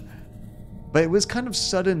sure. But it was kind of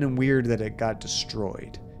sudden and weird that it got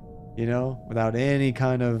destroyed. You know? Without any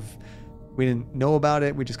kind of... We didn't know about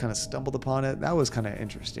it, we just kind of stumbled upon it. That was kind of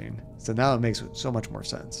interesting. So now it makes so much more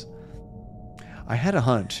sense. I had a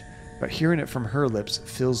hunch, but hearing it from her lips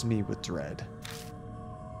fills me with dread.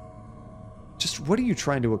 Just what are you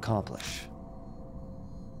trying to accomplish?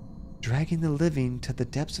 Dragging the living to the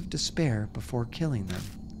depths of despair before killing them.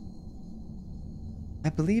 I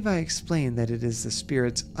believe I explained that it is the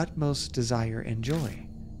spirit's utmost desire and joy.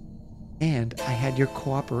 And I had your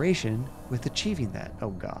cooperation with achieving that,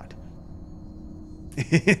 oh God.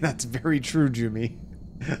 That's very true, Jumi.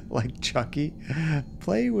 Like Chucky.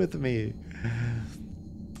 Play with me.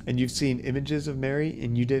 And you've seen images of Mary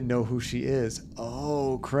and you didn't know who she is.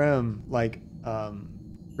 Oh, creme. Like,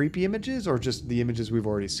 creepy images or just the images we've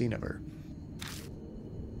already seen of her?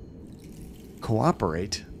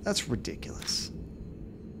 Cooperate? That's ridiculous.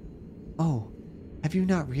 Oh, have you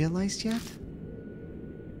not realized yet?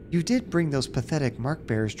 You did bring those pathetic mark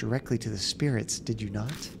bearers directly to the spirits, did you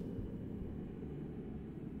not?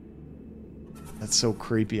 That's so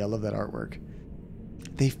creepy. I love that artwork.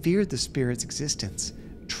 They feared the spirit's existence,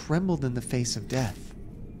 trembled in the face of death.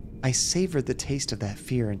 I savored the taste of that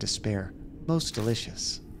fear and despair. Most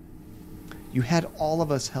delicious. You had all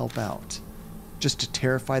of us help out, just to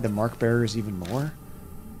terrify the mark bearers even more?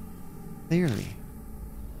 Clearly.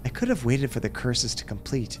 I could have waited for the curses to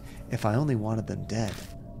complete if I only wanted them dead.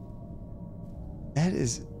 That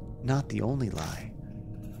is not the only lie.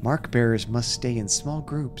 Mark bearers must stay in small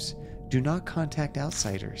groups. Do not contact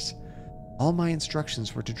outsiders. All my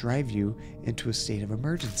instructions were to drive you into a state of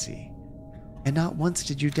emergency. And not once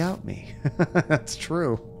did you doubt me. That's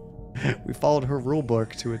true. We followed her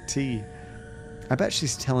rulebook to a T. I bet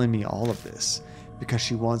she's telling me all of this because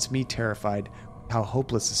she wants me terrified how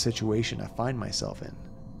hopeless a situation I find myself in.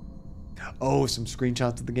 Oh, some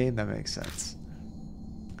screenshots of the game? That makes sense.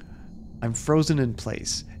 I'm frozen in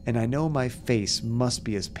place, and I know my face must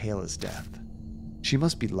be as pale as death. She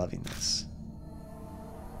must be loving this.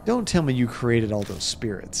 Don't tell me you created all those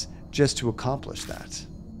spirits just to accomplish that.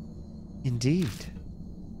 Indeed.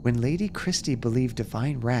 When Lady Christie believed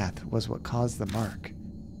divine wrath was what caused the mark,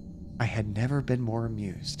 I had never been more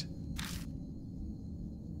amused.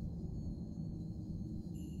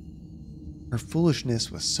 Her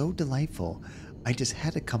foolishness was so delightful, I just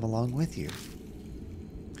had to come along with you.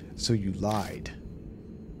 So you lied.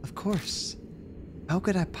 Of course. How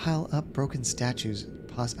could I pile up broken statues,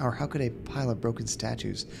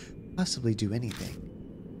 possibly do anything?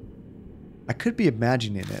 I could be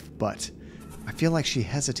imagining it, but I feel like she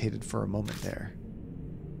hesitated for a moment there.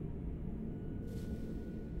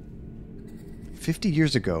 50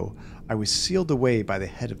 years ago, I was sealed away by the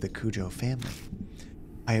head of the Kujou family.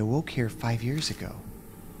 I awoke here 5 years ago.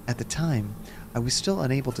 At the time, I was still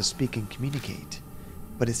unable to speak and communicate,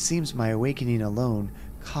 but it seems my awakening alone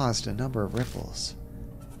caused a number of ripples.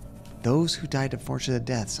 Those who died unfortunate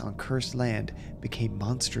deaths on cursed land became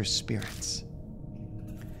monstrous spirits.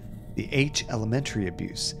 The H elementary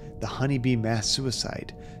abuse, the honeybee mass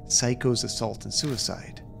suicide, Psycho's assault and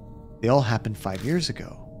suicide. They all happened 5 years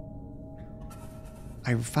ago.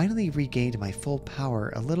 I finally regained my full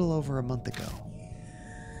power a little over a month ago.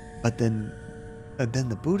 But then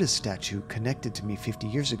the Buddhist statue connected to me 50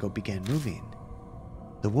 years ago began moving.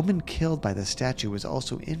 The woman killed by the statue was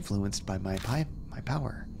also influenced by my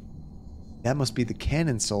power. That must be the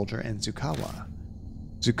cannon soldier and Zukawa.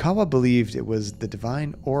 Zukawa believed it was the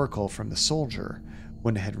divine oracle from the soldier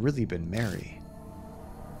when it had really been Mary.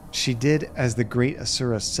 She did as the great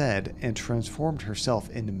Asura said and transformed herself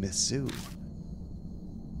into Miss Zu.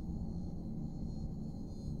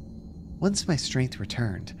 Once my strength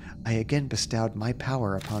returned, I again bestowed my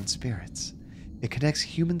power upon spirits. It connects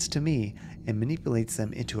humans to me and manipulates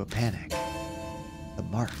them into a panic. The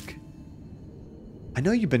mark. I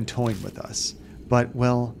know you've been toying with us, but,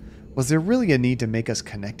 well, was there really a need to make us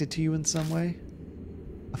connected to you in some way?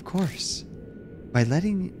 Of course. By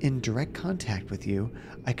letting in direct contact with you,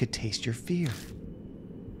 I could taste your fear.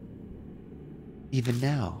 Even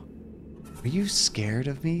now, Are you scared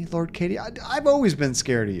of me, Lord Katie? I've always been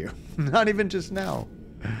scared of you. Not even just now.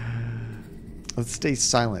 Let's stay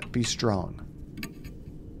silent. Be strong.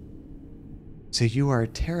 So you are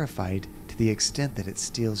terrified to the extent that it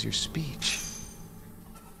steals your speech.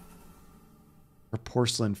 Her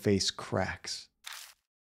porcelain face cracks.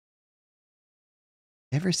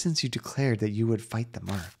 Ever since you declared that you would fight the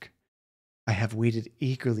mark, I have waited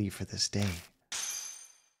eagerly for this day.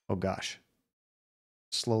 Oh gosh.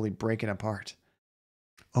 Slowly breaking apart.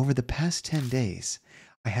 Over the past 10 days,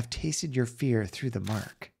 I have tasted your fear through the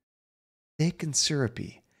mark. Thick and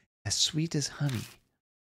syrupy, as sweet as honey.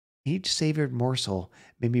 Each savored morsel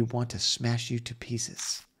made me want to smash you to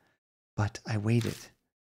pieces. But I waited.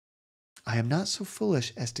 I am not so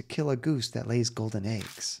foolish as to kill a goose that lays golden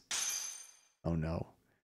eggs. Oh no.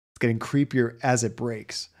 It's getting creepier as it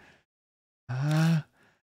breaks. But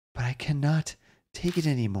I cannot take it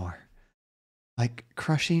anymore. Like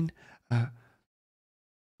crushing a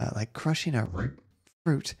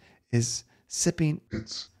fruit is sipping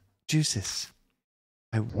It's juices.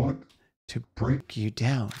 I want want to break you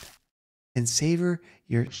down and savor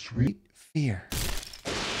your sweet fear.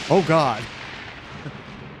 Oh God.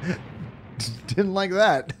 Didn't like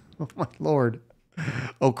that. Oh my Lord.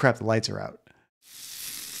 Oh crap, the lights are out.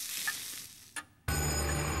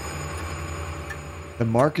 The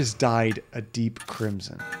mark is dyed a deep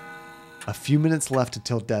crimson. A few minutes left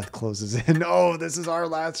until death closes in. Oh, this is our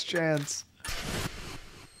last chance.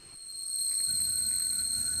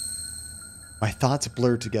 My thoughts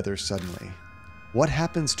blur together suddenly. What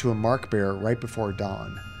happens to a mark bearer right before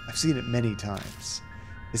dawn? I've seen it many times.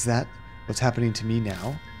 Is that what's happening to me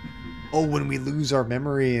now? Oh, when we lose our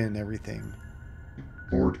memory and everything.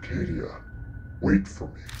 Lord Cadia, wait for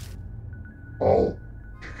me. I'll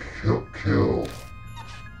kill.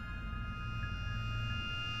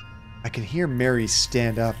 I can hear Mary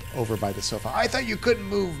stand up over by the sofa. I thought you couldn't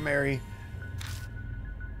move, Mary.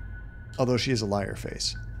 Although she is a liar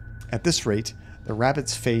face. At this rate, the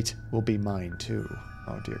rabbit's fate will be mine too.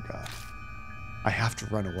 Oh dear God. I have to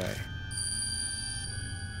run away.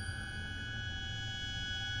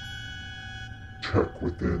 Check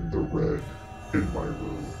within the red in my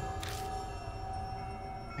room.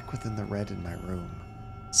 Check within the red in my room.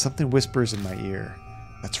 Something whispers in my ear.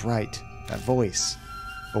 That's right, that voice.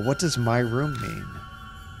 But what does my room mean?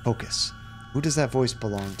 Focus. Who does that voice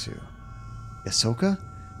belong to? Yasoka?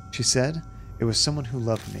 She said. It was someone who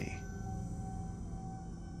loved me.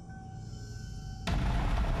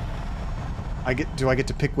 Do I get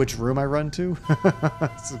to pick which room I run to?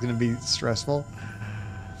 This is going to be stressful.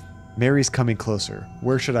 Mary's coming closer.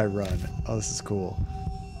 Where should I run? Oh, this is cool.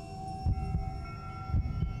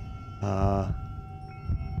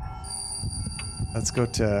 Let's go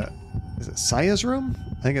to... Is it Saya's room?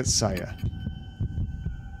 I think it's Saya.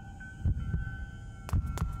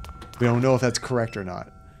 We don't know if that's correct or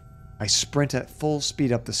not. I sprint at full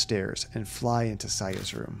speed up the stairs and fly into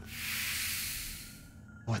Saya's room.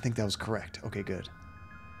 Oh, I think that was correct. Okay, good.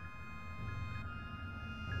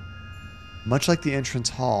 Much like the entrance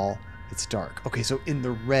hall, it's dark. Okay, so in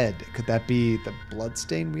the red, could that be the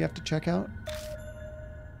bloodstain we have to check out?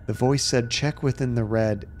 The voice said, check within the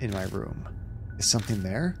red in my room. Is something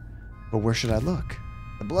there? But where should I look?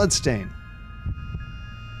 The bloodstain.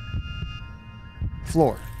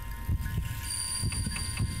 Floor.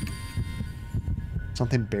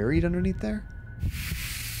 Something buried underneath there?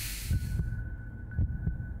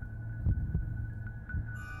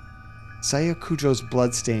 Saya Kujou's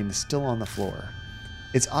bloodstain is still on the floor.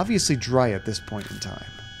 It's obviously dry at this point in time.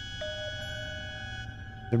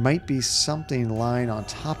 There might be something lying on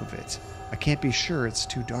top of it. I can't be sure, it's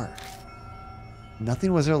too dark.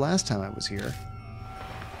 Nothing was there last time I was here.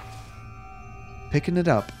 Picking it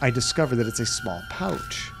up, I discover that it's a small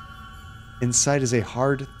pouch. Inside is a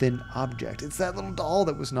hard, thin object. It's that little doll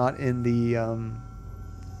that was not in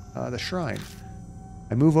the shrine.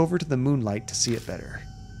 I move over to the moonlight to see it better.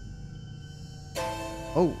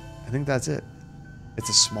 Oh, I think that's it. It's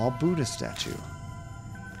a small Buddha statue.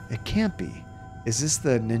 It can't be. Is this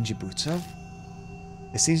the Ninjibutsu?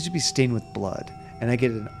 It seems to be stained with blood, and I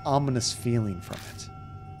get an ominous feeling from it.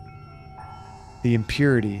 The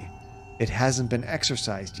impurity, it hasn't been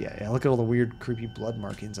exorcised yet. Yeah, look at all the weird, creepy blood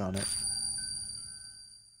markings on it.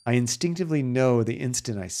 I instinctively know the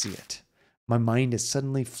instant I see it. My mind is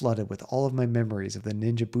suddenly flooded with all of my memories of the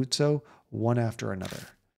Ninjibutsu, one after another.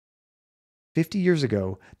 50 years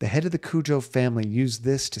ago, the head of the Kujou family used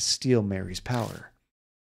this to steal Mary's power.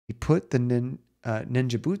 He put the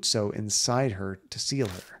Ninjibutsu inside her to seal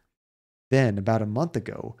her. Then, about a month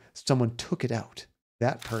ago, someone took it out.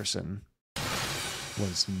 That person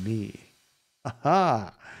was me.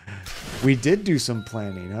 Aha! We did do some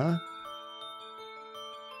planning, huh?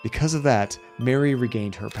 Because of that, Mary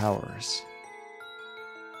regained her powers.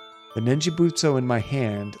 The Ninjabutsu in my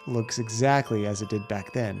hand looks exactly as it did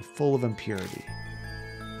back then, full of impurity.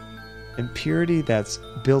 Impurity that's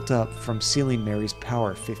built up from sealing Mary's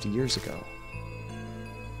power 50 years ago.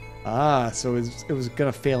 Ah, so it was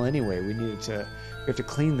gonna fail anyway. We have to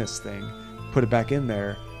clean this thing, put it back in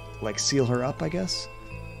there, like seal her up, I guess?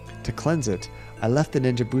 To cleanse it, I left the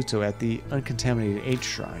Ninjabutsu at the uncontaminated H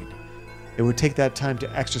shrine. It would take that time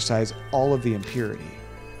to exorcise all of the impurity.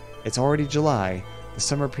 It's already July, the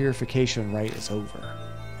summer purification rite is over.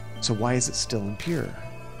 So why is it still impure?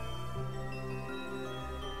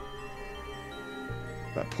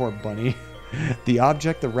 That poor bunny. The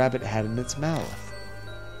object the rabbit had in its mouth.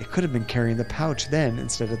 It could have been carrying the pouch then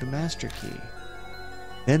instead of the master key.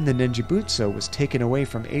 Then the Ninjabutsu was taken away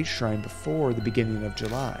from H shrine before the beginning of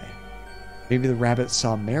July. Maybe the rabbit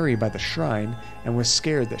saw Mary by the shrine and was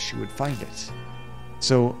scared that she would find it.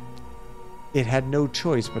 So it had no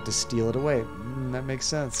choice but to steal it away. That makes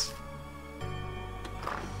sense.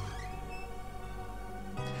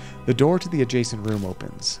 The door to the adjacent room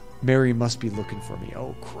opens. Mary must be looking for me.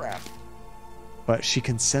 Oh, crap. But she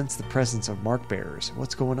can sense the presence of mark bearers.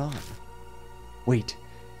 What's going on? Wait,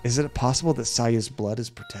 is it possible that Saya's blood is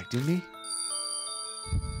protecting me?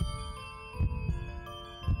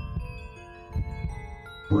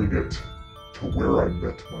 Bring it to where I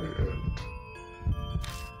met my end.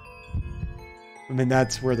 I mean,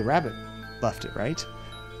 that's where the rabbit left it, right?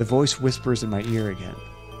 The voice whispers in my ear again.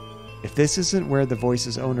 If this isn't where the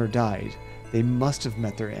voice's owner died, they must have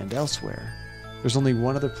met their end elsewhere. There's only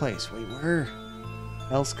one other place. Wait, where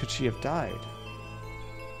else could she have died?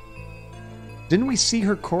 Didn't we see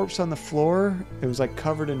her corpse on the floor? It was like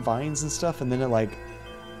covered in vines and stuff, and then it like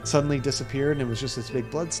suddenly disappeared and it was just this big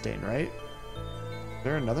blood stain, right? Is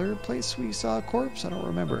there another place we saw a corpse? I don't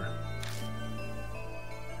remember.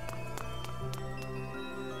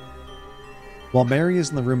 While Mary is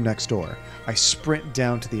in the room next door, I sprint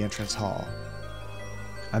down to the entrance hall.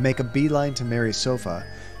 I make a beeline to Mary's sofa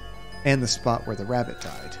and the spot where the rabbit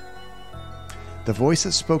died. The voice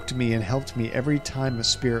that spoke to me and helped me every time a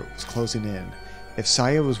spirit was closing in. If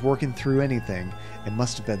Saya was working through anything, it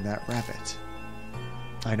must have been that rabbit.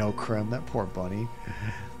 I know, Krem, that poor bunny.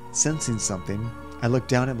 Sensing something, I look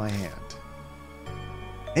down at my hand.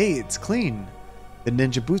 Hey, it's clean. The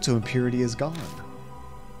Ninjabutsu impurity is gone.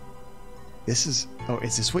 Is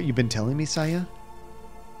this what you've been telling me, Saya?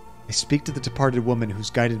 I speak to the departed woman who's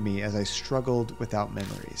guided me as I struggled without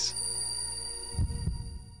memories.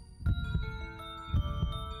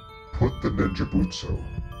 Put the Ninjabutsu,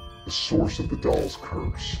 the source of the doll's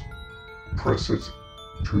curse. Press it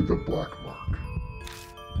to the black mark.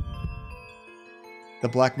 The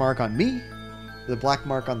black mark on me? The black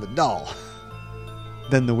mark on the doll?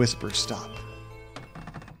 Then the whispers stop.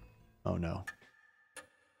 Oh no.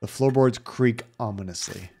 The floorboards creak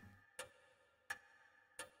ominously.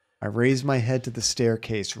 I raise my head to the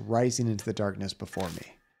staircase rising into the darkness before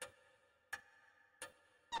me.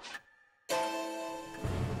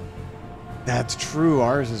 That's true.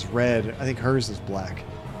 Ours is red. I think hers is black.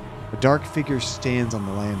 A dark figure stands on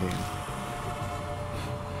the landing.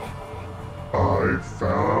 I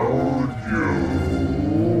found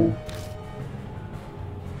you.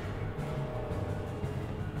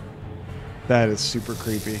 That is super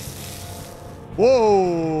creepy.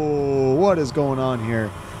 Whoa! What is going on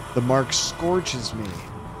here? The mark scorches me.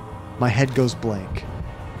 My head goes blank.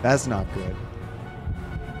 That's not good.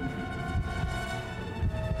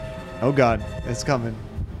 Oh god, it's coming.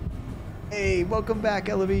 Hey, welcome back,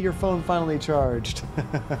 Ellaby. Your phone finally charged.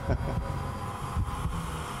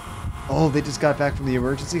 Oh, they just got back from the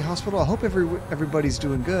emergency hospital. I hope everybody's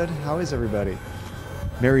doing good. How is everybody?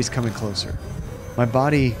 Mary's coming closer. My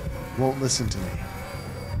body won't listen to me.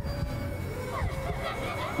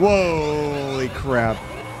 Whoa, holy crap.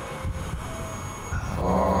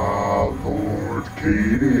 Ah, Lord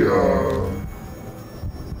Cadia.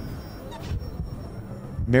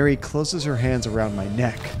 Mary closes her hands around my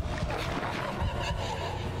neck.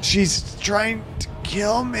 She's trying to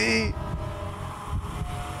kill me.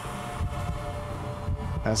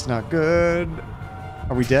 That's not good.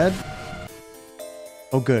 Are we dead?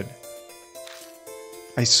 Oh, good.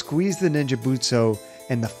 I squeeze the Ninjabutsu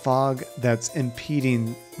and the fog that's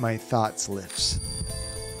impeding my thoughts lifts.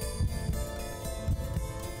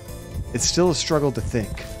 It's still a struggle to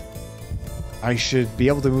think. I should be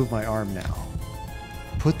able to move my arm now.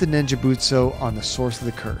 Put the Ninjabutsu on the source of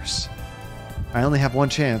the curse. I only have one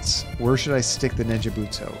chance. Where should I stick the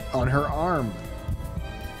Ninjabutsu? On her arm.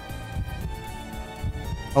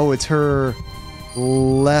 Oh, it's her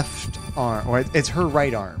left arm, or it's her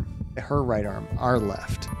right arm. Her right arm, our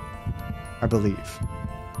left, I believe.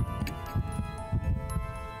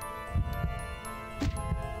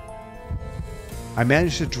 I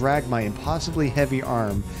managed to drag my impossibly heavy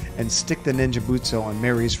arm and stick the ninjabutsu on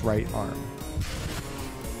Mary's right arm.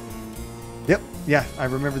 Yep, yeah, I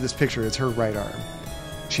remember this picture. It's her right arm.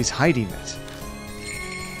 She's hiding it.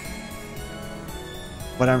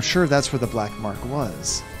 But I'm sure that's where the black mark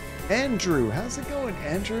was. Andrew, how's it going?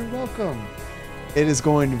 Andrew, welcome. It is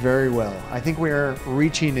going very well. I think we are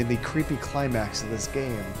reaching in the creepy climax of this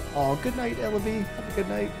game. Oh, good night, Ellaby. Have a good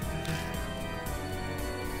night.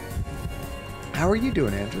 How are you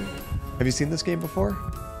doing, Andrew? Have you seen this game before?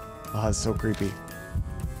 Oh, it's so creepy.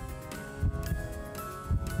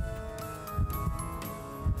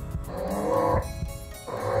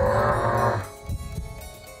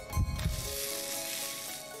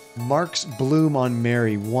 Marks bloom on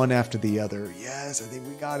Mary one after the other. Yes, I think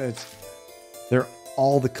we got it. They're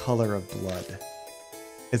all the color of blood.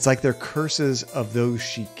 It's like they're curses of those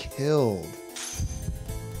she killed.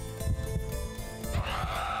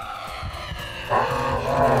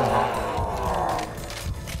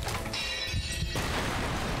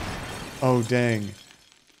 Oh, dang.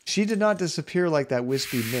 She did not disappear like that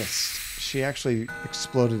wispy mist. She actually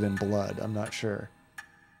exploded in blood. I'm not sure.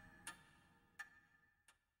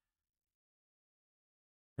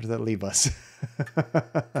 Where did that leave us?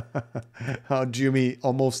 How Jumi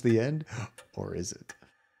almost the end? Or is it?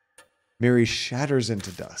 Mary shatters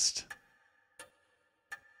into dust.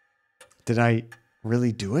 Did I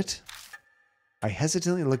really do it? I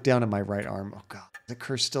hesitantly look down at my right arm. Oh god, is the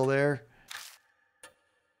curse still there?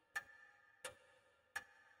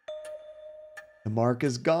 The mark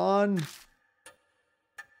is gone.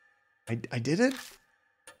 I did it?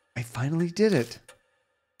 I finally did it.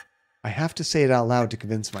 I have to say it out loud to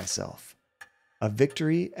convince myself. A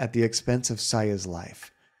victory at the expense of Saya's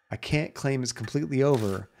life. I can't claim it's completely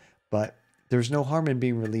over, but there's no harm in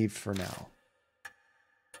being relieved for now.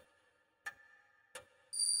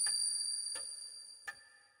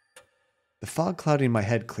 The fog clouding my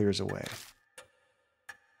head clears away.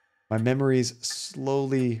 My memories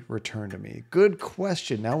slowly return to me. Good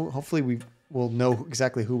question. Now, hopefully we will know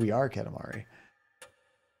exactly who we are, Katamari.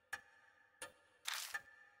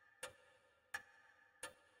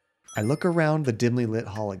 I look around the dimly lit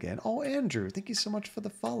hall again. Oh, Andrew, thank you so much for the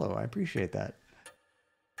follow. I appreciate that.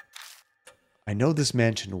 I know this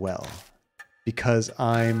mansion well because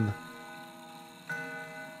I'm...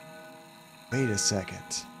 Wait a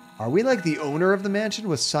second. Are we like the owner of the mansion?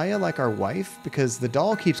 Was Saya like our wife? Because the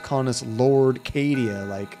doll keeps calling us Lord Cadia,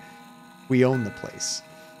 like we own the place.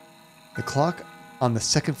 The clock on the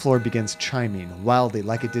second floor begins chiming wildly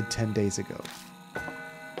like it did 10 days ago.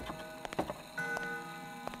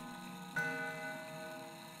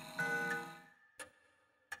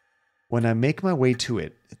 When I make my way to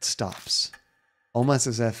it, it stops, almost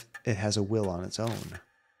as if it has a will on its own.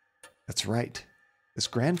 That's right. This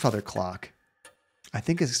grandfather clock, I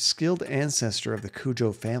think a skilled ancestor of the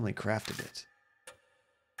Kujou family crafted it.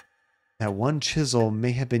 That one chisel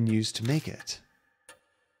may have been used to make it.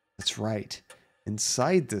 That's right.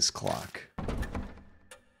 Inside this clock.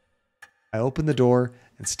 I open the door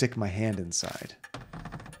and stick my hand inside.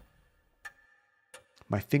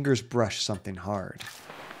 My fingers brush something hard.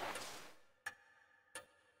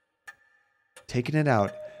 Taking it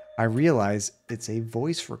out, I realize it's a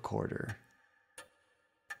voice recorder.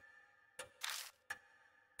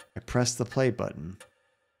 I press the play button.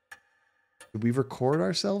 Did we record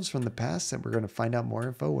ourselves from the past and we're going to find out more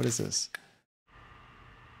info? What is this?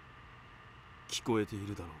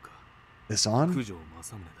 This on?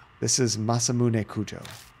 This is Masamune Kujou.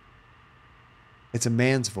 It's a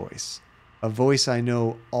man's voice. A voice I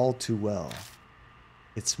know all too well.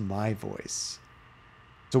 It's my voice.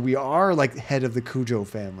 So we are like head of the Kujou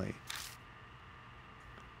family.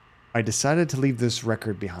 I decided to leave this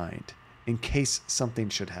record behind in case something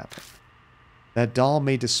should happen. That doll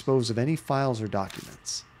may dispose of any files or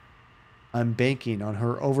documents. I'm banking on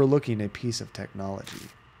her overlooking a piece of technology.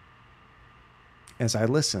 As I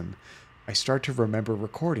listen, I start to remember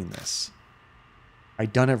recording this.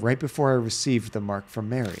 I'd done it right before I received the mark from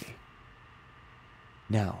Mary.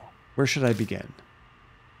 Now, where should I begin?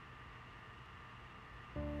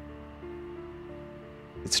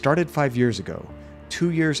 It started 5 years ago,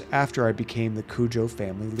 2 years after I became the Kujou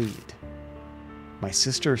family lead. My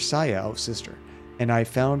sister Saya, and I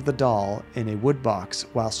found the doll in a wood box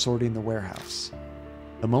while sorting the warehouse.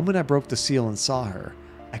 The moment I broke the seal and saw her,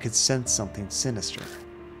 I could sense something sinister.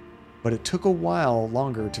 But it took a while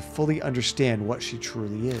longer to fully understand what she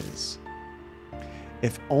truly is.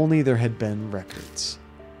 If only there had been records.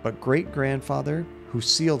 But great-grandfather, who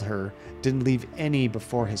sealed her, didn't leave any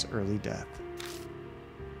before his early death.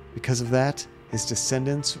 Because of that, his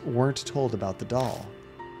descendants weren't told about the doll.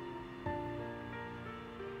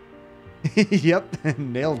 Yep,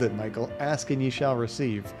 nailed it, Michael. Ask and ye shall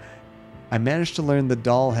receive. I managed to learn the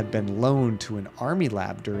doll had been loaned to an army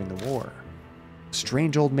lab during the war. A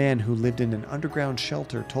strange old man who lived in an underground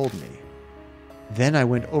shelter told me. Then I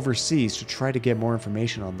went overseas to try to get more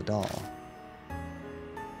information on the doll.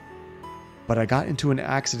 But I got into an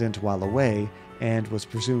accident while away and was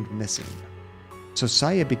presumed missing. So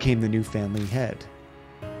Saya became the new family head.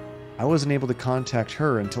 I wasn't able to contact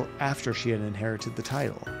her until after she had inherited the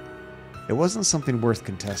title. It wasn't something worth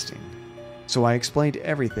contesting, so I explained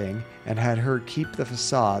everything and had her keep the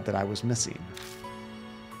facade that I was missing.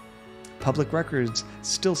 Public records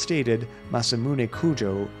still stated Masamune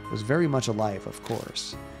Kujou was very much alive, of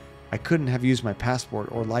course. I couldn't have used my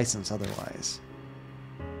passport or license otherwise.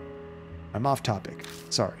 I'm off topic.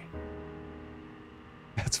 Sorry.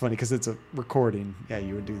 That's funny because it's a recording. Yeah,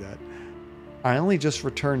 you would do that. I only just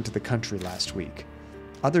returned to the country last week.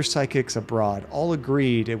 Other psychics abroad all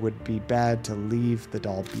agreed it would be bad to leave the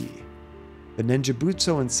doll be. The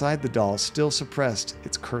ninjabutsu inside the doll still suppressed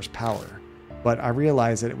its cursed power, but I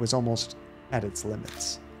realized that it was almost at its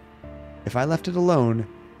limits. If I left it alone,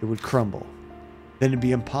 it would crumble. Then it'd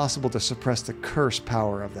be impossible to suppress the cursed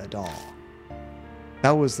power of that doll.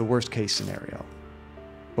 That was the worst case scenario.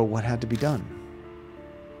 But what had to be done?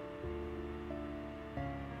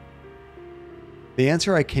 The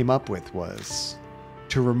answer I came up with was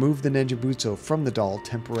to remove the ninjabutsu from the doll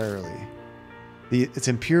temporarily. Its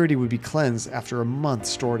impurity would be cleansed after a month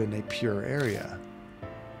stored in a pure area.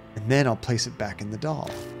 And then I'll place it back in the doll.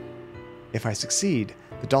 If I succeed,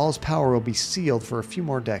 the doll's power will be sealed for a few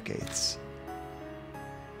more decades.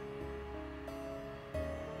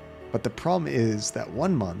 But the problem is that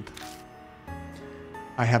 1 month,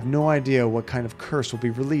 I have no idea what kind of curse will be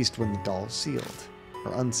released when the doll is sealed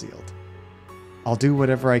or unsealed. I'll do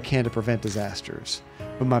whatever I can to prevent disasters,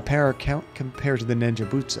 but my power count compared to the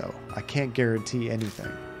ninjabutsu, I can't guarantee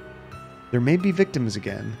anything. There may be victims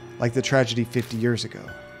again, like the tragedy 50 years ago.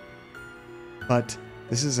 But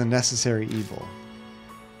this is a necessary evil.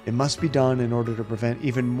 It must be done in order to prevent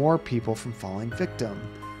even more people from falling victim.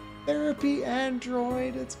 Therapy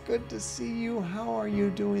Android, it's good to see you. How are you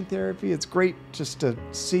doing, Therapy? It's great just to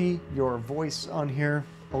see your voice on here.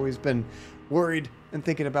 Always been worried and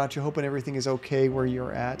thinking about you, hoping everything is okay where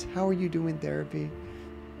you're at. How are you doing, Therapy?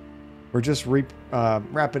 We're just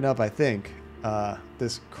wrapping up, I think,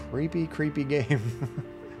 this creepy game.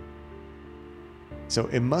 So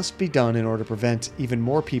it must be done in order to prevent even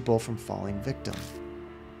more people from falling victim.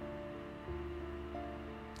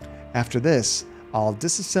 After this, I'll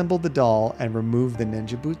disassemble the doll and remove the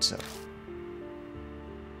ninjabutsu.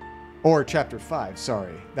 Or Chapter 5,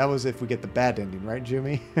 sorry. That was if we get the bad ending, right,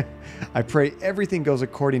 Jimmy? I pray everything goes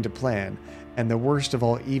according to plan, and the worst of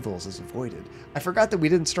all evils is avoided. I forgot that we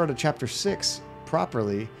didn't start at Chapter 6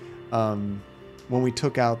 properly when we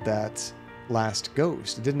took out that last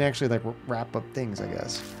ghost. It didn't actually like wrap up things, I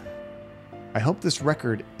guess. I hope this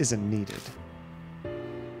record isn't needed.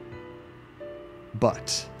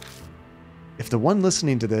 But if the one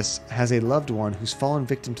listening to this has a loved one who's fallen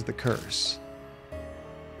victim to the curse,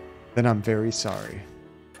 then I'm very sorry.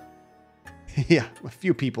 Yeah, a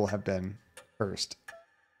few people have been cursed.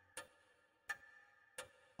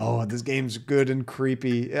 Oh, this game's good and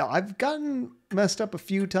creepy. I've gotten messed up a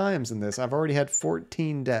few times in this. I've already had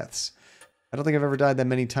 14 deaths. I don't think I've ever died that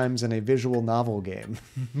many times in a visual novel game,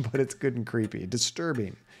 but it's good and creepy.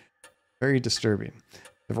 Disturbing. Very disturbing.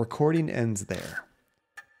 The recording ends there.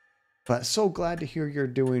 But so glad to hear you're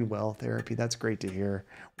doing well, Therapy. That's great to hear.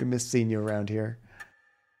 We miss seeing you around here.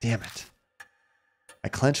 Damn it. I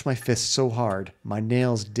clench my fists so hard, my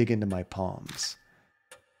nails dig into my palms.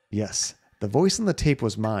 Yes, the voice on the tape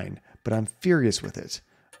was mine, but I'm furious with it.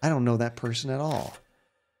 I don't know that person at all.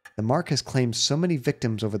 The mark has claimed so many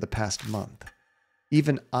victims over the past month.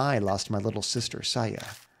 Even I lost my little sister, Saya.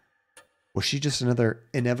 Was she just another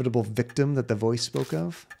inevitable victim that the voice spoke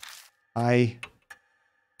of? I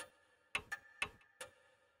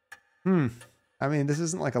mean, this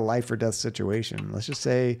isn't like a life or death situation. Let's just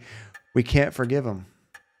say we can't forgive him.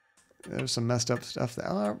 There's some messed up stuff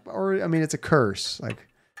that, or I mean, it's a curse. Like,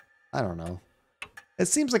 I don't know. It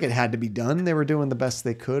seems like it had to be done. They were doing the best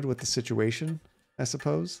they could with the situation, I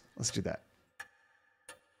suppose. Let's do that.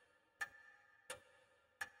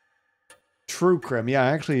 True Crim. Yeah,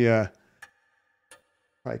 I actually, I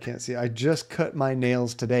can't see. I just cut my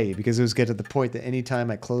nails today because it was getting to the point that anytime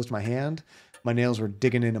I closed my hand, My nails were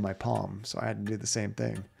digging into my palm, so I had to do the same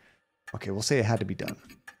thing. Okay, we'll say it had to be done.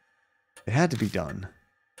 It had to be done.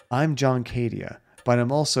 I'm John Cadia, but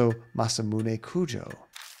I'm also Masamune Kujou.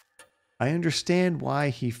 I understand why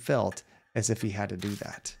he felt as if he had to do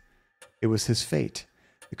that. It was his fate.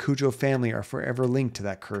 The Kujou family are forever linked to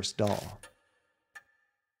that cursed doll.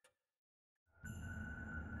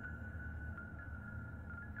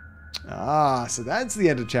 Ah, so that's the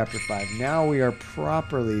end of chapter 5. Now we are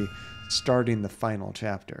properly starting the final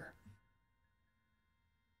chapter.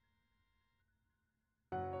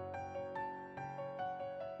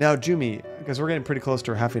 Now, Jumi, because we're getting pretty close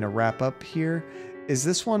to having a wrap up here, is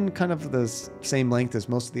this one kind of the same length as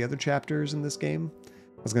most of the other chapters in this game?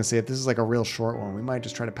 I was going to say, if this is like a real short one, we might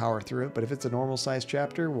just try to power through it, but if it's a normal sized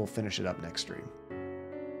chapter, we'll finish it up next stream.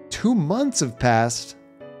 2 months have passed.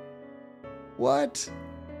 What?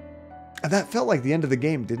 That felt like the end of the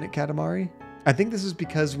game, didn't it, Katamari? I think this is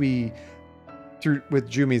because we, with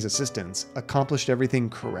Jumi's assistance, accomplished everything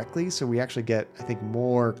correctly, so we actually get, I think,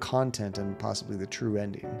 more content and possibly the true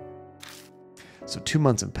ending. So 2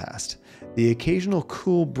 months have passed. The occasional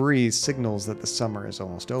cool breeze signals that the summer is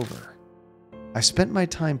almost over. I spent my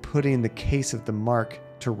time putting the case of the mark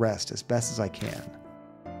to rest as best as I can.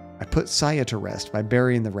 I put Saya to rest by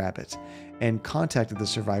burying the rabbit and contacted the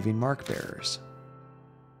surviving mark bearers.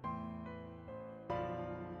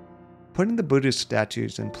 Putting the Buddhist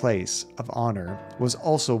statues in place of honor was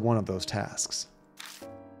also one of those tasks.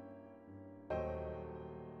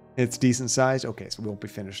 It's decent size? Okay, so we won't be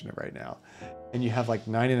finishing it right now. And you have like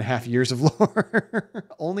 9.5 years of lore.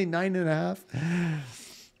 Only 9.5?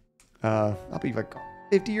 I'll be like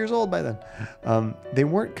 50 years old by then. They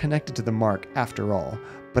weren't connected to the mark after all,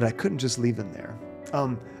 but I couldn't just leave them there.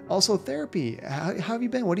 Also, therapy. How have you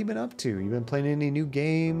been? What have you been up to? You been playing any new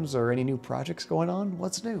games or any new projects going on?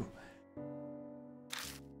 What's new?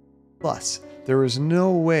 Plus, there was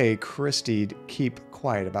no way Christie'd keep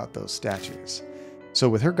quiet about those statues. So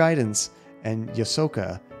with her guidance and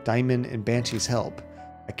Yosoka, Daimon, and Banshee's help,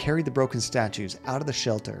 I carried the broken statues out of the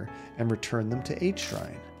shelter and returned them to H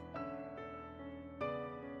Shrine.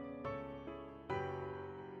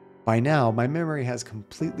 By now, my memory has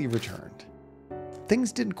completely returned.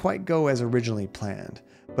 Things didn't quite go as originally planned,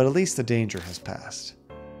 but at least the danger has passed.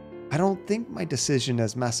 I don't think my decision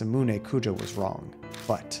as Masamune Kujou was wrong,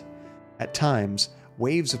 but at times,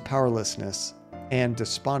 waves of powerlessness and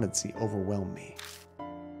despondency overwhelm me.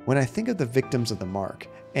 When I think of the victims of the mark,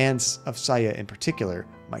 and of Saya in particular,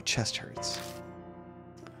 my chest hurts.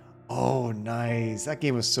 Oh, nice. That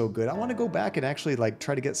game was so good. I want to go back and actually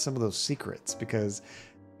try to get some of those secrets, because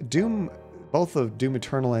both of Doom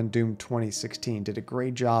Eternal and Doom 2016 did a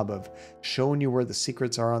great job of showing you where the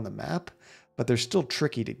secrets are on the map, but they're still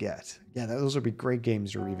tricky to get. Yeah, those would be great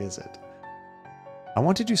games to revisit. I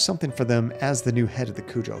want to do something for them as the new head of the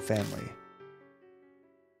Kujou family.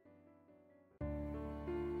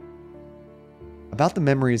 About the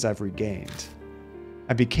memories I've regained.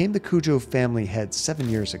 I became the Kujou family head 7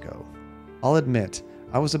 years ago. I'll admit,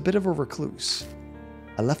 I was a bit of a recluse.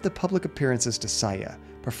 I left the public appearances to Saya,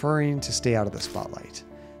 preferring to stay out of the spotlight.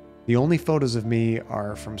 The only photos of me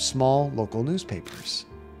are from small local newspapers.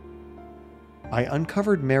 I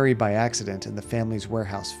uncovered Mary by accident in the family's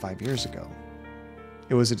warehouse 5 years ago.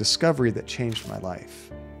 It was a discovery that changed my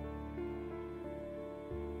life.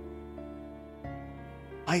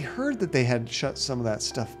 I heard that they had shut some of that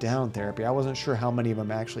stuff down, therapy. I wasn't sure how many of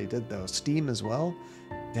them actually did though. Steam as well?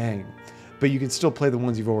 Dang. But you can still play the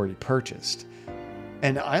ones you've already purchased.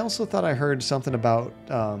 And I also thought I heard something about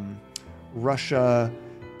Russia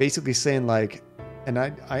basically saying and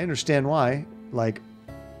I understand why,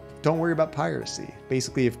 don't worry about piracy.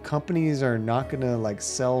 Basically, if companies are not going to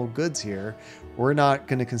sell goods here, we're not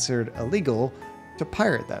going to consider it illegal to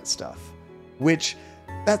pirate that stuff. Which,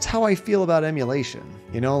 that's how I feel about emulation.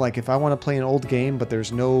 You know, if I want to play an old game, but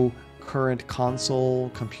there's no current console,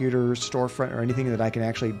 computer, storefront, or anything that I can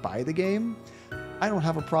actually buy the game, I don't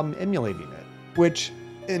have a problem emulating it. Which,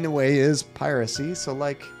 in a way, is piracy. So,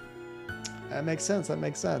 that makes sense. That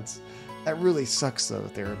makes sense. That really sucks, though,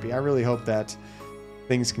 therapy. I really hope that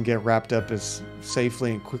things can get wrapped up as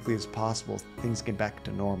safely and quickly as possible. Things get back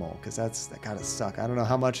to normal, because that gotta suck. I don't know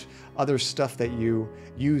how much other stuff that you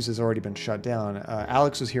use has already been shut down.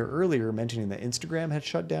 Alex was here earlier mentioning that Instagram had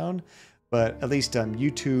shut down, but at least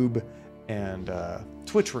YouTube and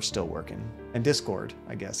Twitch were still working, and Discord,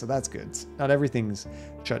 I guess. So that's good. Not everything's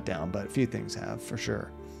shut down, but a few things have for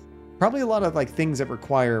sure. Probably a lot of things that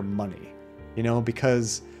require money,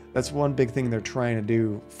 because that's one big thing they're trying to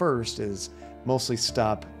do first is mostly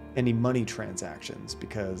stop any money transactions,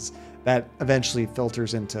 because that eventually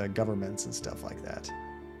filters into governments and stuff like that.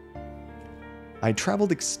 I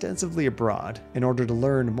traveled extensively abroad in order to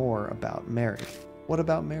learn more about Mary. What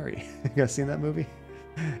about Mary? You guys seen that movie?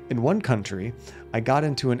 In one country, I got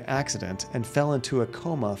into an accident and fell into a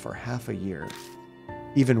coma for half a year.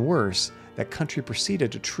 Even worse, that country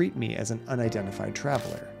proceeded to treat me as an unidentified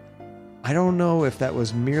traveler. I don't know if that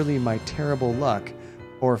was merely my terrible luck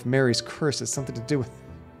or if Mary's curse has something to do with...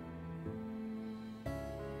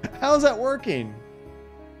 How's that working?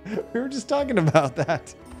 We were just talking about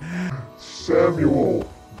that.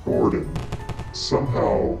 Samuel Gordon.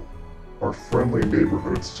 Somehow, our friendly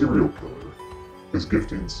neighborhood serial killer is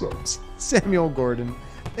gifting subs. Samuel Gordon,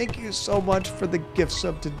 thank you so much for the gift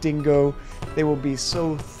sub to Dingo. They will be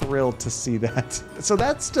so thrilled to see that. So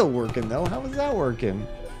that's still working though. How is that working?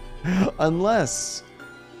 Unless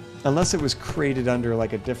it was created under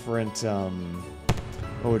like a different,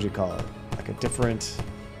 what would you call it? Like a different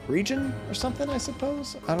region or something, I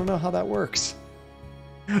suppose? I don't know how that works.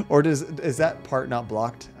 Or is that part not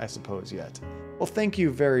blocked, I suppose, yet? Well, thank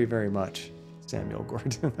you very, very much, Samuel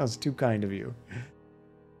Gordon. That was too kind of you.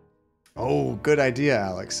 Oh, good idea,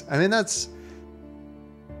 Alex. I mean, that's...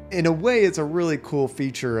 In a way, it's a really cool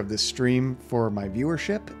feature of this stream for my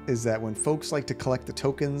viewership, is that when folks like to collect the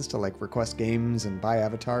tokens to like request games and buy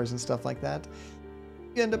avatars and stuff like that,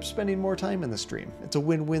 you end up spending more time in the stream. It's a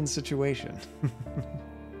win-win situation.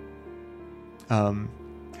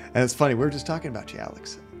 And it's funny, we were just talking about you,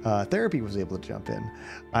 Alex. Therapy was able to jump in.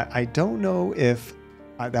 I don't know if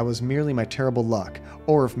that was merely my terrible luck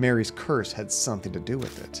or if Mary's curse had something to do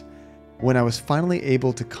with it. When I was finally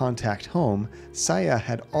able to contact home, Saya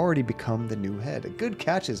had already become the new head. Good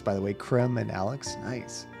catches, by the way, Krem and Alex.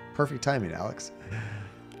 Nice. Perfect timing, Alex.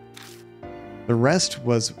 The rest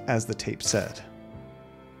was as the tape said.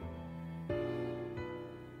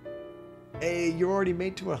 Hey, you already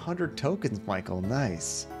made to 100 tokens, Michael.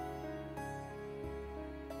 Nice.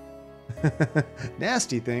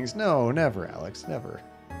 Nasty things? No, never, Alex. Never.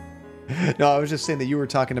 No, I was just saying that you were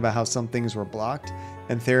talking about how some things were blocked,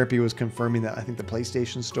 and Therapy was confirming that I think the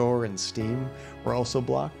PlayStation Store and Steam were also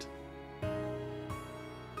blocked.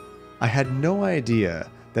 I had no idea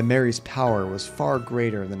that Mary's power was far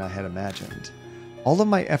greater than I had imagined. All of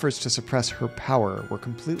my efforts to suppress her power were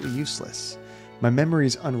completely useless. My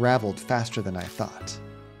memories unraveled faster than I thought.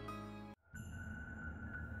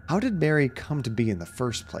 How did Mary come to be in the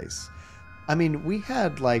first place? I mean, we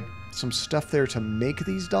had like some stuff there to make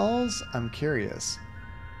these dolls. I'm curious.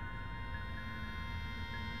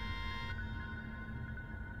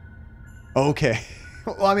 Okay.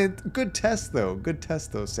 Well, I mean, good test though. Good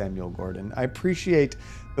test though, Samuel Gordon. I appreciate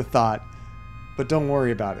the thought, but don't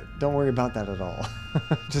worry about it. Don't worry about that at all.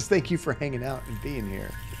 Just thank you for hanging out and being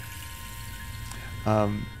here.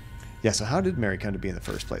 Yeah, so how did Mary come to be in the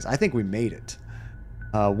first place? I think we made it.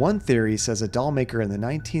 One theory says a doll maker in the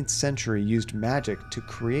 19th century used magic to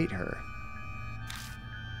create her.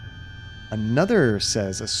 Another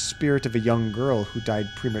says a spirit of a young girl who died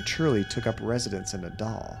prematurely took up residence in a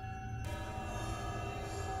doll.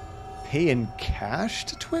 Pay in cash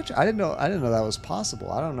to Twitch? I didn't know that was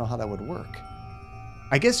possible. I don't know how that would work.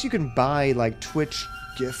 I guess you can buy like Twitch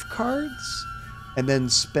gift cards and then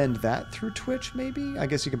spend that through Twitch, maybe? I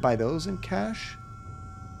guess you could buy those in cash,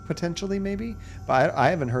 potentially, maybe? But I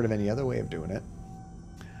haven't heard of any other way of doing it.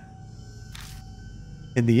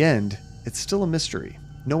 In the end, it's still a mystery.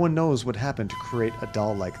 No one knows what happened to create a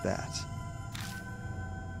doll like that.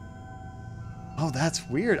 Oh, that's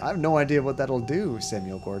weird. I have no idea what that'll do,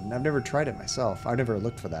 Samuel Gordon. I've never tried it myself. I've never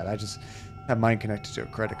looked for that. I just have mine connected to a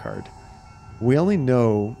credit card. We only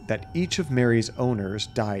know that each of Mary's owners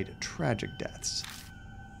died tragic deaths.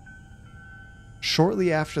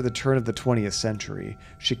 Shortly after the turn of the 20th century,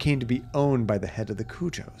 she came to be owned by the head of the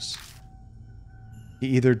Kujous. He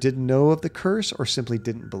either didn't know of the curse or simply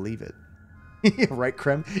didn't believe it. Right,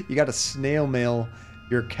 Krem? You got to snail mail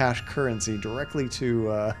your cash currency directly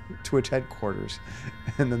to Twitch headquarters,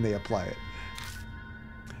 and then they apply it.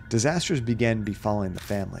 Disasters began befalling the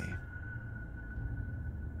family.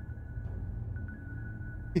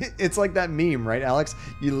 It's like that meme, right, Alex?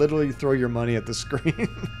 You literally throw your money at the screen.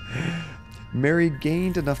 Mary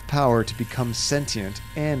gained enough power to become sentient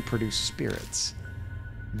and produce spirits.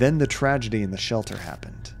 Then the tragedy in the shelter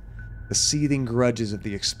happened. The seething grudges of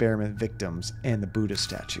the experiment victims and the Buddha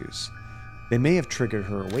statues. They may have triggered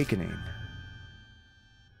her awakening.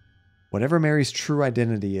 Whatever Mary's true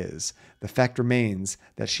identity is, the fact remains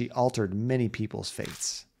that she altered many people's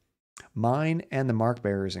fates. Mine and the mark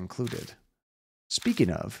bearers included. Speaking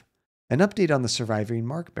of, an update on the surviving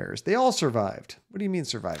mark bearers. They all survived. What do you mean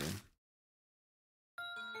surviving?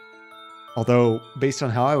 Although, based on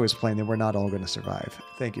how I was playing, they were not all going to survive.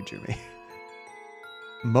 Thank you, Jimmy.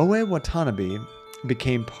 Moe Watanabe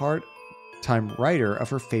became part-time writer of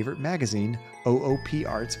her favorite magazine, OOP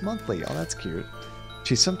Arts Monthly. Oh, that's cute.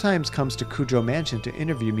 She sometimes comes to Kujou Mansion to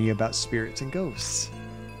interview me about spirits and ghosts.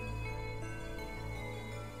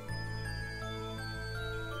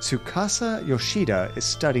 Tsukasa Yoshida is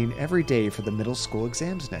studying every day for the middle school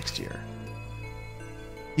exams next year.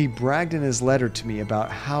 He bragged in his letter to me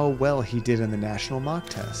about how well he did in the national mock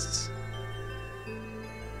tests.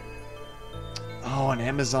 Oh, on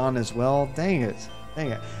Amazon as well? Dang it. Dang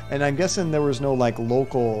it. And I'm guessing there was no like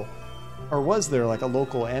local, or was there like a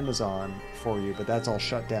local Amazon for you, but that's all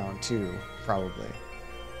shut down too, probably.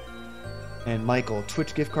 And Michael,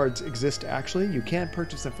 Twitch gift cards exist actually. You can't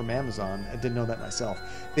purchase them from Amazon. I didn't know that myself.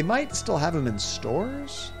 They might still have them in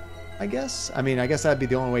stores, I guess. I mean, I guess that'd be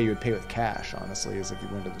the only way you would pay with cash, honestly, is if you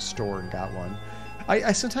went to the store and got one.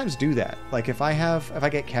 I sometimes do that. Like if I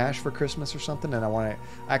get cash for Christmas or something and I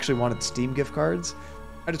actually wanted Steam gift cards,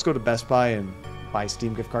 I just go to Best Buy and buy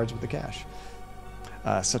Steam gift cards with the cash.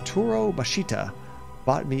 Satoru Mashita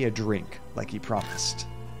bought me a drink like he promised.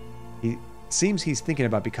 He seems he's thinking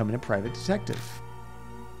about becoming a private detective.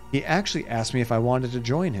 He actually asked me if I wanted to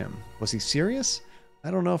join him. Was he serious?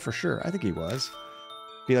 I don't know for sure. I think he was.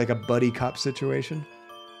 Be like a buddy cop situation.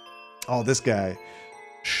 Oh, this guy.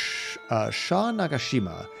 Sha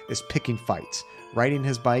Nagashima is picking fights, riding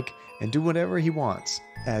his bike, and do whatever he wants,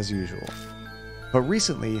 as usual. But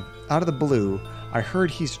recently, out of the blue, I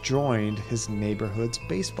heard he's joined his neighborhood's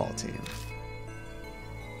baseball team.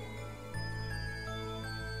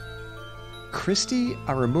 Christy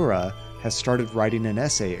Aramura has started writing an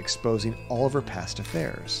essay exposing all of her past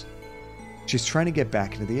affairs. She's trying to get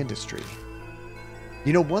back into the industry.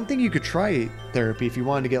 You know, one thing you could try, Therapy, if you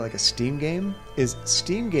wanted to get like a Steam game, is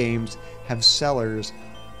Steam games have sellers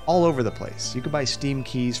all over the place. You could buy Steam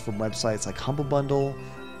keys from websites like Humble Bundle,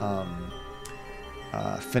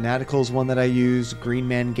 Fanatical's one that I use, Green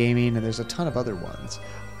Man Gaming, and there's a ton of other ones.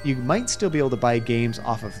 You might still be able to buy games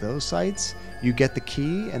off of those sites. You get the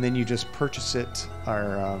key, and then you just purchase it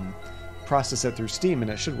or process it through Steam, and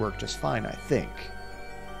it should work just fine, I think.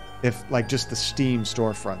 If, like, just the Steam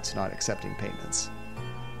storefront's not accepting payments.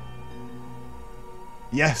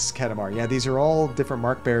 Yes, Katamar. Yeah, these are all different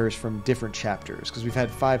mark bearers from different chapters, because we've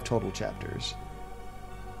had 5 total chapters.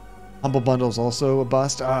 Humble Bundle's also a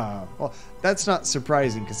bust. Well, that's not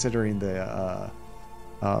surprising considering the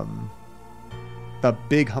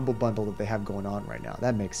big Humble Bundle that they have going on right now.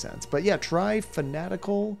 That makes sense. But yeah, try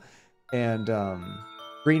Fanatical and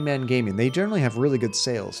Green Man Gaming. They generally have really good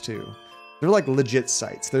sales too. They're like legit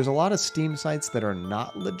sites. There's a lot of Steam sites that are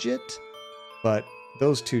not legit, but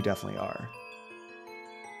those two definitely are.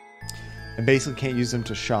 And basically can't use them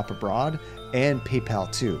to shop abroad, and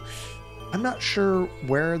PayPal too. I'm not sure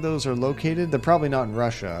where those are located. They're probably not in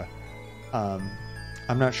Russia.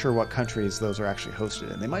 I'm not sure what countries those are actually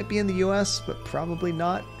hosted in. They might be in the US, but probably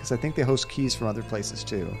not, because I think they host keys from other places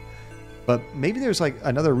too. But maybe there's like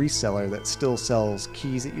another reseller that still sells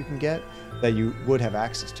keys that you can get that you would have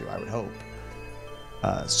access to, I would hope.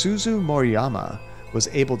 Suzu Moriyama was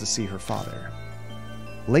able to see her father.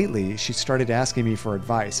 Lately, she started asking me for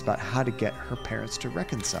advice about how to get her parents to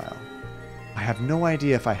reconcile. I have no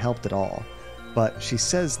idea if I helped at all, but she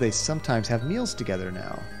says they sometimes have meals together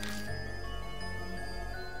now.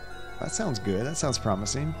 That sounds good. That sounds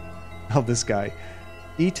promising. Oh, this guy.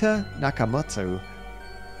 Ita Nakamatsu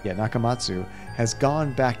has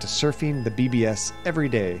gone back to surfing the BBS every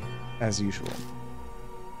day, as usual.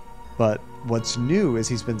 But what's new is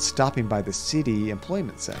he's been stopping by the city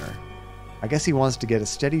employment center. I guess he wants to get a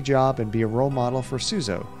steady job and be a role model for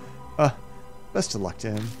Suzo. Best of luck to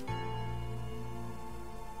him.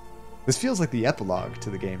 This feels like the epilogue to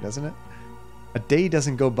the game, doesn't it? A day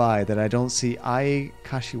doesn't go by that I don't see Ai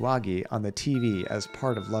Kashiwagi on the TV as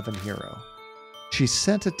part of Love and Hero. She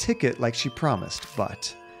sent a ticket like she promised,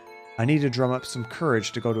 but I need to drum up some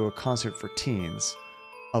courage to go to a concert for teens.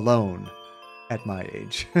 Alone. At my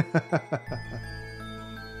age.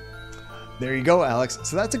 There you go, Alex.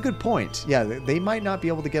 So that's a good point. Yeah, they might not be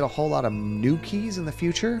able to get a whole lot of new keys in the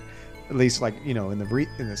future. At least, like, you know, in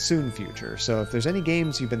the soon future. So if there's any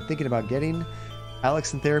games you've been thinking about getting,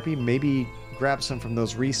 Alex in Therapy, maybe grab some from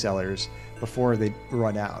those resellers before they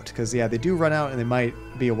run out. Because, yeah, they do run out and they might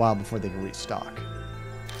be a while before they can restock.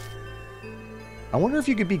 I wonder if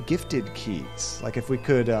you could be gifted keys. Like if we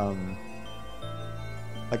could,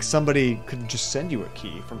 like somebody could just send you a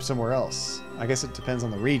key from somewhere else. I guess it depends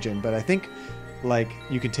on the region, but I think like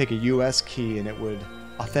you could take a US key and it would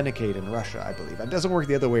authenticate in Russia, I believe. It doesn't work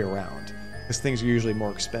the other way around, because things are usually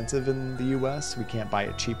more expensive in the US. We can't buy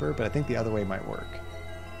it cheaper, but I think the other way might work.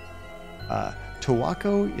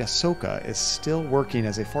 Towako Yasoka is still working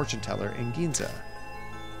as a fortune teller in Ginza.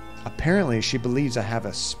 Apparently, she believes I have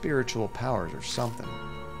a spiritual powers or something.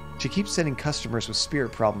 She keeps sending customers with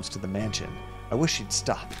spirit problems to the mansion. I wish she'd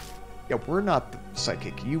stop. Yeah, we're not the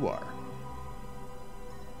psychic, you are.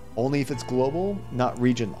 Only if it's global, not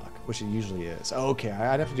region lock, which it usually is. Okay,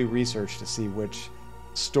 I'd have to do research to see which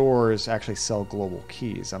stores actually sell global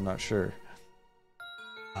keys. I'm not sure.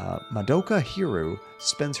 Madoka Hiru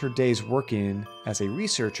spends her days working as a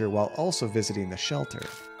researcher while also visiting the shelter.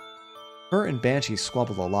 Her and Banshee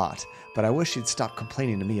squabble a lot, but I wish she'd stop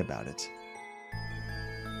complaining to me about it.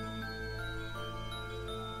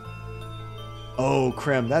 Oh,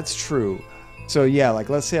 Krem, that's true. So yeah, like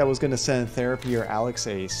let's say I was going to send Therapy or Alex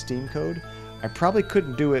a Steam code. I probably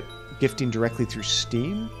couldn't do it gifting directly through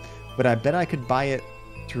Steam, but I bet I could buy it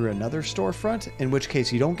through another storefront, in which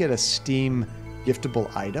case you don't get a Steam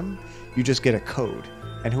giftable item, you just get a code.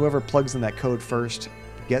 And whoever plugs in that code first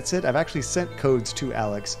gets it. I've actually sent codes to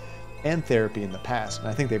Alex and Therapy in the past, and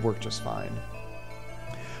I think they've worked just fine.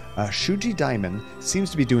 Shuji Diamond seems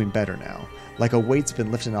to be doing better now, like a weight's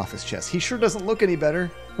been lifted off his chest. He sure doesn't look any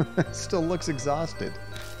better. Still looks exhausted.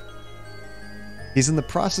 He's in the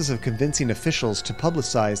process of convincing officials to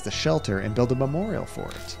publicize the shelter and build a memorial for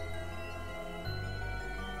it.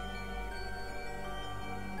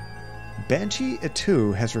 Banshee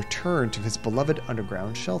Itu has returned to his beloved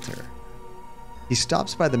underground shelter. He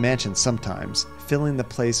stops by the mansion sometimes, filling the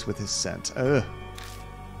place with his scent. Ugh.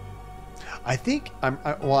 I think,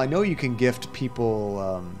 I know you can gift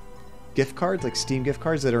people gift cards, like Steam gift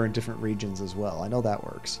cards that are in different regions as well. I know that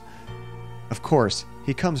works. Of course,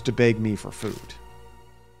 he comes to beg me for food.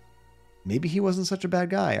 Maybe he wasn't such a bad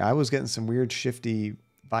guy. I was getting some weird shifty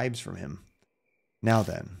vibes from him. Now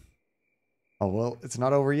then. Oh, well, it's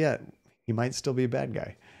not over yet. He might still be a bad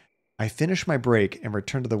guy. I finish my break and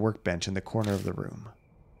return to the workbench in the corner of the room.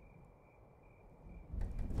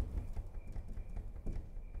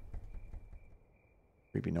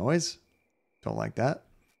 Creepy noise. Don't like that.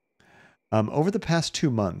 Over the past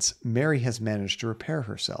 2 months, Mary has managed to repair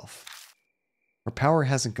herself. Her power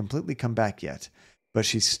hasn't completely come back yet, but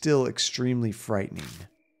she's still extremely frightening.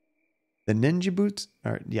 The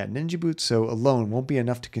ninjutsu alone won't be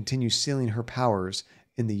enough to continue sealing her powers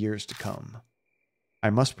in the years to come. I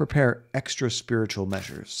must prepare extra spiritual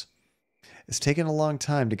measures. It's taken a long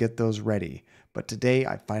time to get those ready, but today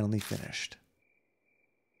I finally finished.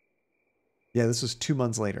 Yeah, this was 2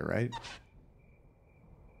 months later, right?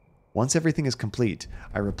 Once everything is complete,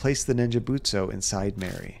 I replace the ninjutsu inside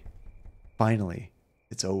Mary. Finally,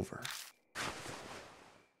 it's over.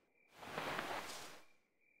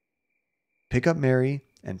 Pick up Mary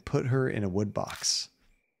and put her in a wood box.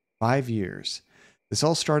 5 years. This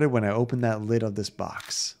all started when I opened that lid of this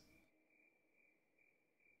box.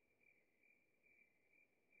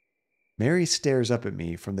 Mary stares up at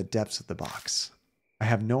me from the depths of the box. I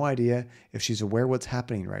have no idea if she's aware what's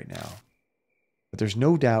happening right now. But there's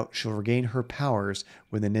no doubt she'll regain her powers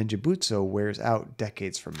when the ninjutsu wears out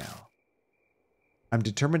decades from now. I'm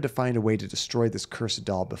determined to find a way to destroy this cursed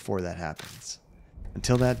doll before that happens.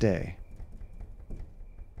 Until that day,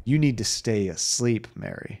 you need to stay asleep,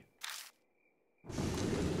 Mary.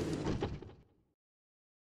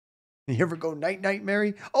 You ever go night-night,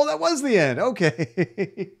 Mary? Oh, that was the end.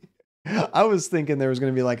 Okay. I was thinking there was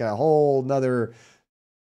going to be like a whole nother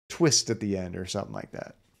twist at the end or something like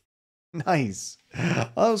that. Nice.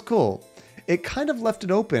 That was cool. It kind of left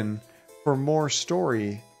it open for more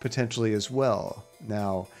story potentially as well.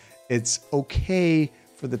 Now, it's okay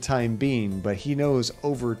for the time being, but he knows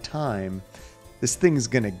over time this thing's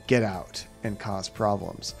going to get out and cause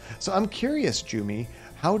problems. So I'm curious, Jumi,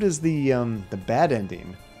 how does the bad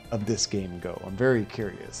ending of this game go? I'm very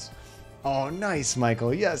curious. Oh, nice,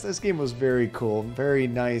 Michael. Yes, this game was very cool. Very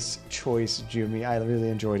nice choice, Jumi. I really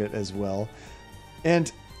enjoyed it as well.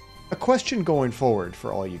 And a question going forward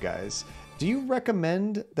for all you guys. Do you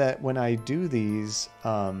recommend that when I do these,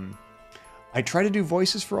 I try to do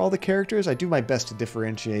voices for all the characters? I do my best to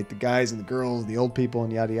differentiate the guys and the girls, the old people,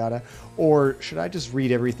 and yada yada. Or should I just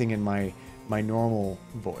read everything in my normal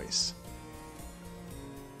voice?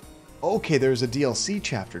 Okay, there's a DLC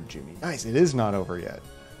chapter, Jimmy. Nice, it is not over yet.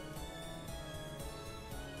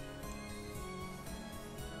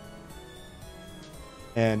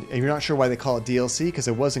 And you're not sure why they call it DLC, because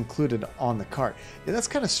it was included on the cart. Yeah, that's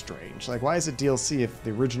kind of strange. Like, why is it DLC if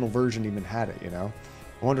the original version even had it, you know?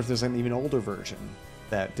 I wonder if there's an even older version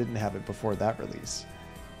that didn't have it before that release.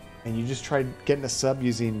 And you just tried getting a sub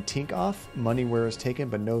using Tinkoff, money where it was taken,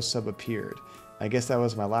 but no sub appeared. I guess that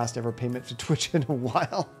was my last ever payment to Twitch in a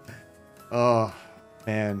while. Oh,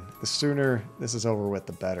 Man, the sooner this is over with,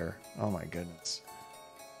 the better. Oh my goodness.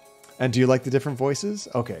 And do you like the different voices?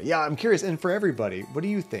 Okay, yeah, I'm curious. And for everybody, what do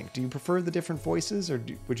you think? Do you prefer the different voices, or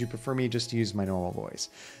would you prefer me just to use my normal voice?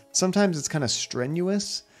 Sometimes it's kind of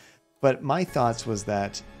strenuous, but my thoughts was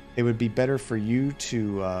that it would be better for you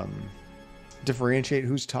to differentiate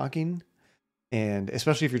who's talking, and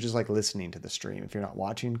especially if you're just like listening to the stream. If you're not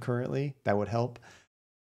watching currently, that would help.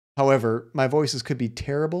 However, my voices could be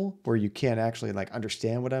terrible where you can't actually like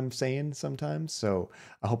understand what I'm saying sometimes. So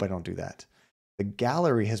I hope I don't do that. The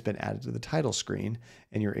gallery has been added to the title screen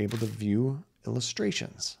and you're able to view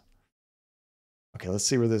illustrations. Okay, let's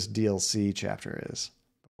see where this DLC chapter is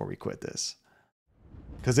before we quit this.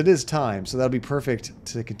 Because it is time, so that'll be perfect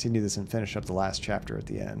to continue this and finish up the last chapter at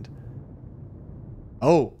the end.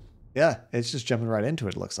 Oh, yeah, it's just jumping right into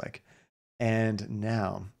it, it looks like. And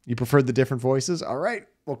now, you preferred the different voices? All right,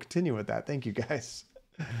 we'll continue with that. Thank you, guys.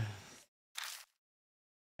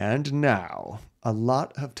 And now, a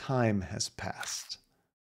lot of time has passed.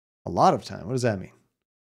 A lot of time? What does that mean?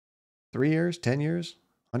 3 years? 10 years?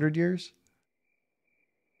 100 years?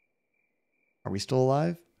 Are we still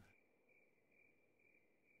alive?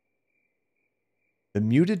 The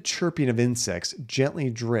muted chirping of insects gently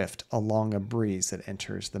drift along a breeze that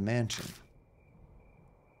enters the mansion.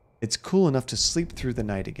 It's cool enough to sleep through the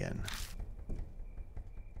night again.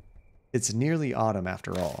 It's nearly autumn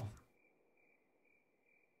after all.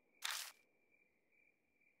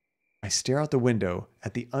 I stare out the window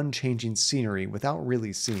at the unchanging scenery without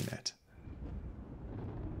really seeing it.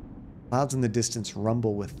 Clouds in the distance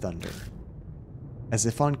rumble with thunder. As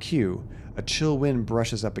if on cue, a chill wind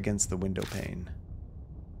brushes up against the window pane.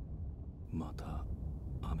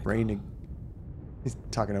 Rain. He's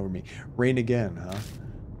talking over me. Rain again, huh?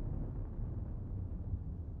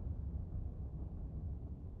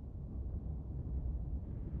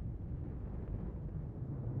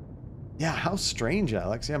 Yeah, how strange,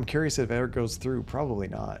 Alex. Yeah, I'm curious if it ever goes through. Probably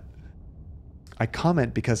not. I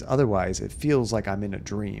comment because otherwise it feels like I'm in a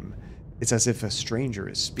dream. It's as if a stranger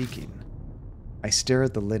is speaking. I stare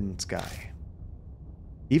at the leaden sky.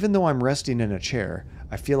 Even though I'm resting in a chair,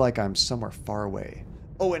 I feel like I'm somewhere far away.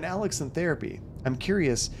 Oh, and Alex in therapy. I'm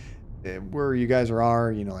curious where you guys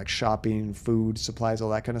are, you know, like shopping, food, supplies,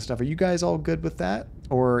 all that kind of stuff. Are you guys all good with that?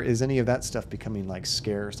 Or is any of that stuff becoming like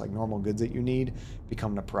scarce, like normal goods that you need,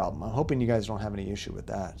 becoming a problem? I'm hoping you guys don't have any issue with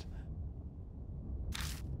that.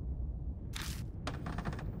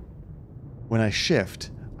 When I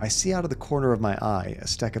shift, I see out of the corner of my eye a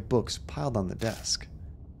stack of books piled on the desk.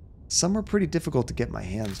 Some are pretty difficult to get my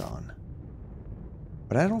hands on.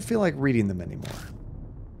 But I don't feel like reading them anymore.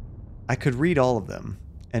 I could read all of them,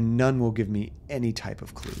 and none will give me any type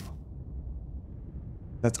of clue.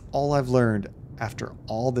 That's all I've learned after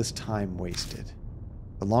all this time wasted.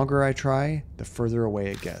 The longer I try, the further away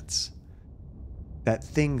it gets. That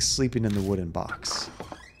thing sleeping in the wooden box.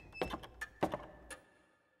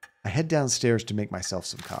 I head downstairs to make myself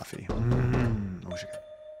some coffee.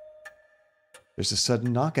 There's a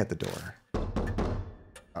sudden knock at the door.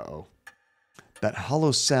 Uh-oh. That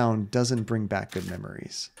hollow sound doesn't bring back good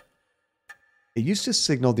memories. It used to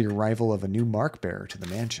signal the arrival of a new mark bearer to the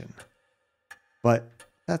mansion. But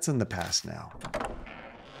that's in the past now.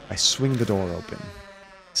 I swing the door open.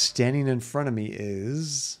 Standing in front of me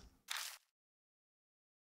is...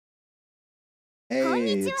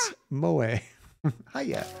 Hey, it's Moe.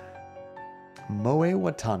 Hiya. Moe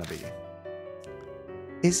Watanabe.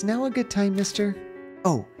 Is now a good time, mister?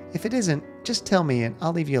 Oh, if it isn't, just tell me and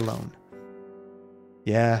I'll leave you alone.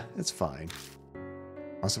 Yeah, it's fine.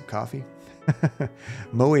 Want some coffee?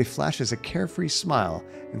 Moe flashes a carefree smile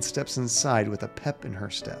and steps inside with a pep in her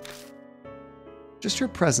step. Just her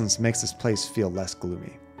presence makes this place feel less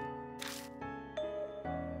gloomy.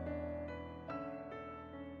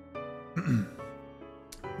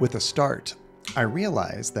 With a start, I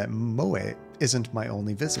realize that Moe isn't my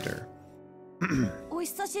only visitor.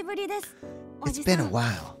 It's been a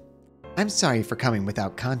while. I'm sorry for coming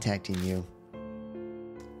without contacting you.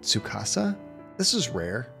 Tsukasa? This is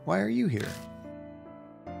rare. Why are you here?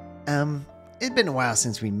 It'd been a while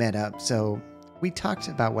since we met up, so we talked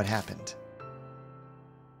about what happened.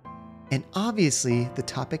 And obviously, the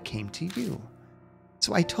topic came to you.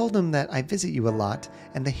 So I told him that I visit you a lot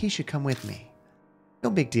and that he should come with me. No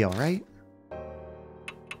big deal, right?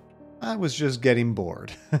 I was just getting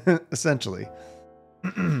bored, essentially.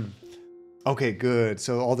 Okay, good.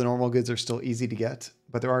 So all the normal goods are still easy to get,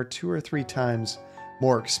 but there are 2 or 3 times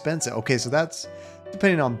more expensive. Okay, so that's,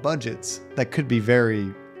 depending on budgets, that could be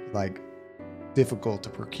very, like, difficult to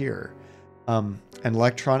procure. And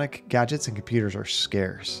electronic gadgets and computers are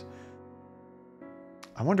scarce.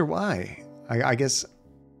 I wonder why. I guess,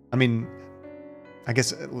 I mean, I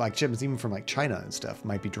guess like shipments even from like China and stuff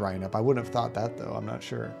might be drying up. I wouldn't have thought that though. I'm not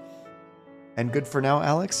sure. And good for now,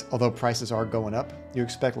 Alex. Although prices are going up, you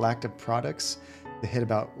expect lactive products to hit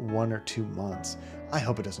about 1 or 2 months. I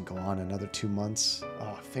hope it doesn't go on another 2 months.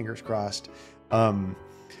 Oh, fingers crossed.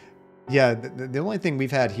 Yeah, the only thing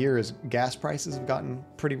we've had here is gas prices have gotten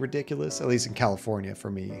pretty ridiculous, at least in California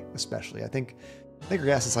for me, especially. I think our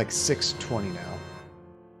gas is like $6.20 now.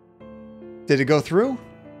 Did it go through?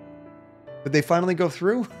 Did they finally go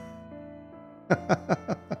through?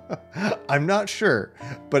 I'm not sure,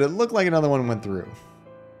 but it looked like another one went through.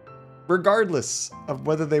 Regardless of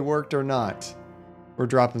whether they worked or not, we're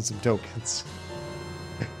dropping some tokens.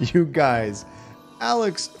 You guys,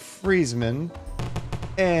 Alex Friesman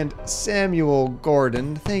and Samuel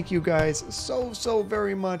Gordon, thank you guys so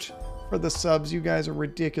very much for the subs. You guys are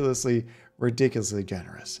ridiculously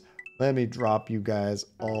generous. Let me drop you guys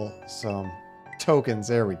all some tokens.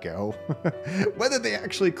 There we go. Whether they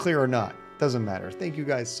actually clear or not, doesn't matter. Thank you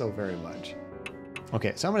guys so very much.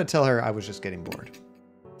 Okay, so I'm going to tell her I was just getting bored.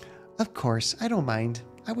 Of course, I don't mind.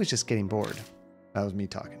 I was just getting bored. That was me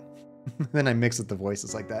talking. Then I mix with the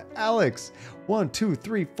voices like that. Alex, 1, 2,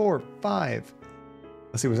 3, 4, 5.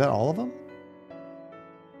 Let's see, was that all of them?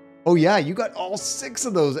 Oh yeah, you got all 6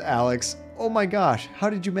 of those, Alex. Oh my gosh, how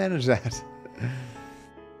did you manage that?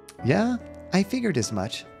 Yeah, I figured as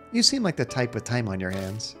much. You seem like the type with time on your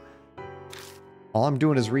hands. All I'm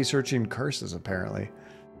doing is researching curses, apparently.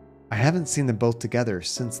 I haven't seen them both together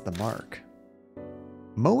since the mark.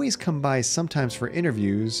 Moe's come by sometimes for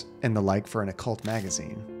interviews and the like for an occult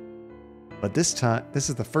magazine. But this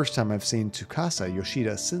is the first time I've seen Tsukasa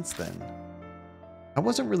Yoshida since then. I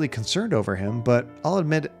wasn't really concerned over him, but I'll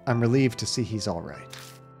admit I'm relieved to see he's alright.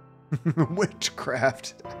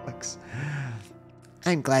 Witchcraft, Alex.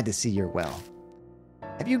 I'm glad to see you're well.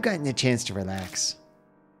 Have you gotten a chance to relax?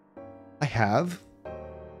 I have.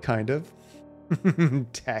 Kind of.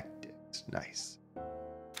 Tactics. Nice.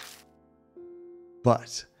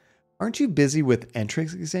 But, aren't you busy with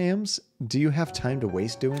entrance exams? Do you have time to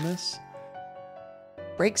waste doing this?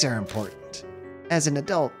 Breaks are important. As an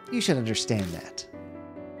adult, you should understand that.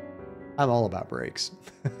 I'm all about breaks.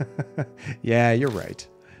 Yeah, you're right.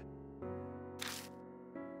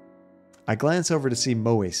 I glance over to see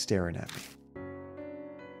Moe staring at me.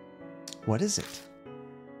 What is it?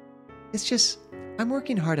 It's just, I'm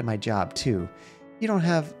working hard at my job too. You don't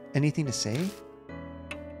have anything to say?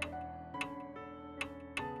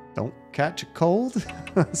 Don't catch a cold?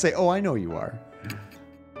 Say, oh, I know you are.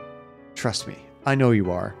 Trust me, I know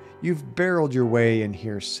you are. You've barreled your way in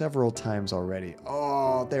here several times already.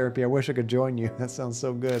 Oh, therapy, I wish I could join you. That sounds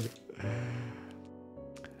so good.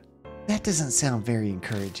 That doesn't sound very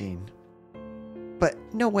encouraging. But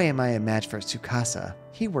no way am I a match for Tsukasa.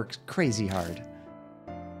 He works crazy hard.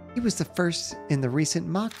 He was the first in the recent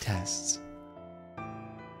mock tests.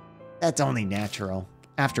 That's only natural.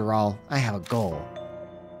 After all, I have a goal.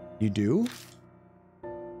 You do?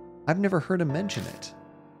 I've never heard him mention it.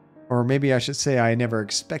 Or maybe I should say I never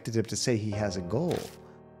expected him to say he has a goal.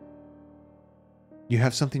 You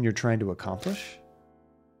have something you're trying to accomplish?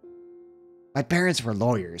 My parents were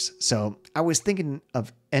lawyers, so I was thinking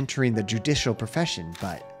of entering the judicial profession,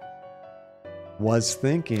 but... Was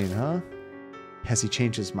thinking, huh? Has he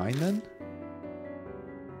changed his mind then?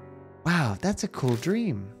 Wow, that's a cool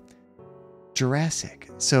dream. Jurassic.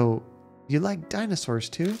 So, you like dinosaurs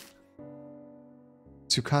too?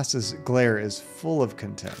 Tsukasa's glare is full of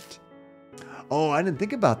contempt. Oh, I didn't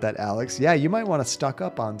think about that, Alex. Yeah, you might want to stock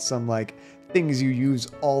up on some, like, things you use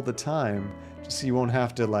all the time, just so you won't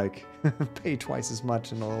have to, like, pay twice as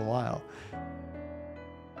much in a little while.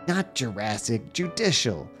 Not Jurassic,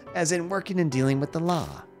 judicial, as in working and dealing with the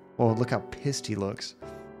law. Oh, look how pissed he looks.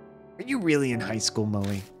 Are you really in high school,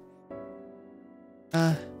 Moe?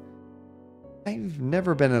 I've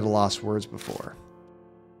never been at a loss for words before.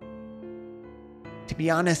 To be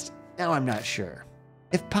honest, now I'm not sure.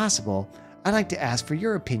 If possible, I'd like to ask for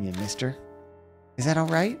your opinion, mister. Is that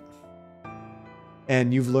alright?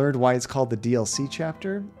 And you've learned why it's called the DLC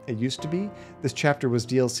chapter? It used to be. This chapter was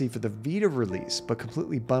DLC for the Vita release, but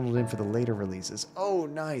completely bundled in for the later releases. Oh,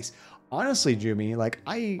 nice. Honestly, Jumi, like,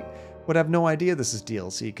 I would have no idea this is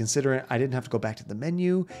DLC, considering I didn't have to go back to the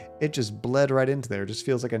menu. It just bled right into there. It just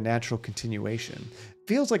feels like a natural continuation. It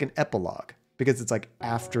feels like an epilogue, because it's like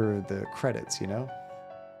after the credits, you know?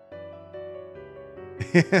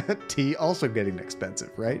 Tea also getting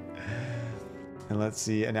expensive, right? And let's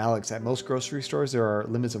see, and Alex, at most grocery stores, there are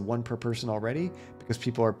limits of 1 per person already because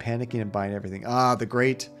people are panicking and buying everything. Ah, the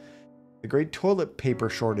great toilet paper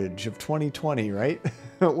shortage of 2020, right?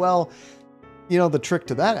 Well, You know, the trick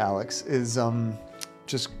to that, Alex, is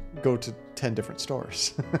just go to 10 different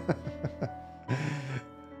stores.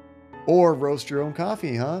 Or roast your own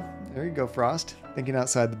coffee, huh? There you go, Frost. Thinking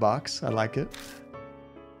outside the box. I like it.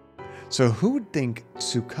 So who would think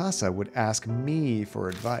Tsukasa would ask me for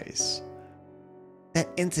advice? That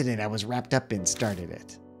incident I was wrapped up in started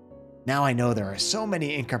it. Now I know there are so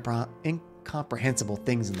many incomprehensible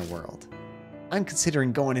things in the world. I'm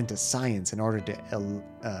considering going into science in order to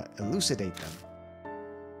elucidate them.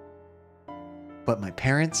 But my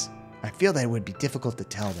parents, I feel that it would be difficult to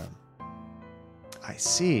tell them. I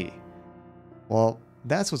see. Well,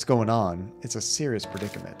 that's what's going on. It's a serious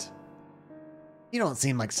predicament. You don't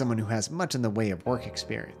seem like someone who has much in the way of work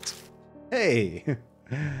experience. Hey!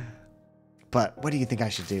 But what do you think I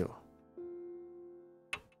should do?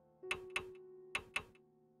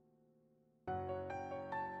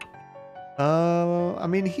 I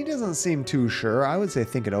mean, he doesn't seem too sure. I would say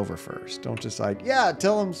think it over first. Don't just like, yeah,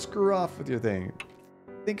 tell him screw off with your thing.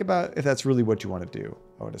 Think about if that's really what you want to do,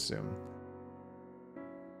 I would assume.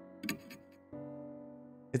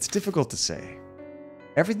 It's difficult to say.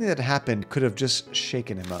 Everything that happened could have just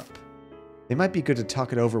shaken him up. It might be good to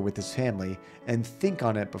talk it over with his family and think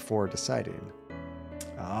on it before deciding.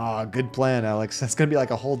 Ah, good plan, Alex. That's going to be like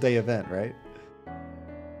a whole day event, right?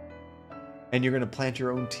 And you're going to plant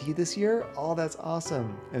your own tea this year? Oh, that's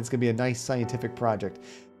awesome. And it's going to be a nice scientific project.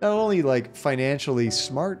 Not only like financially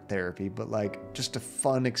smart therapy, but like just a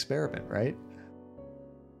fun experiment, right?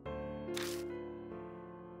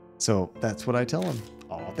 So that's what I tell him.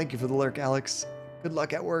 Oh, thank you for the lurk, Alex. Good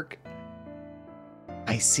luck at work.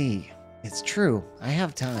 I see. It's true. I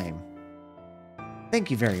have time.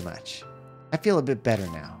 Thank you very much. I feel a bit better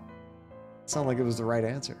now. Sounded like it was the right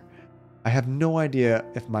answer. I have no idea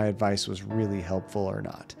if my advice was really helpful or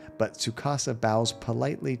not, but Tsukasa bows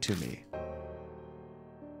politely to me.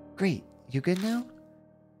 Great. You good now?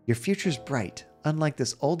 Your future's bright, unlike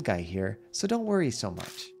this old guy here, so don't worry so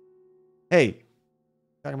much. Hey,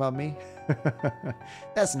 talking about me?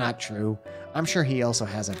 That's not true. I'm sure he also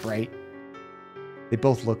has a bright... They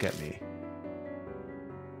both look at me.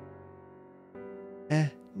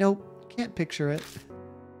 Nope, can't picture it.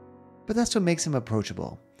 But that's what makes him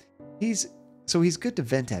approachable. He's good to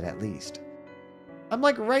vent at least. I'm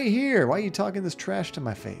like right here. Why are you talking this trash to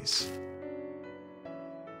my face?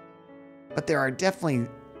 But there definitely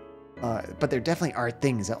are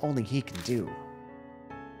things that only he can do.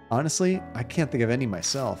 Honestly, I can't think of any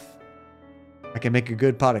myself. I can make a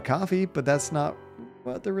good pot of coffee, but that's not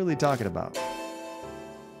what they're really talking about.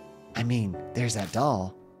 I mean, there's that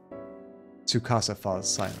doll. Tsukasa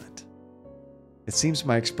falls silent. It seems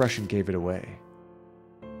my expression gave it away.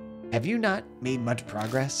 Have you not made much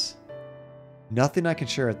progress? Nothing I can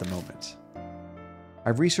share at the moment.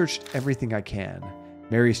 I've researched everything I can.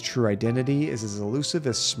 Mary's true identity is as elusive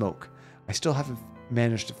as smoke. I still haven't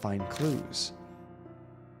managed to find clues.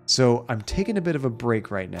 So I'm taking a bit of a break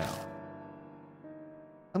right now.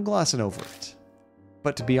 I'm glossing over it.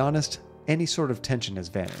 But to be honest, any sort of tension has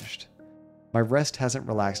vanished. My rest hasn't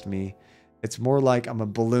relaxed me. It's more like I'm a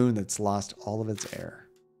balloon that's lost all of its air.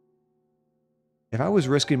 If I was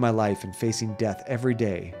risking my life and facing death every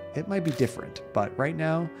day, it might be different, but right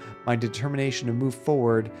now, my determination to move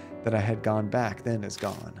forward that I had gone back then is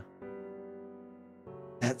gone.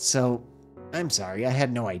 That's so... I'm sorry, I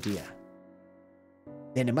had no idea.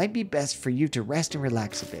 Then it might be best for you to rest and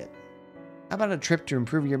relax a bit. How about a trip to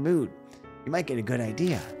improve your mood? You might get a good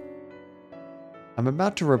idea. I'm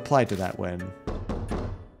about to reply to that when...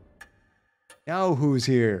 Now who's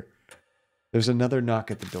here? There's another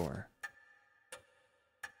knock at the door.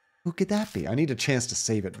 Who could that be? I need a chance to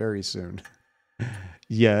save it very soon.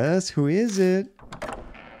 Yes, who is it?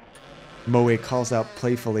 Moe calls out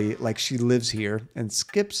playfully like she lives here and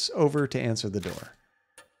skips over to answer the door.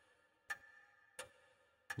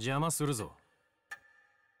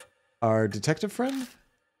 Our detective friend?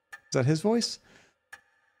 Is that his voice?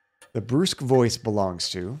 The brusque voice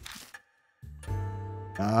belongs to...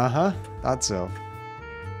 Uh-huh, thought so.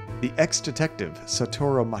 The ex-detective,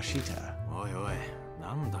 Satoru Mashita.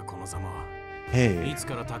 Hey,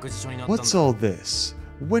 what's all this?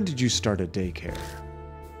 When did you start a daycare?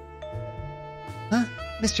 Huh?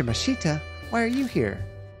 Mr. Mashita, why are you here?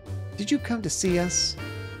 Did you come to see us?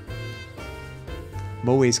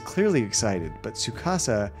 Moe's clearly excited, but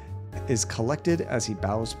Tsukasa is collected as he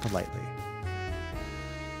bows politely.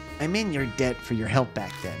 I'm in your debt for your help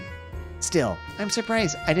back then. Still, I'm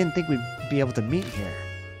surprised I didn't think we'd be able to meet here.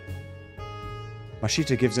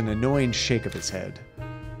 Mashita gives an annoying shake of his head.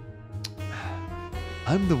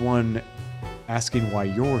 I'm the one asking why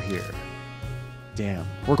you're here. Damn,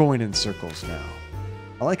 we're going in circles now.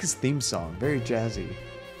 I like his theme song. Very jazzy.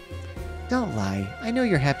 Don't lie. I know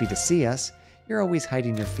you're happy to see us. You're always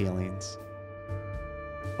hiding your feelings.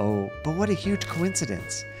 Oh, But what a huge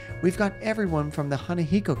coincidence. We've got everyone from the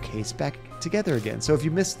Hanahiko case back together again. so if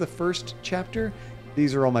you missed the first chapter,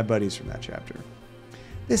 these are all my buddies from that chapter.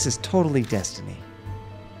 This is totally destiny.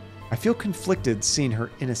 I feel conflicted seeing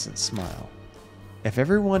her innocent smile. If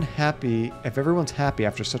everyone's happy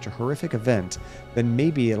after such a horrific event, then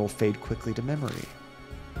maybe it'll fade quickly to memory.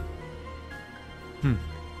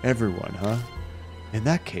 Everyone, huh? In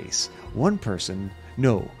that case, one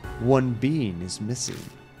being is missing.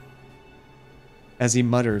 As he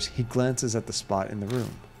mutters, he glances at the spot in the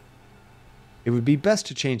room. It would be best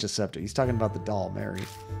to change the subject. He's talking about the doll, Mary.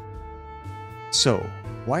 So,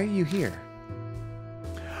 why are you here?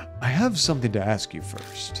 I have something to ask you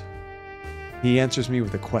first. He answers me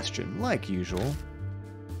with a question, like usual.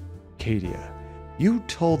 Kadia, you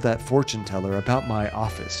told that fortune teller about my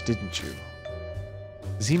office, didn't you?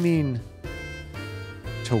 Does he mean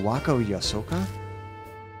Tawako Yasoka?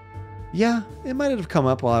 Yeah, it might have come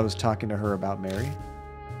up while I was talking to her about Mary.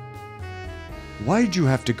 Why'd you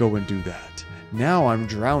have to go and do that? Now I'm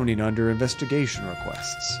drowning under investigation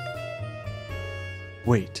requests.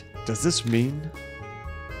 Wait, does this mean...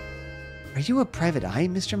 Are you a private eye,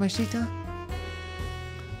 Mr. Mashita?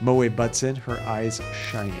 Moe butts in, her eyes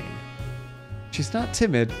shining. She's not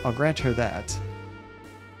timid, I'll grant her that.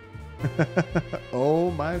 Oh,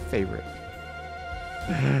 my favorite.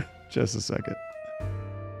 Just a second.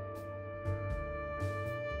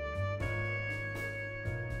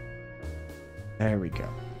 There we go.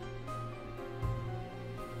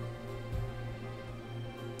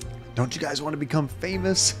 Don't you guys want to become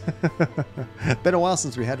famous? Been a while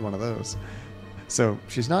since we had one of those. So,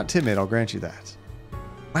 she's not timid, I'll grant you that.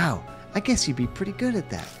 Wow, I guess you'd be pretty good at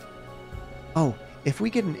that. Oh, if we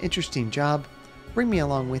get an interesting job, bring me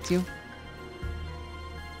along with you.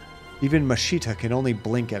 Even Mashita can only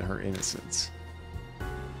blink at her innocence.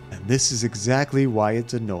 And this is exactly why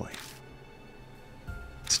it's annoying.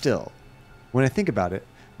 Still, when I think about it,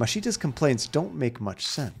 Mashita's complaints don't make much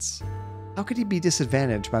sense. How could he be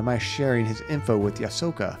disadvantaged by my sharing his info with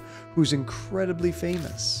Yasoka, who's incredibly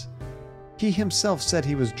famous? He himself said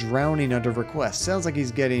he was drowning under requests. Sounds like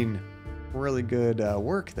he's getting really good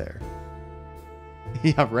work there.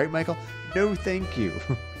 Yeah, right, Michael? No, thank you.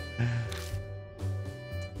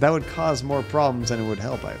 That would cause more problems than it would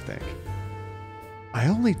help, I think. I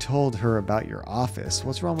only told her about your office.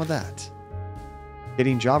 What's wrong with that?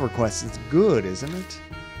 Getting job requests is good, isn't it?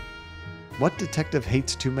 What detective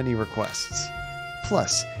hates too many requests?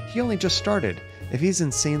 Plus, he only just started. If he's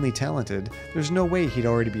insanely talented, there's no way he'd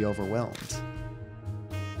already be overwhelmed.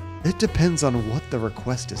 It depends on what the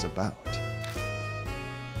request is about.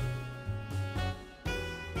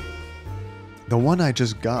 The one I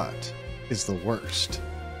just got is the worst.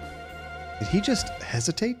 Did he just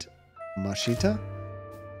hesitate? Mashita?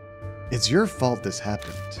 It's your fault this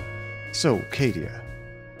happened. So, Kadia.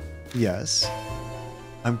 Yes?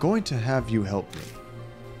 I'm going to have you help me.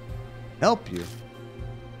 Help you?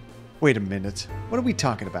 Wait a minute. What are we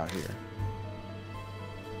talking about here?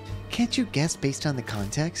 Can't you guess based on the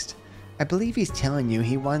context? I believe he's telling you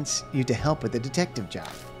he wants you to help with the detective job.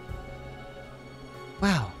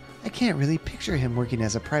 Wow, I can't really picture him working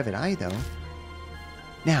as a private eye, though.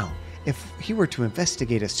 Now, if he were to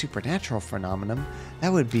investigate a supernatural phenomenon,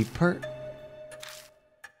 that would be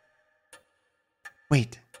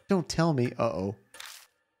Wait, don't tell me. Uh-oh.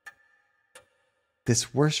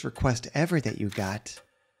 This worst request ever that you got.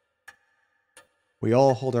 We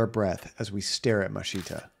all hold our breath as we stare at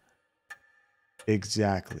Mashita.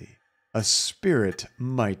 Exactly. A spirit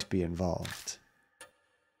might be involved.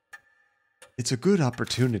 It's a good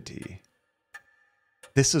opportunity.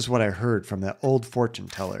 This is what I heard from that old fortune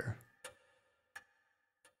teller.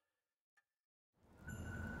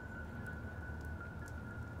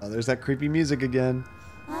 Oh, there's that creepy music again.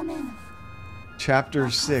 Chapter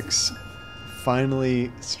 6.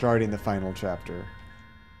 Finally starting the final chapter.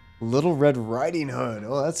 Little Red Riding Hood.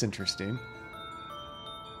 Oh, that's interesting.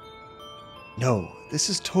 No, this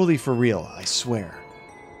is totally for real, I swear.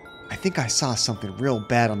 I think I saw something real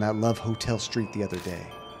bad on that Love Hotel street the other day.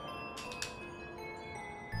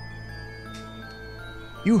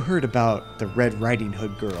 You heard about the Red Riding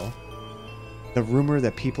Hood girl. The rumor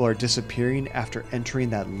that people are disappearing after entering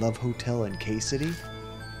that Love Hotel in K-City?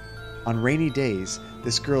 On rainy days,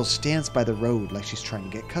 this girl stands by the road like she's trying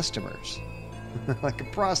to get customers. Like a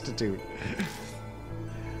prostitute.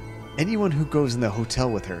 Anyone who goes in the hotel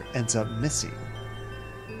with her ends up missing.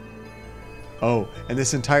 Oh, and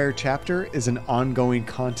this entire chapter is an ongoing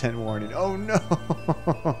content warning. Oh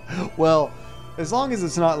no! Well, As long as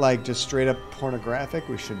it's not like just straight up pornographic,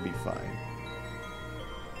 we should be fine.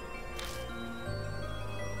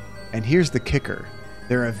 And here's the kicker.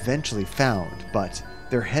 They're eventually found, but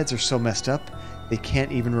their heads are so messed up, they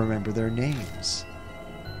can't even remember their names.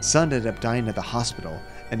 Some ended up dying at the hospital,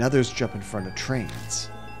 and others jump in front of trains.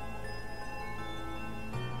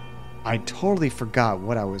 I totally forgot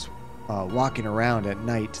what I was walking around at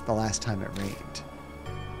night the last time it rained.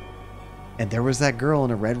 And there was that girl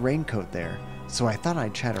in a red raincoat there, so I thought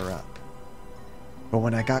I'd chat her up. But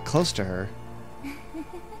when I got close to her...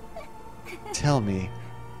 Tell me,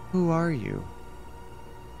 who are you?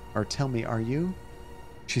 Or tell me, are you?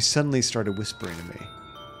 She suddenly started whispering to me.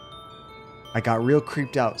 I got real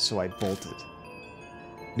creeped out, so I bolted.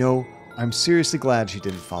 No, I'm seriously glad she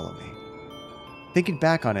didn't follow me. Thinking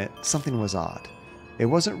back on it, something was odd. It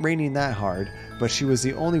wasn't raining that hard, but she was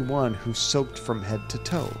the only one who soaked from head to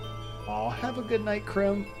toe. Oh, have a good night,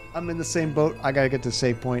 Krim. I'm in the same boat. I gotta get to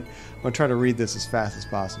save point. I'm gonna try to read this as fast as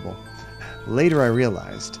possible. Later I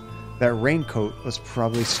realized that raincoat was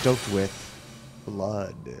probably stoked with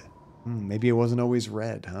blood. Maybe it wasn't always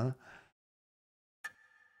red, huh?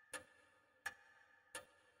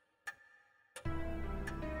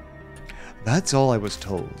 That's all I was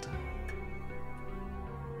told.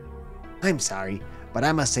 I'm sorry, but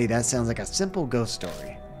I must say that sounds like a simple ghost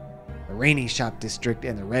story. The rainy shop district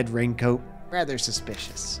and the red raincoat, rather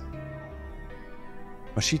suspicious.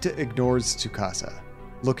 Mashita ignores Tsukasa,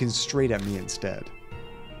 looking straight at me instead.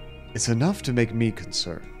 It's enough to make me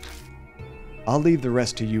concerned. I'll leave the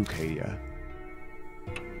rest to you, Keiya.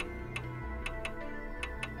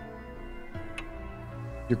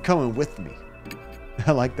 You're coming with me.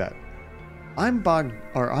 I like that. I'm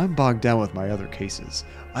bogged down with my other cases.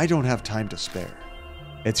 I don't have time to spare.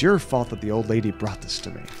 It's your fault that the old lady brought this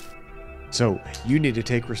to me. So you need to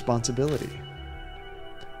take responsibility.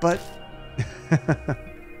 But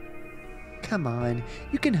come on,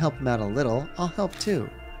 you can help him out a little. I'll help too.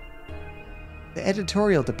 The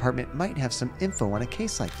editorial department might have some info on a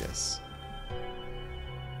case like this.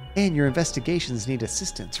 And your investigations need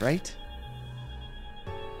assistance, right?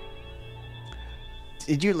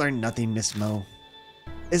 Did you learn nothing, Miss Mo?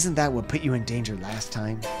 Isn't that what put you in danger last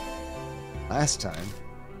time? Last time?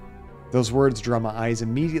 Those words draw my eyes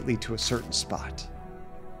immediately to a certain spot.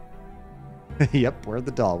 Yep, where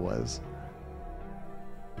the doll was.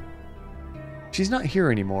 She's not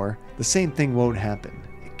here anymore. The same thing won't happen.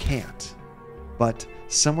 It can't. But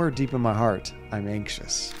somewhere deep in my heart, I'm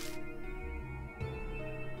anxious.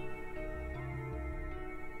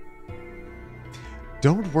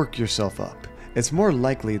 Don't work yourself up. It's more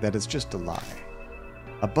likely that it's just a lie.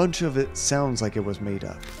 A bunch of it sounds like it was made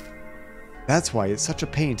up. That's why it's such a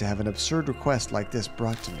pain to have an absurd request like this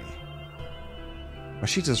brought to me.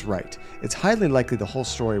 Mashita's right. It's highly likely the whole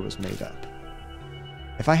story was made up.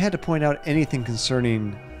 If I had to point out anything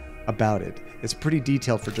concerning about it, it's pretty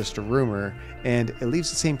detailed for just a rumor, and it leaves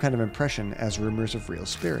the same kind of impression as rumors of real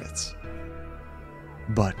spirits.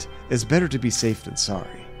 But it's better to be safe than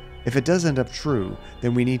sorry. If it does end up true,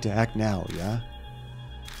 then we need to act now, yeah?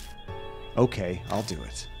 Okay, I'll do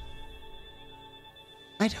it.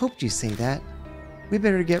 I'd hoped you'd say that. We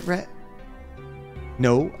better get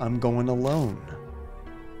No, I'm going alone.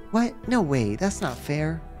 What? No way, that's not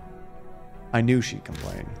fair. I knew she'd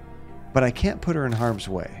complain, but I can't put her in harm's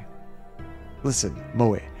way. Listen,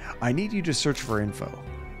 Moe, I need you to search for info.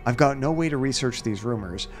 I've got no way to research these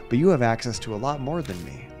rumors, but you have access to a lot more than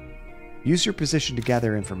me. Use your position to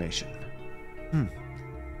gather information.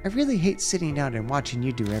 I really hate sitting out and watching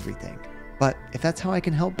you do everything, but if that's how I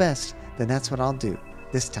can help best, then that's what I'll do,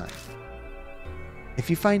 this time. If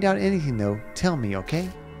you find out anything though, tell me, okay?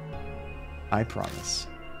 I promise.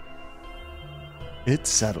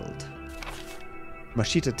 It's settled.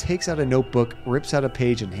 Mashita takes out a notebook, rips out a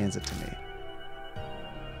page, and hands it to me.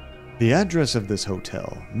 The address of this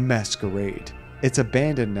hotel, Masquerade. It's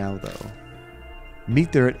abandoned now, though.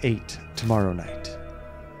 Meet there at 8 tomorrow night.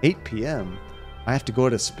 8 p.m.? I have to go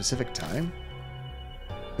at a specific time?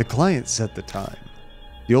 The client set the time.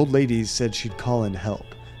 The old lady said she'd call in help,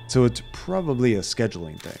 so it's probably a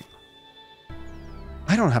scheduling thing.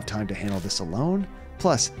 I don't have time to handle this alone.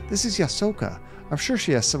 Plus, this is Yasoka. I'm sure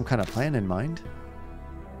she has some kind of plan in mind.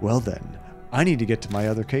 Well then, I need to get to my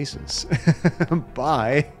other cases.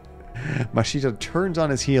 Bye. Mashita turns on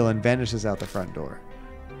his heel and vanishes out the front door.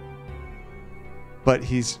 But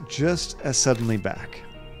he's just as suddenly back.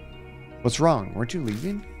 What's wrong? Weren't you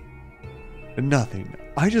leaving? Nothing.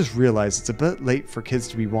 I just realized it's a bit late for kids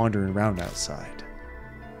to be wandering around outside.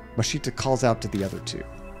 Mashita calls out to the other two.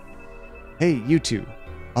 Hey, you two.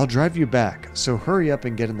 I'll drive you back, so hurry up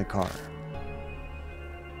and get in the car.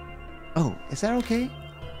 Oh, is that okay?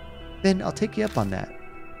 Then I'll take you up on that.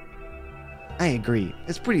 I agree.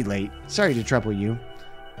 It's pretty late. Sorry to trouble you.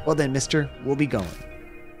 Well then, mister, we'll be going.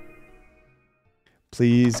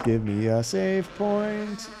 Please give me a save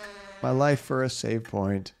point. My life for a save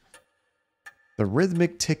point. The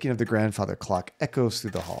rhythmic ticking of the grandfather clock echoes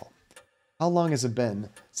through the hall. How long has it been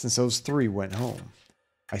since those three went home?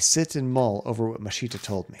 I sit and mull over what Mashita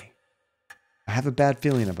told me. I have a bad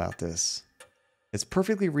feeling about this. It's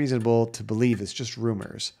perfectly reasonable to believe it's just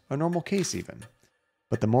rumors, a normal case even.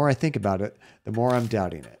 But the more I think about it, the more I'm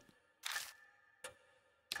doubting it.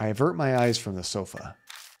 I avert my eyes from the sofa.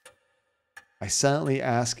 I silently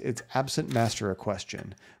ask its absent master a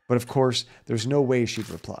question, but of course, there's no way she'd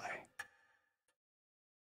reply.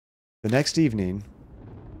 The next evening,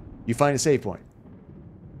 you find a save point.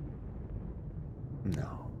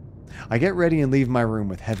 No. I get ready and leave my room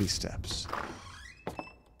with heavy steps.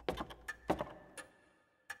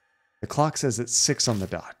 The clock says it's 6 on the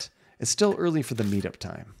dot. It's still early for the meetup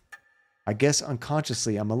time. I guess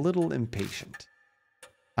unconsciously I'm a little impatient.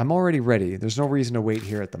 I'm already ready. There's no reason to wait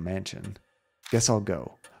here at the mansion. Guess I'll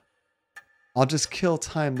go. I'll just kill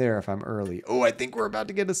time there if I'm early. Oh, I think we're about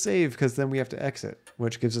to get a save because then we have to exit,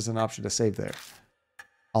 which gives us an option to save there.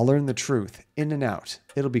 I'll learn the truth. In and out.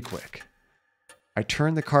 It'll be quick. I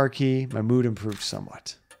turn the car key. My mood improved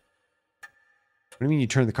somewhat. What do you mean you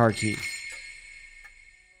turn the car key?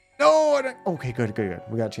 No, I don't. Okay, good.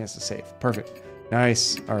 We got a chance to save. Perfect.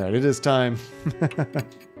 Nice. All right, it is time.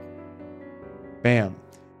 Bam.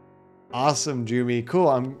 Awesome, Jumi. Cool.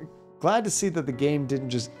 I'm glad to see that the game didn't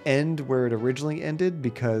just end where it originally ended,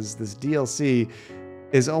 because this DLC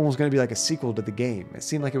is almost going to be like a sequel to the game. It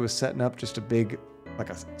seemed like it was setting up just a big,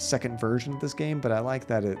 like a second version of this game, but I like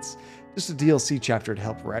that it's just a DLC chapter to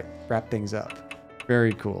help wrap things up.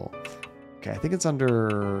 Very cool. Okay, I think it's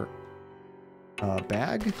under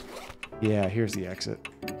bag. Yeah, here's the exit.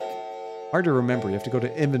 Hard to remember. You have to go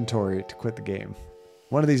to inventory to quit the game.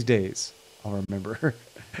 One of these days, I'll remember.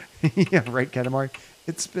 Yeah, right, Katamari?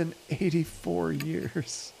 It's been 84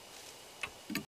 years.